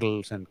and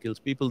battles and kills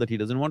people that he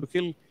doesn't want to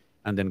kill,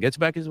 and then gets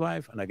back his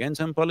wife, and again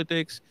some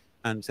politics,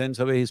 and sends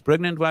away his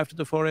pregnant wife to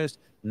the forest,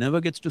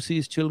 never gets to see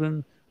his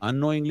children.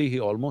 Unknowingly, he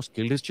almost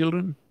killed his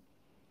children.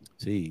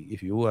 See,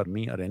 if you or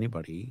me or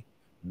anybody,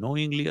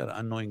 knowingly or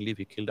unknowingly, if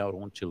we killed our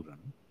own children,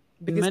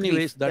 in many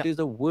ways, that is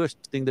the worst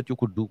thing that you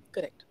could do.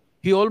 Correct.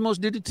 He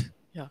almost did it.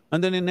 Yeah.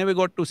 And then he never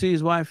got to see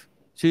his wife.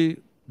 She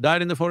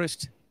died in the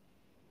forest.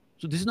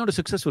 So this is not a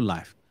successful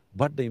life.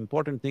 But the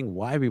important thing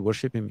why we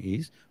worship him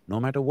is, no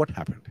matter what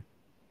happened,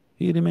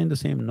 he remained the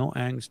same, no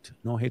angst,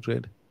 no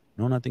hatred,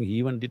 no nothing. He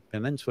even did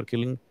penance for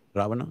killing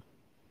Ravana.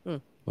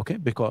 Okay,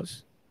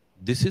 because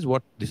this is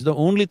the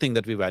only thing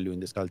that we value in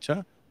this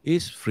culture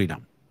is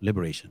freedom,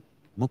 liberation,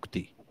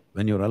 mukti.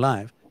 When you're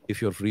alive,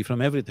 if you're free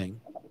from everything,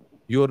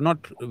 you're not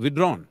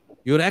withdrawn,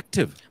 you're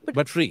active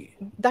but free.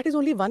 That is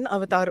only one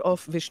avatar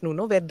of Vishnu,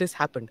 no, where this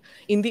happened.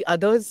 In the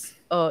others,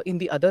 in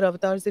the other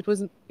avatars, it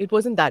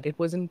wasn't that. It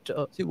wasn't…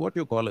 See, what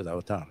you call as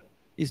avatar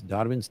is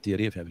Darwin's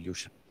theory of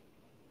evolution.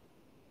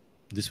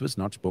 This was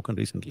not spoken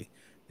recently.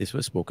 This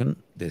was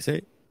spoken, they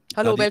say…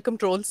 Hello, welcome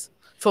trolls,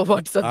 for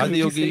what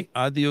Sadhguru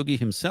Adiyogi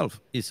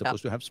himself is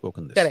supposed to have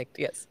spoken this. Correct,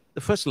 yes.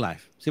 The first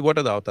life, see what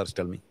are the avatars,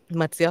 tell me?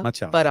 Matsya,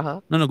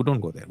 Varaha. No,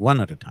 don't go there, one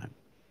at a time.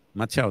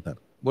 Matsya avatar,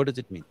 what does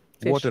it mean?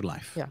 Fish. Water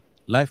life. Yeah.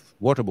 Life,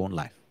 waterborne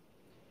life.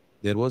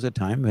 There was a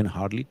time when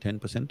hardly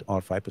 10%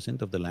 or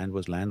 5% of the land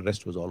was land,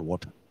 rest was all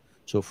water.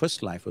 So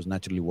first life was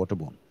naturally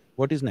waterborne.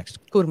 What is next?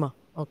 Kurma,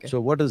 okay.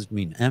 So what does it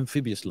mean?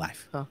 Amphibious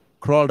life.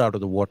 Crawled out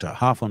of the water,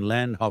 half on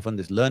land, half on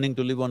this, learning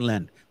to live on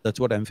land.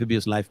 That's what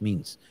amphibious life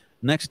means.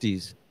 Next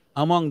is,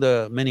 among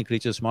the many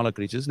creatures, smaller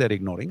creatures, they're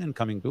ignoring and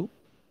coming to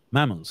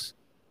mammals.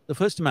 The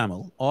first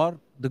mammal or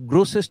the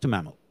grossest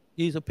mammal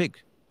is a pig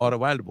or a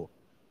wild boar.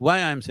 Why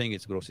I'm saying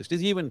it's grossest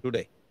is even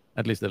today,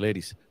 at least the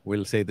ladies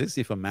will say this,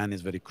 if a man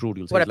is very crude,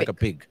 you'll say he's like a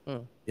pig.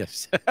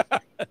 Yes.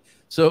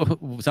 So,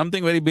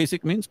 something very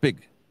basic means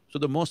pig. So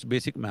the most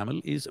basic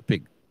mammal is a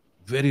pig,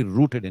 very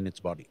rooted in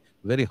its body.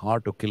 Very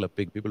hard to kill a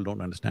pig, people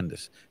don't understand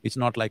this. It's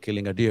not like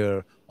killing a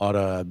deer or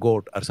a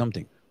goat or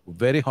something.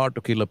 Very hard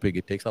to kill a pig,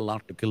 it takes a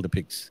lot to kill the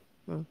pigs.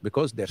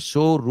 Because they're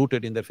so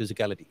rooted in their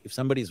physicality. If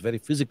somebody is very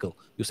physical,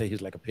 you say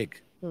he's like a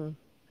pig.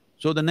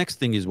 So the next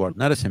thing is what?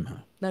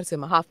 Narasimha.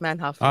 Narasimha, half man,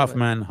 half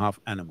man, half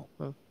animal.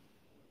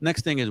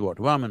 Next thing is what?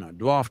 Vamana,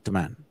 dwarfed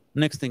man.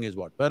 Next thing is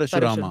what?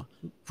 Parashurama,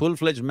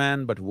 full-fledged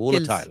man but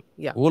volatile.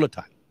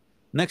 Volatile.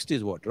 Next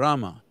is what?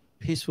 Rama,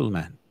 peaceful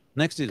man.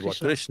 Next is what?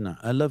 Krishna,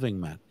 a loving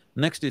man.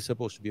 Next is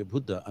supposed to be a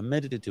Buddha, a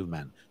meditative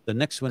man. The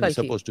next one is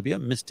supposed to be a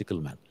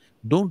mystical man.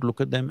 Don't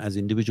look at them as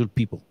individual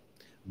people.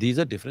 These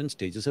are different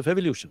stages of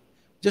evolution.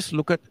 Just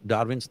look at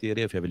Darwin's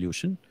theory of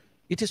evolution.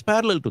 It is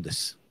parallel to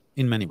this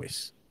in many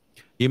ways.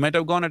 He might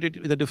have gone at it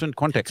with a different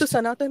context. So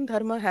Sanatan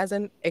Dharma has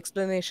an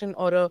explanation,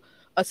 or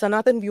a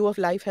Sanatan view of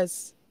life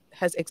has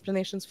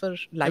explanations for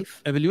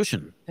life?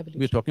 Evolution.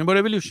 We're talking about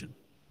evolution.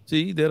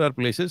 See, there are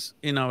places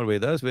in our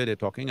Vedas where they're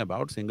talking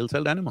about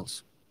single-celled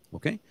animals,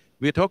 okay?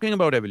 We're talking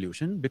about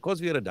evolution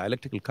because we are a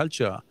dialectical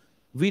culture.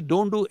 We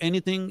don't do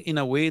anything in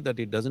a way that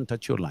it doesn't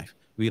touch your life.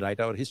 We write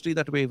our history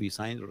that way, we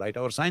write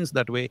our science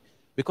that way,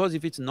 because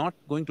if it's not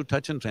going to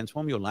touch and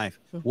transform your life,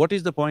 what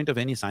is the point of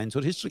any science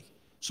or history?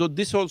 So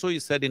this also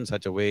is said in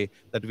such a way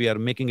that we are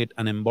making it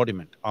an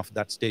embodiment of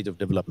that stage of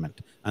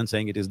development and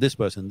saying it is this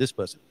person, this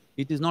person.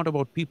 It is not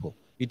about people,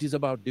 it is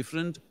about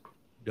different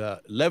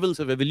levels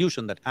of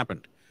evolution that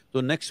happened.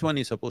 So next one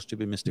is supposed to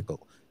be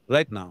mystical.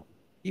 Right now,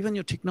 even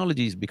your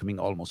technology is becoming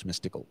almost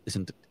mystical,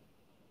 isn't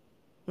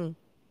it?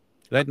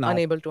 Right now…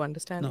 Unable to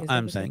understand. No,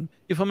 I'm saying,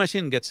 if a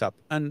machine gets up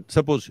and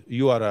suppose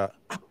you are a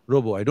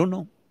robo, I don't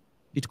know,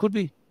 it could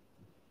be,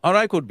 or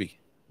I could be,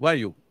 why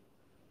you?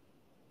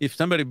 If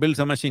somebody builds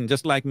a machine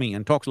just like me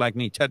and talks like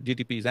me,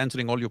 ChatGPT is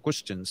answering all your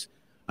questions,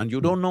 and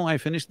you don't know, I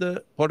finished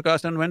the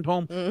podcast and went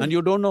home, and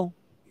you don't know,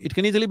 it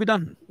can easily be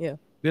done. Yeah.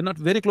 We're not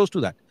very close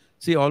to that.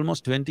 See,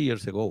 almost 20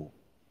 years ago,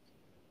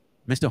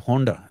 Mr.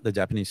 Honda, the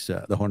Japanese,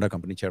 the Honda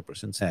company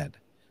chairperson said,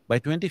 by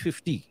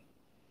 2050,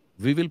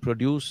 we will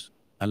produce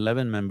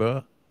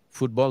 11-member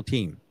football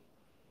team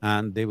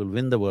and they will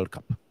win the World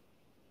Cup.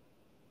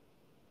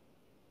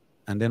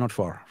 And they're not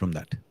far from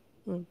that.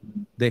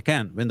 They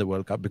can win the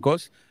World Cup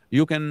because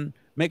you can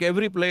make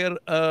every player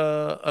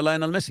a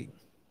Lionel Messi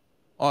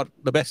or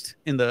the best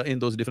in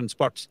those different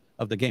spots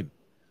of the game.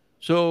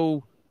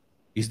 So,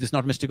 is this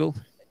not mystical?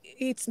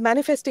 It's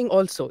manifesting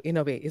also in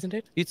a way, isn't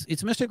it?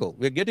 It's mystical,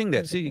 we're getting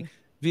there. See,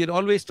 we are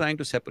always trying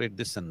to separate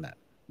this and that.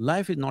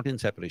 Life is not in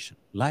separation,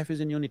 life is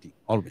in unity,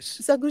 always.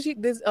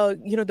 Sadhguruji, this,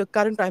 the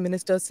current Prime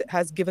Minister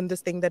has given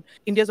this thing that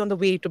India is on the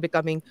way to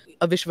becoming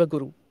a Vishwa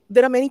Guru.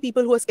 there are many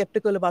people who are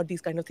skeptical about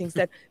these kind of things,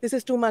 that this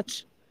is too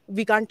much.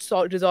 We can't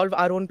resolve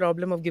our own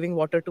problem of giving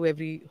water to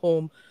every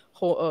home,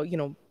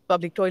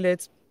 public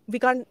toilets. We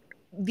can't,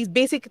 these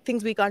basic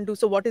things we can't do.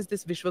 So what is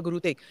this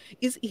Vishwaguru thing?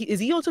 Is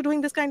he also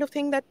doing this kind of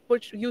thing that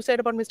which you said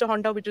about Mr.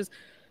 Honda, which is,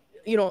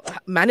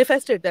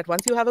 manifested, that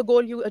once you have a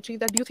goal, you achieve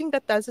that? Do you think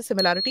that there's a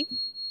similarity?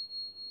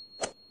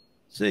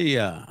 See,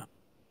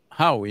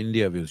 how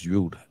India was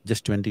viewed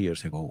just 20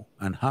 years ago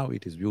and how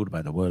it is viewed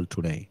by the world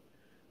today.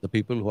 The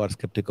people who are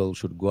skeptical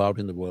should go out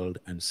in the world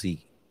and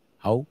see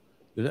how.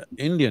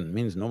 Indian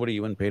means nobody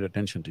even paid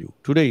attention to you.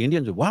 Today,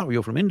 Indians, wow,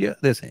 you're from India,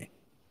 they say.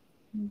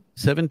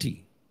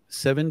 70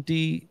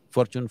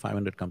 Fortune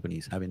 500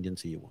 companies have Indian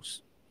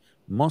CEOs.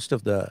 Most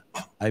of the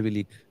Ivy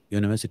League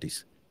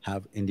universities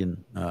have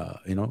Indian,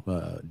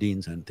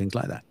 deans and things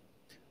like that.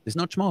 It's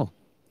not small.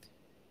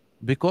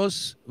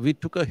 Because we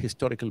took a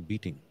historical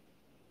beating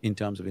in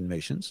terms of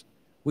invasions,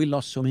 we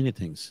lost so many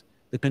things.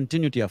 The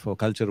continuity of our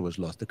culture was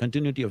lost, the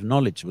continuity of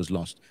knowledge was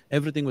lost,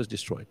 everything was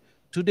destroyed.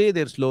 Today,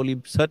 they're slowly,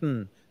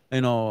 certain,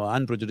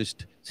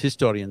 unprejudiced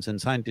historians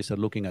and scientists are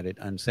looking at it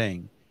and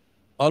saying,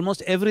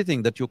 almost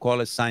everything that you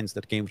call as science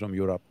that came from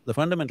Europe, the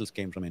fundamentals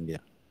came from India,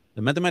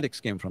 the mathematics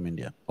came from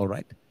India, all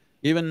right?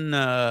 Even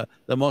the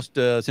most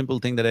simple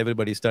thing that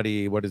everybody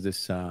study, what is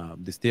this,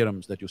 these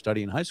theorems that you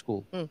study in high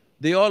school,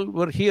 they all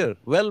were here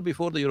well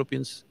before the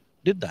Europeans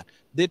did that.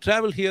 They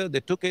traveled here,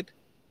 they took it,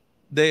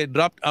 they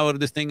dropped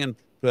this thing and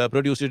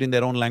produced it in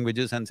their own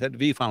languages and said,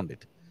 we found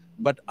it.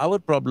 But our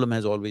problem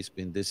has always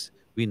been this,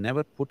 we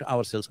never put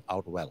ourselves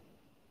out well.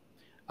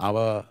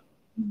 Our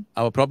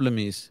problem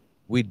is,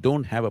 we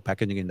don't have a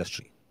packaging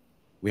industry.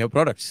 We have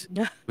products,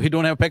 we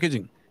don't have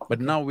packaging, but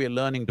now we are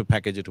learning to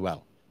package it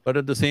well. But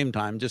at the same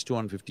time, just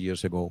 250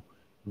 years ago,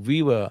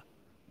 we were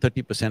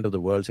 30% of the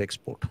world's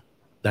export.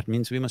 That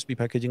means we must be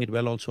packaging it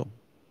well also.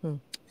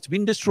 It's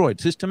been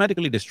destroyed,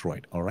 systematically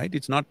destroyed, all right?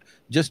 It's not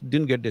just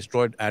didn't get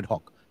destroyed ad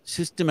hoc,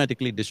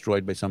 systematically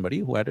destroyed by somebody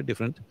who had a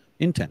different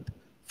intent.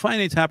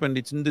 Fine, it's happened,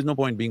 there's no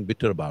point being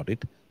bitter about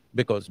it,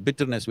 because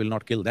bitterness will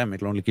not kill them,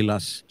 it'll only kill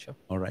us,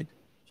 all right?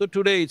 So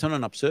today it's on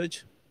an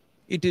upsurge.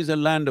 It is a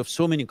land of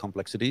so many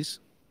complexities.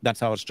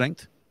 That's our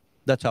strength,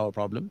 that's our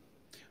problem.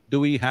 Do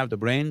we have the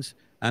brains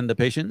and the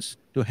patience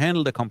to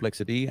handle the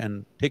complexity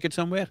and take it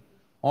somewhere?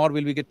 Or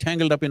will we get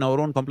tangled up in our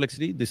own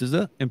complexity? This is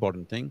the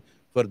important thing.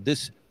 For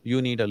this,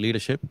 you need a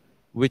leadership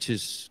which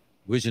is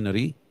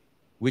visionary,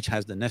 which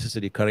has the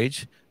necessary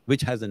courage,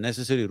 which has the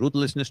necessary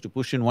ruthlessness to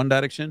push in one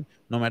direction,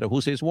 no matter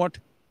who says what.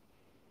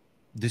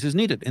 This is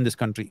needed in this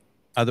country.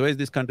 Otherwise,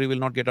 this country will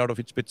not get out of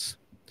its pits.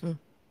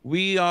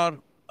 We are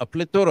a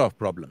plethora of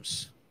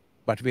problems,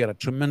 but we are a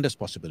tremendous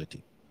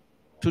possibility.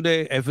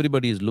 Today,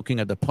 everybody is looking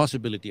at the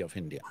possibility of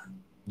India.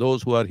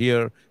 Those who are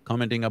here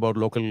commenting about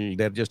local,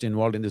 they're just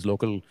involved in this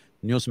local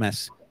news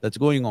mess that's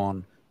going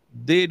on,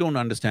 they don't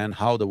understand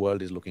how the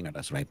world is looking at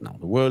us right now.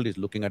 The world is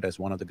looking at us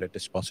one of the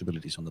greatest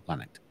possibilities on the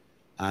planet.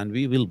 And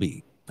we will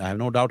be, I have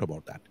no doubt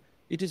about that.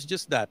 It is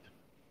just that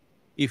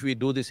if we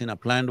do this in a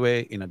planned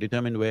way, in a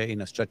determined way,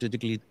 in a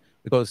strategically…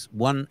 Because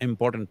one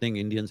important thing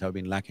Indians have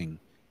been lacking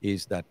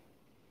is that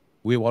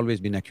we've always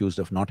been accused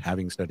of not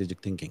having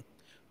strategic thinking.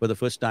 For the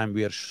first time,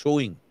 we are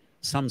showing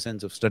some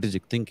sense of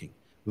strategic thinking.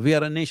 We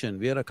are a nation,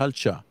 we are a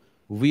culture,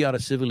 we are a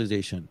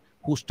civilization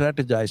who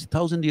strategized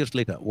 1,000 years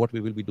later what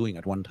we will be doing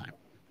at one time.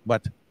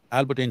 But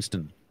Albert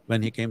Einstein,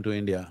 when he came to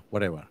India,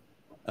 whatever,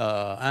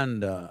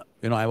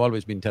 I've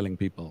always been telling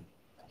people,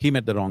 he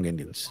met the wrong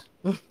Indians.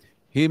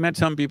 He met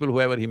some people,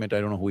 whoever he met, I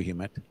don't know who he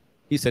met.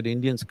 He said,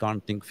 Indians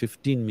can't think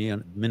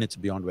 15 minutes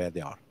beyond where they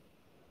are.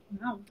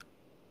 Wow.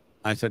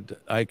 I said,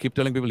 I keep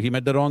telling people, he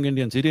met the wrong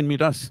Indians, he didn't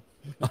meet us.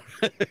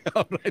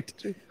 All right.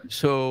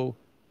 So,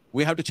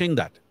 we have to change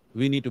that.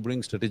 We need to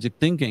bring strategic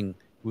thinking.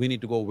 We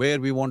need to go where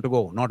we want to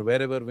go, not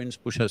wherever winds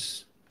push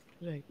us.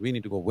 Right. We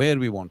need to go where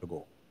we want to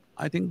go.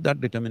 I think that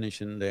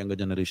determination the younger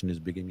generation is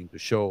beginning to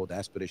show, the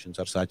aspirations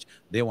are such,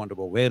 they want to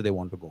go where they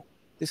want to go.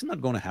 This is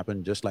not going to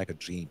happen just like a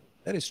dream.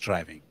 There is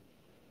striving.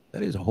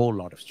 There is a whole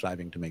lot of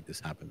striving to make this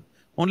happen.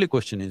 Only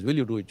question is, will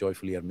you do it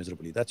joyfully or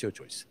miserably? That's your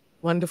choice.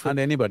 Wonderful. And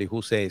anybody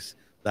who says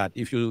that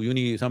if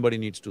somebody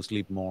needs to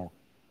sleep more,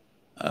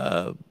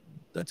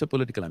 that's a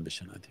political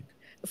ambition, I think.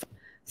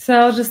 So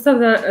I'll just stop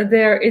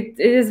there. It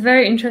is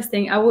very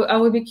interesting. I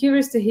would be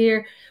curious to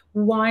hear,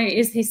 why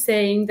is he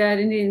saying that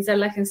Indians are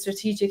lacking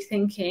strategic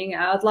thinking?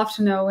 I'd love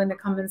to know in the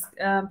comments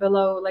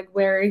below, like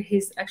where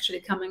he's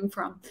actually coming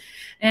from.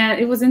 And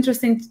it was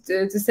interesting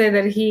to say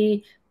that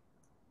he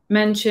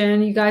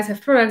mentioned, you guys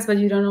have products, but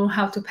you don't know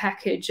how to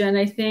package. And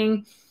I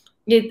think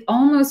it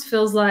almost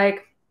feels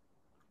like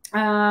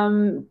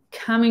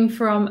coming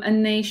from a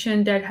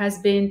nation that has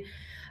been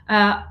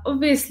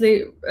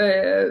obviously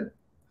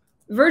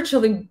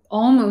virtually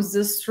almost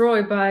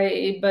destroyed by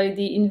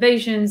the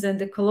invasions and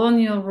the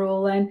colonial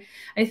rule. And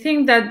I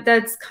think that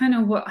that's kind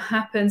of what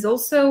happens.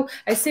 Also,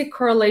 I see a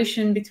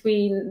correlation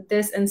between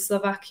this and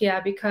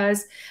Slovakia,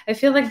 because I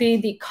feel like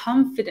the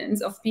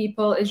confidence of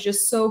people is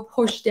just so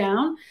pushed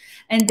down,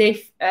 and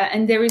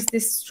there is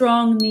this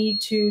strong need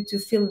to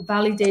feel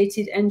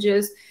validated and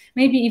just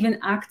maybe even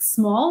act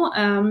small.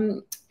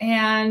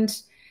 And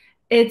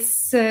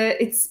it's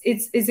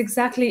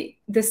exactly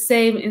the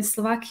same in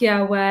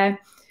Slovakia, where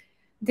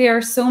there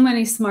are so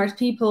many smart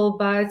people,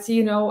 but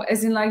you know,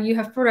 as in like you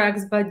have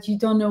products, but you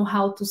don't know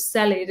how to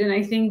sell it. And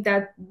I think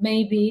that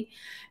maybe,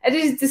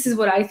 this is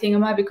what I think. I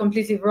might be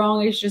completely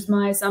wrong. It's just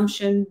my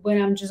assumption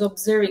when I'm just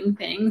observing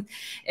things.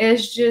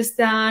 It's just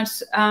that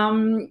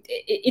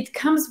it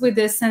comes with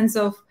a sense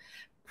of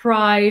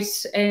pride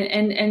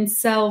and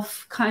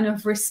self kind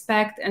of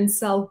respect and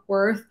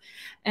self-worth.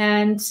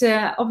 And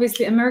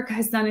obviously America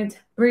has done it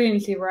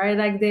brilliantly, right?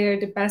 Like they're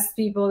the best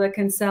people that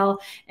can sell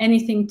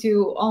anything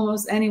to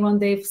almost anyone.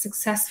 They've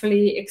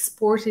successfully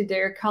exported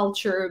their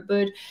culture.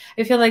 But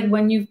I feel like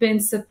when you've been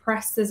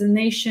suppressed as a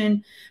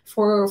nation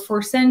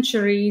for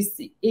centuries,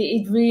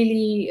 it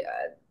really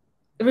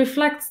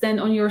reflects then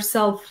on your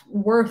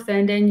self-worth,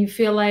 and then you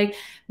feel like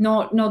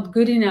not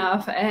good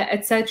enough,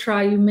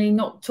 etc. You may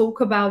not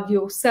talk about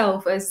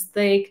yourself as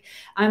like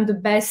I'm the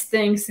best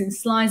thing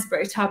since sliced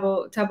bread type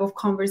of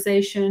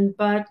conversation.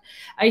 But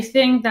I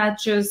think that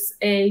just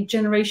a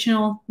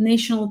generational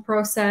national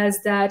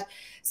process that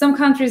some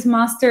countries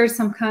master,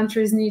 some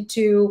countries need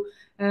to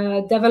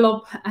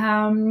develop,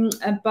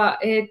 but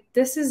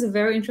this is a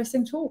very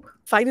interesting talk.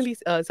 Finally,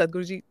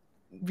 Sadhguruji,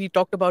 we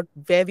talked about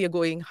where we are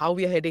going, how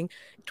we are heading.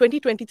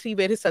 2023,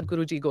 where is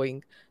Sadhguruji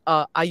going?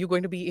 Are you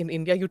going to be in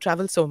India? You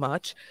travel so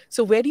much.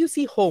 So where do you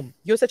see home?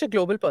 You're such a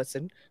global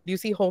person. Do you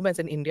see home as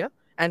in India?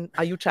 And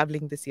are you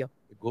traveling this year?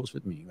 It goes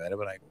with me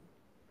wherever I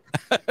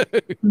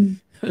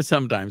go.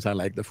 Sometimes I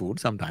like the food,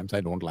 sometimes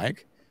I don't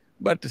like.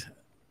 But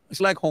it's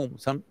like home.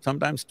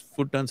 Sometimes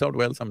food turns out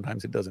well,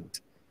 sometimes it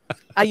doesn't.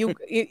 Are you,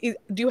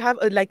 do you have,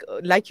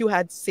 like you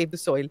had Save the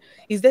Soil,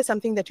 is there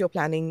something that you're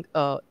planning,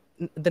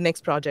 the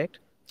next project?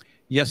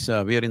 Yes,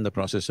 we are in the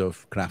process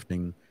of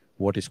crafting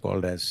what is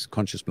called as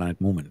Conscious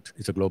Planet Movement.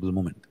 It's a global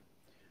movement.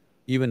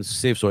 Even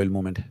Save Soil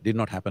movement did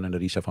not happen under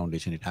Isha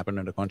Foundation. It happened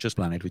under Conscious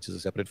Planet, which is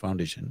a separate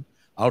foundation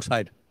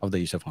outside of the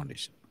Isha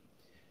Foundation.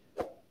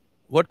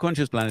 What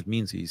Conscious Planet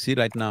means is, see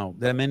right now,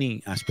 there are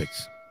many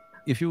aspects.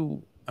 I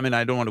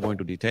don't want to go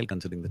into detail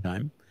considering the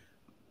time.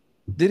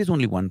 There is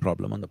only one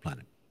problem on the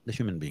planet, the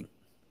human being.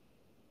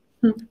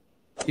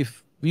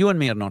 If you and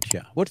me are not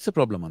here, what's the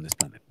problem on this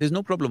planet? There's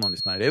no problem on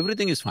this planet.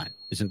 Everything is fine,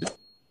 isn't it?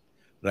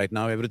 Right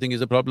now, everything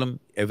is a problem.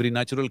 Every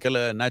natural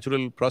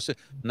process,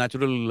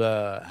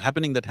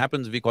 happening that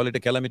happens, we call it a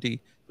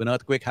calamity. If an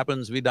earthquake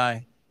happens, we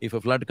die. If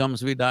a flood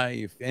comes, we die.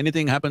 If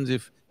anything happens,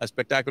 if a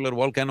spectacular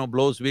volcano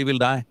blows, we will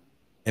die.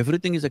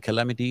 Everything is a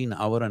calamity in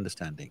our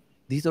understanding.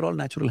 These are all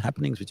natural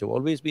happenings which have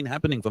always been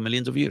happening for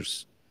millions of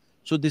years.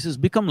 So this has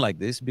become like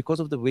this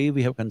because of the way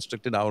we have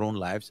constructed our own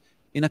lives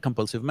in a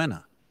compulsive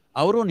manner.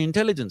 Our own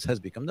intelligence has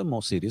become the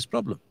most serious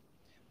problem.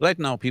 Right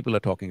now, people are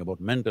talking about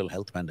mental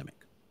health pandemic.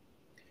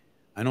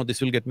 I know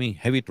this will get me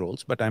heavy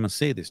trolls, but I must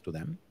say this to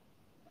them.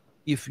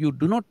 If you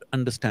do not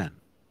understand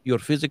your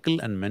physical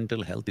and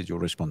mental health is your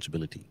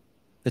responsibility,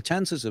 the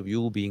chances of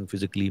you being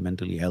physically,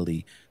 mentally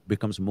healthy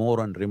becomes more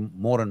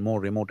and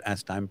more remote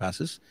as time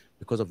passes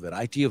because of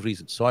variety of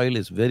reasons. Soil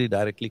is very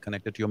directly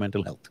connected to your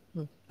mental health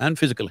and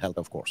physical health,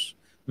 of course.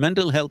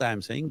 Mental health, I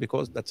am saying,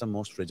 because that's the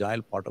most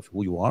fragile part of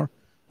who you are,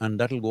 and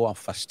that'll go off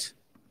first.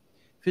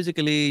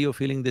 Physically, you're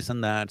feeling this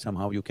and that,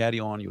 somehow you carry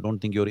on, you don't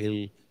think you're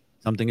ill.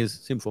 Something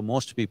is… for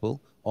most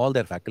people, all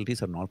their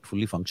faculties are not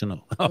fully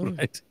functional, all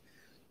right?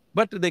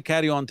 But they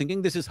carry on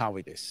thinking this is how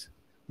it is.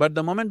 But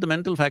the moment the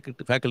mental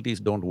faculties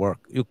don't work,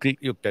 you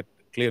get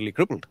clearly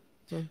crippled.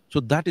 So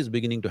that is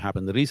beginning to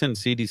happen. The recent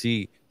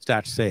CDC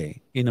stats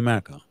say, in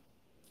America,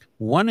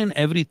 1 in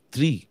every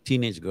 3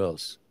 teenage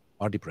girls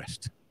are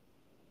depressed.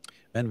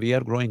 When we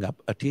are growing up,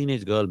 a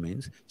teenage girl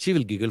means she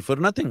will giggle for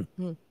nothing.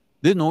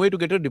 There's no way to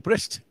get her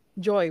depressed.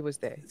 Joy was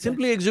there.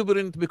 Simply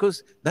exuberant,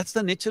 because that's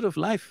the nature of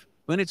life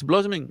when it's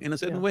blossoming in a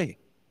certain way.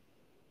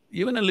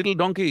 Even a little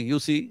donkey, you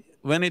see,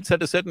 when it's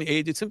at a certain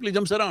age, it simply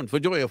jumps around for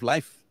joy of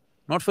life,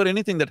 not for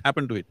anything that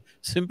happened to it,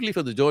 simply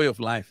for the joy of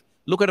life.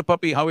 Look at a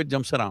puppy, how it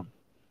jumps around.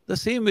 The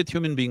same with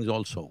human beings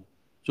also.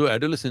 So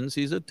adolescence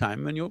is a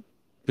time when your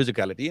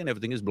physicality and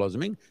everything is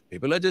blossoming,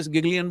 people are just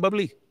giggly and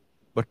bubbly.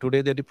 But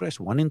today they're depressed,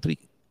 1 in 3.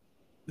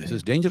 This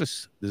is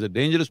dangerous. This is a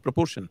dangerous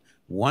proportion.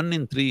 1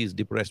 in 3 is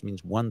depressed,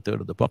 means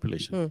 1/3 of the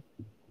population.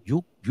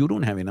 You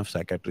don't have enough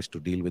psychiatrists to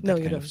deal with that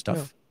kind of stuff.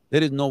 No.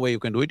 There is no way you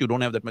can do it. You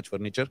don't have that much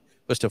furniture,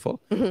 first of all.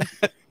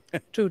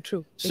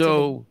 True.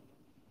 So,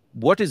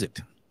 what is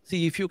it?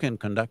 See, if you can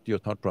conduct your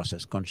thought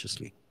process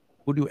consciously,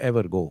 would you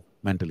ever go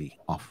mentally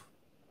off?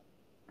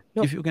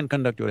 No. If you can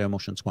conduct your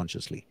emotions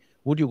consciously,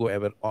 would you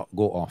ever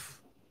go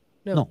off?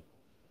 No.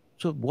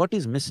 So what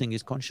is missing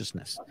is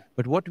consciousness.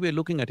 But what we're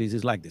looking at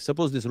is like this.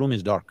 Suppose this room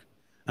is dark,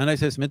 and I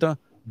say, Smita,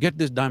 get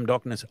this damn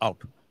darkness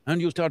out.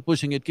 And you start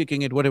pushing it,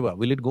 kicking it, whatever.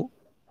 Will it go?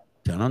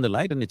 Turn on the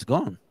light and it's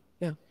gone.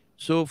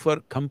 So for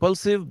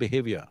compulsive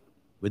behavior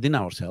within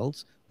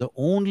ourselves, the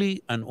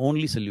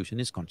only solution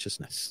is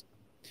consciousness.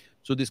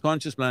 So this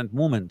Conscious Planet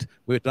movement,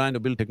 we're trying to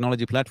build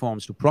technology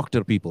platforms to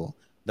proctor people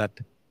that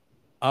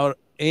our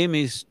aim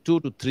is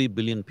 2 to 3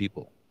 billion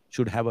people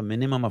should have a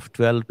minimum of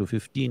 12 to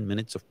 15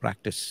 minutes of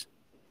practice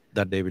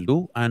that they will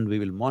do, and we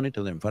will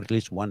monitor them for at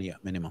least 1 year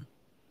minimum,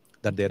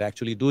 that they're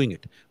actually doing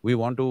it. We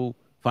want to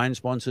find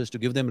sponsors to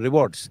give them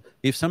rewards.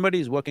 If somebody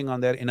is working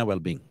on their inner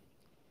well-being,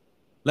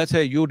 let's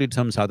say you did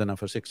some sadhana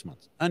for 6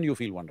 months and you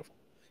feel wonderful.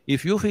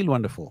 If you feel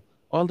wonderful,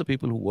 all the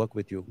people who work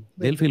with you,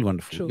 they'll feel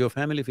wonderful. True. Your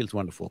family feels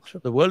wonderful.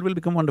 True. The world will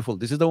become wonderful.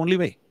 This is the only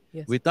way.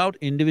 Yes. Without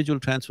individual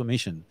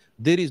transformation,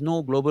 there is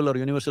no global or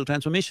universal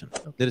transformation.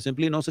 Okay. There is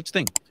simply no such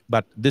thing.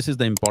 But this is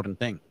the important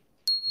thing,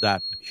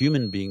 that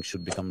human beings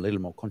should become a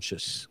little more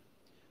conscious.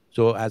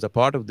 So as a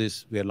part of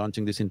this, we are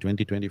launching this in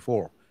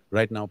 2024.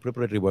 Right now,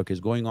 preparatory work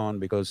is going on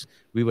because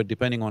we were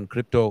depending on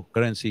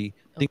cryptocurrency.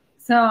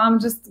 So I'm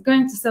just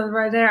going to stop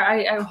right there.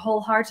 I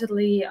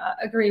wholeheartedly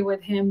agree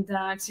with him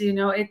that, you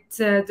know,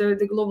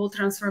 the global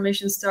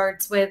transformation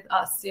starts with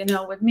us, you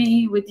know, with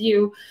me, with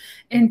you,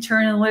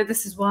 internally.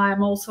 This is why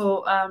I'm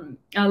also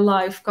a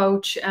life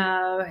coach.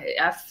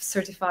 I've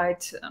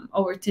certified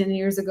over 10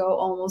 years ago,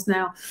 almost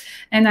now.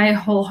 And I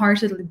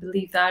wholeheartedly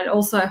believe that.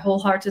 Also, I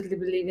wholeheartedly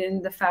believe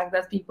in the fact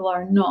that people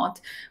are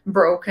not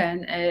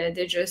broken.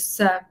 They just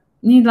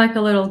need like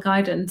a little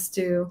guidance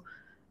to,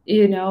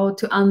 you know,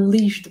 to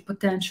unleash the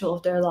potential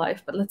of their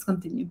life. But let's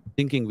continue.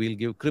 Thinking we'll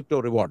give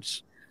crypto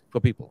rewards for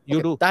people.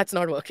 You do. That's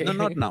not working. No,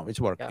 not now. It's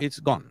working. Yeah. It's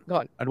gone.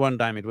 Gone. At one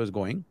time it was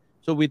going.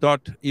 So we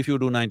thought if you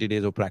do 90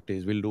 days of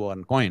practice, we'll do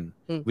one coin,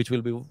 which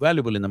will be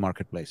valuable in the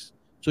marketplace.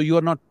 So you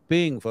are not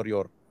paying for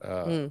your,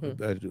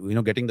 you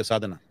know, getting the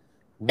sadhana.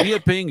 We are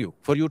paying you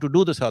for you to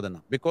do the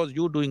sadhana. Because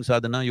you're doing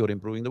sadhana, you're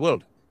improving the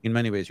world. In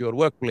many ways, your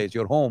workplace,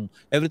 your home,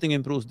 everything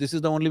improves. This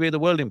is the only way the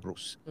world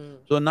improves.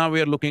 So now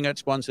we are looking at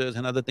sponsors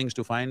and other things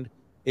to find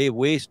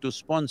ways to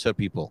sponsor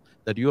people,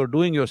 that you are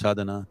doing your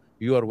sadhana,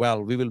 you are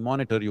well, we will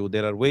monitor you.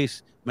 There are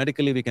ways,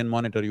 medically we can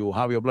monitor you,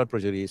 how your blood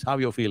pressure is, how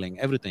you're feeling,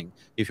 everything.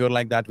 If you're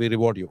like that, we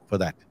reward you for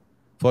that.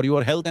 For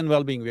your health and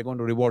well-being, we're going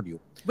to reward you.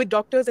 With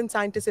doctors and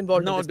scientists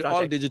involved in this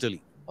project? All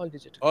digitally. All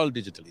digital. All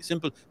digitally.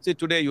 Simple. See,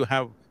 today you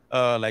have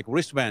like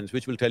wristbands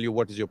which will tell you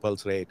what is your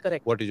pulse rate,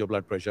 Correct. what is your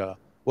blood pressure,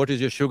 what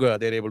is your sugar.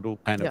 They're able to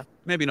kind of,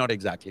 maybe not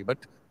exactly, but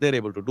they're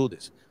able to do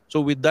this.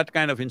 So with that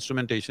kind of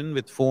instrumentation,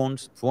 with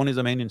phones, phone is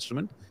the main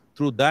instrument,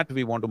 through that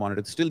we want to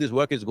monitor. Still this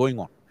work is going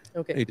on.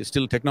 Okay. It is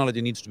still,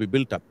 technology needs to be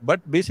built up. But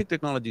basic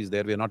technology is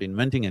there, we are not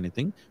inventing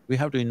anything. We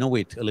have to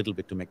innovate a little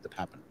bit to make that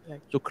happen.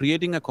 Right. So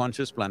creating a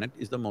conscious planet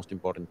is the most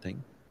important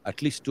thing.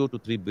 At least 2 to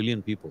 3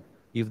 billion people,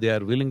 if they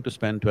are willing to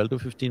spend 12 to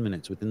 15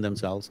 minutes within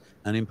themselves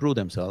and improve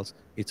themselves,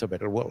 it's a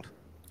better world.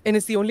 And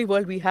it's the only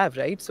world we have,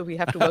 right? So we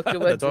have to work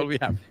towards That's all we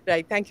have.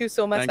 Right. Thank you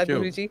so much, Thank you.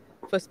 Sadhguruji,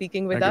 for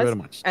speaking with Thank us. you very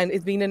much. And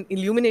it's been an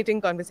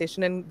illuminating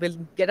conversation and will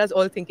get us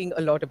all thinking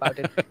a lot about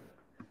it.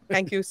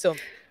 Thank you so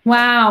much.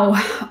 Wow,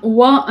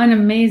 what an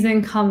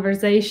amazing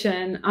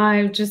conversation.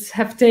 I just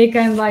have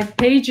taken like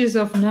pages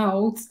of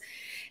notes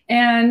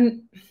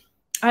and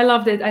I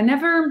loved it. I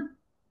never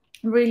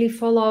really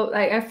followed,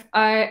 like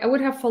I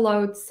would have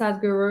followed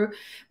Sadhguru,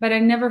 but I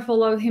never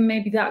followed him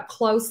maybe that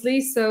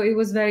closely. So it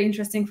was very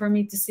interesting for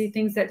me to see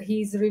things that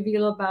he's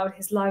revealed about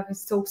his life. He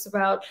talks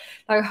about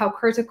like how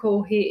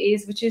critical he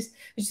is, which is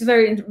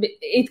very,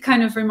 it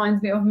kind of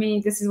reminds me of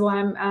me. This is why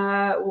I'm,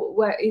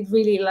 where it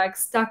really like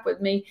stuck with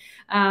me.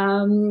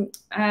 The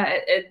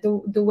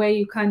way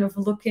you kind of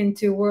look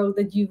into a world,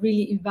 that you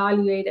really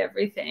evaluate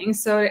everything.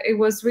 So it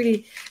was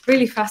really,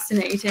 really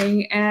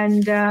fascinating.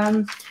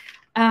 And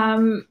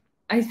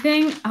I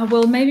think I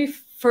will maybe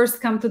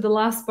first come to the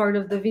last part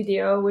of the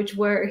video,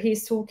 where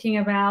he's talking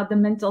about the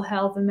mental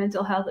health and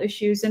mental health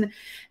issues. And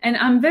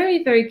I'm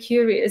very, very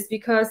curious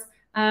because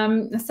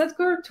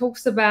Sadhguru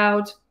talks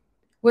about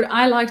what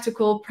I like to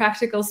call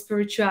practical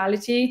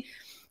spirituality,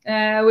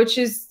 which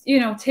is, you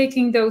know,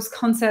 taking those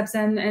concepts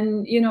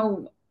and you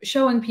know,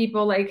 showing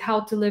people like how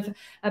to live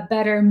a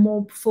better,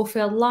 more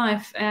fulfilled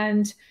life.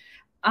 And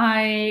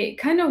I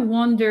kind of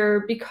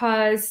wonder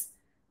because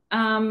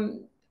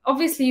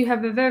obviously you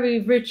have a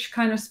very rich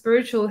kind of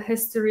spiritual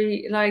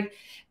history. Like,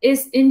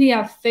 is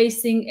India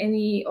facing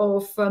any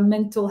of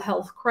mental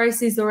health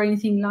crisis or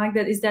anything like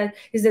that? Is that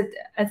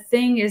a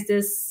thing? Is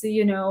this,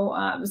 you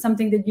know,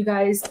 something that you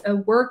guys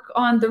work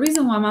on? The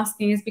reason why I'm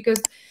asking is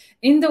because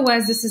in the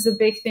West, this is a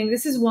big thing.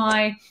 This is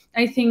why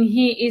I think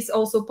he is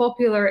also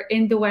popular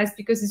in the West,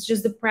 because it's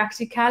just the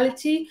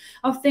practicality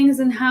of things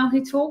and how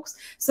he talks.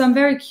 So I'm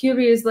very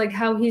curious, like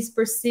how he's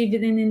perceived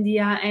in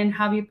India and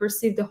how you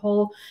perceive the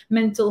whole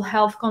mental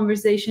health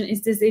conversation.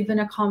 Is this even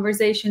a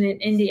conversation in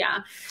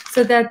India?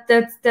 So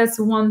that's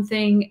one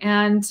thing.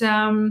 And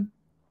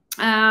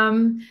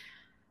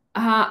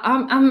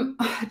I'm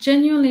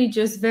genuinely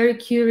just very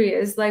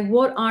curious, like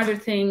what are the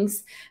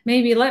things,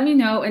 maybe let me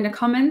know in the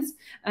comments,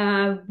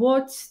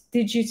 what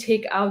did you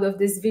take out of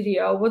this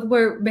video? What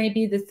were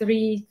maybe the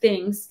 3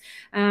 things?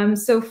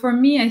 So for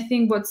me, I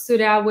think what stood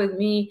out with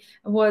me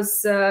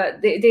was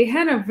they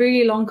had a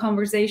really long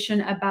conversation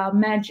about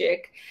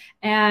magic.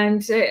 And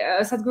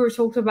Sadhguru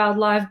talked about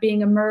life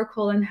being a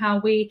miracle and how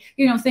we,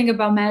 think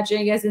about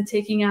magic as in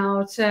taking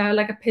out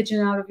like a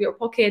pigeon out of your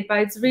pocket. But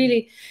it's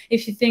really,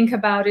 if you think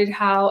about it,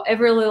 how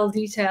every little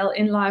detail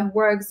in life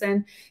works.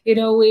 And,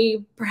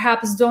 we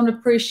perhaps don't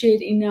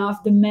appreciate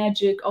enough the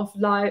magic of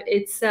life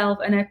itself.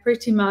 And I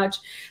pretty much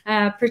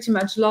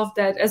love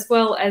that, as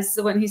well as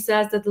when he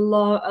says that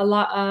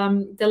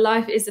the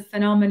life is a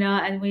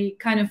phenomena and we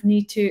kind of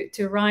need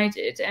to write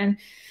it. And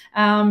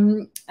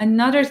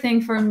another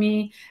thing for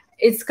me,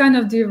 it's kind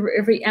of the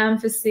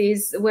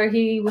re-emphasis where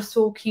he was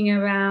talking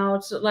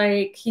about,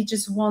 like, he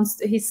just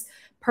wants his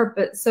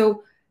purpose.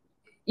 So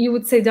you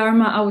would say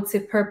Dharma, I would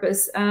say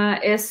purpose,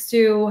 is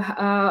to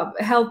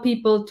help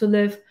people to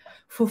live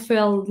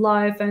fulfilled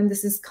life. And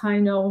this is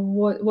kind of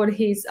what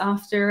he's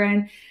after.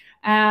 And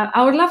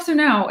I would love to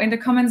know in the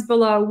comments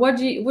below, what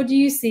do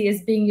you see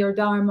as being your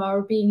Dharma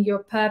or being your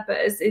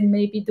purpose in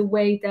maybe the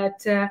way that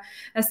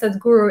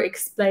Sadhguru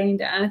explained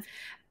that.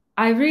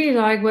 I really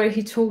like what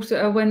he talked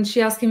when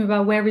she asked him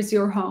about where is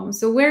your home.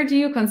 So where do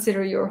you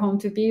consider your home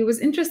to be? It was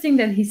interesting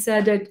that he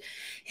said that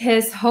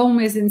his home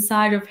is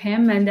inside of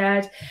him, and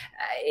that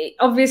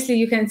obviously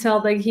you can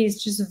tell that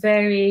he's just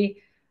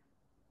very,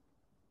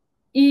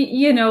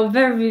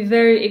 very,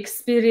 very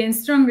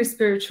experienced, strongly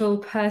spiritual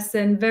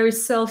person, very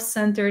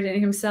self-centered in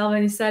himself.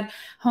 And he said,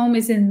 home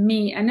is in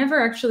me. I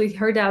never actually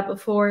heard that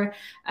before.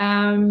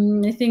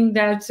 I think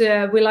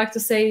that we like to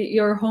say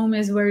your home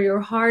is where your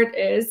heart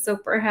is. So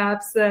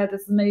perhaps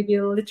that's maybe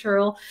a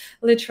literal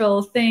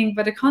thing,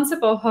 but the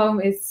concept of home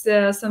is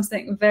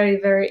something very,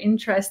 very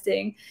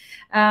interesting.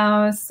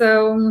 I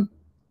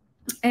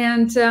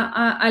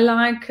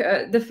like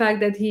the fact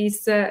that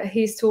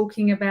he's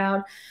talking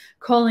about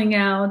calling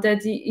out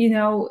that,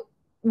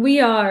 we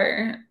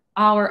are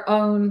our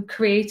own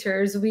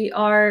creators. We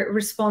are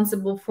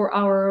responsible for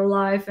our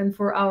life and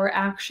for our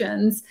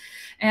actions,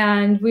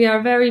 and we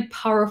are very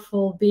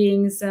powerful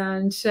beings.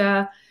 And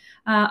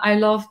I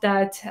love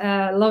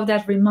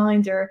that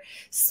reminder.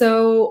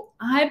 So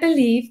I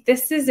believe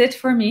this is it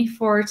for me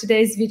for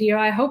today's video.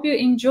 I hope you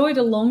enjoyed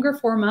a longer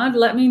format.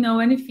 Let me know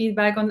any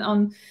feedback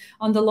on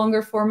the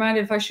longer format,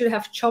 if I should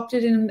have chopped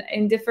it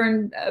in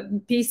different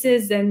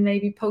pieces and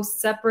maybe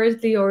post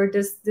separately, or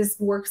this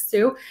works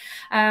too.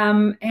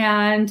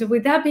 And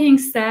with that being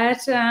said,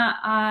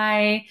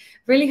 I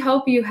really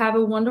hope you have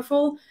a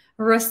wonderful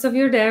rest of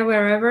your day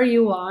wherever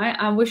you are.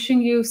 I'm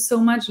wishing you so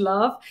much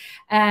love,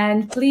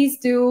 and please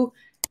do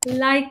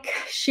like,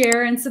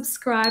 share, and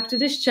subscribe to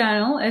this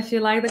channel if you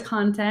like the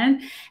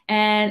content,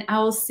 and I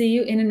will see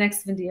you in the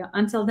next video.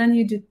 Until then,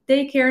 you do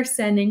take care,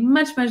 sending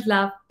much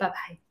love. Bye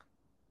bye.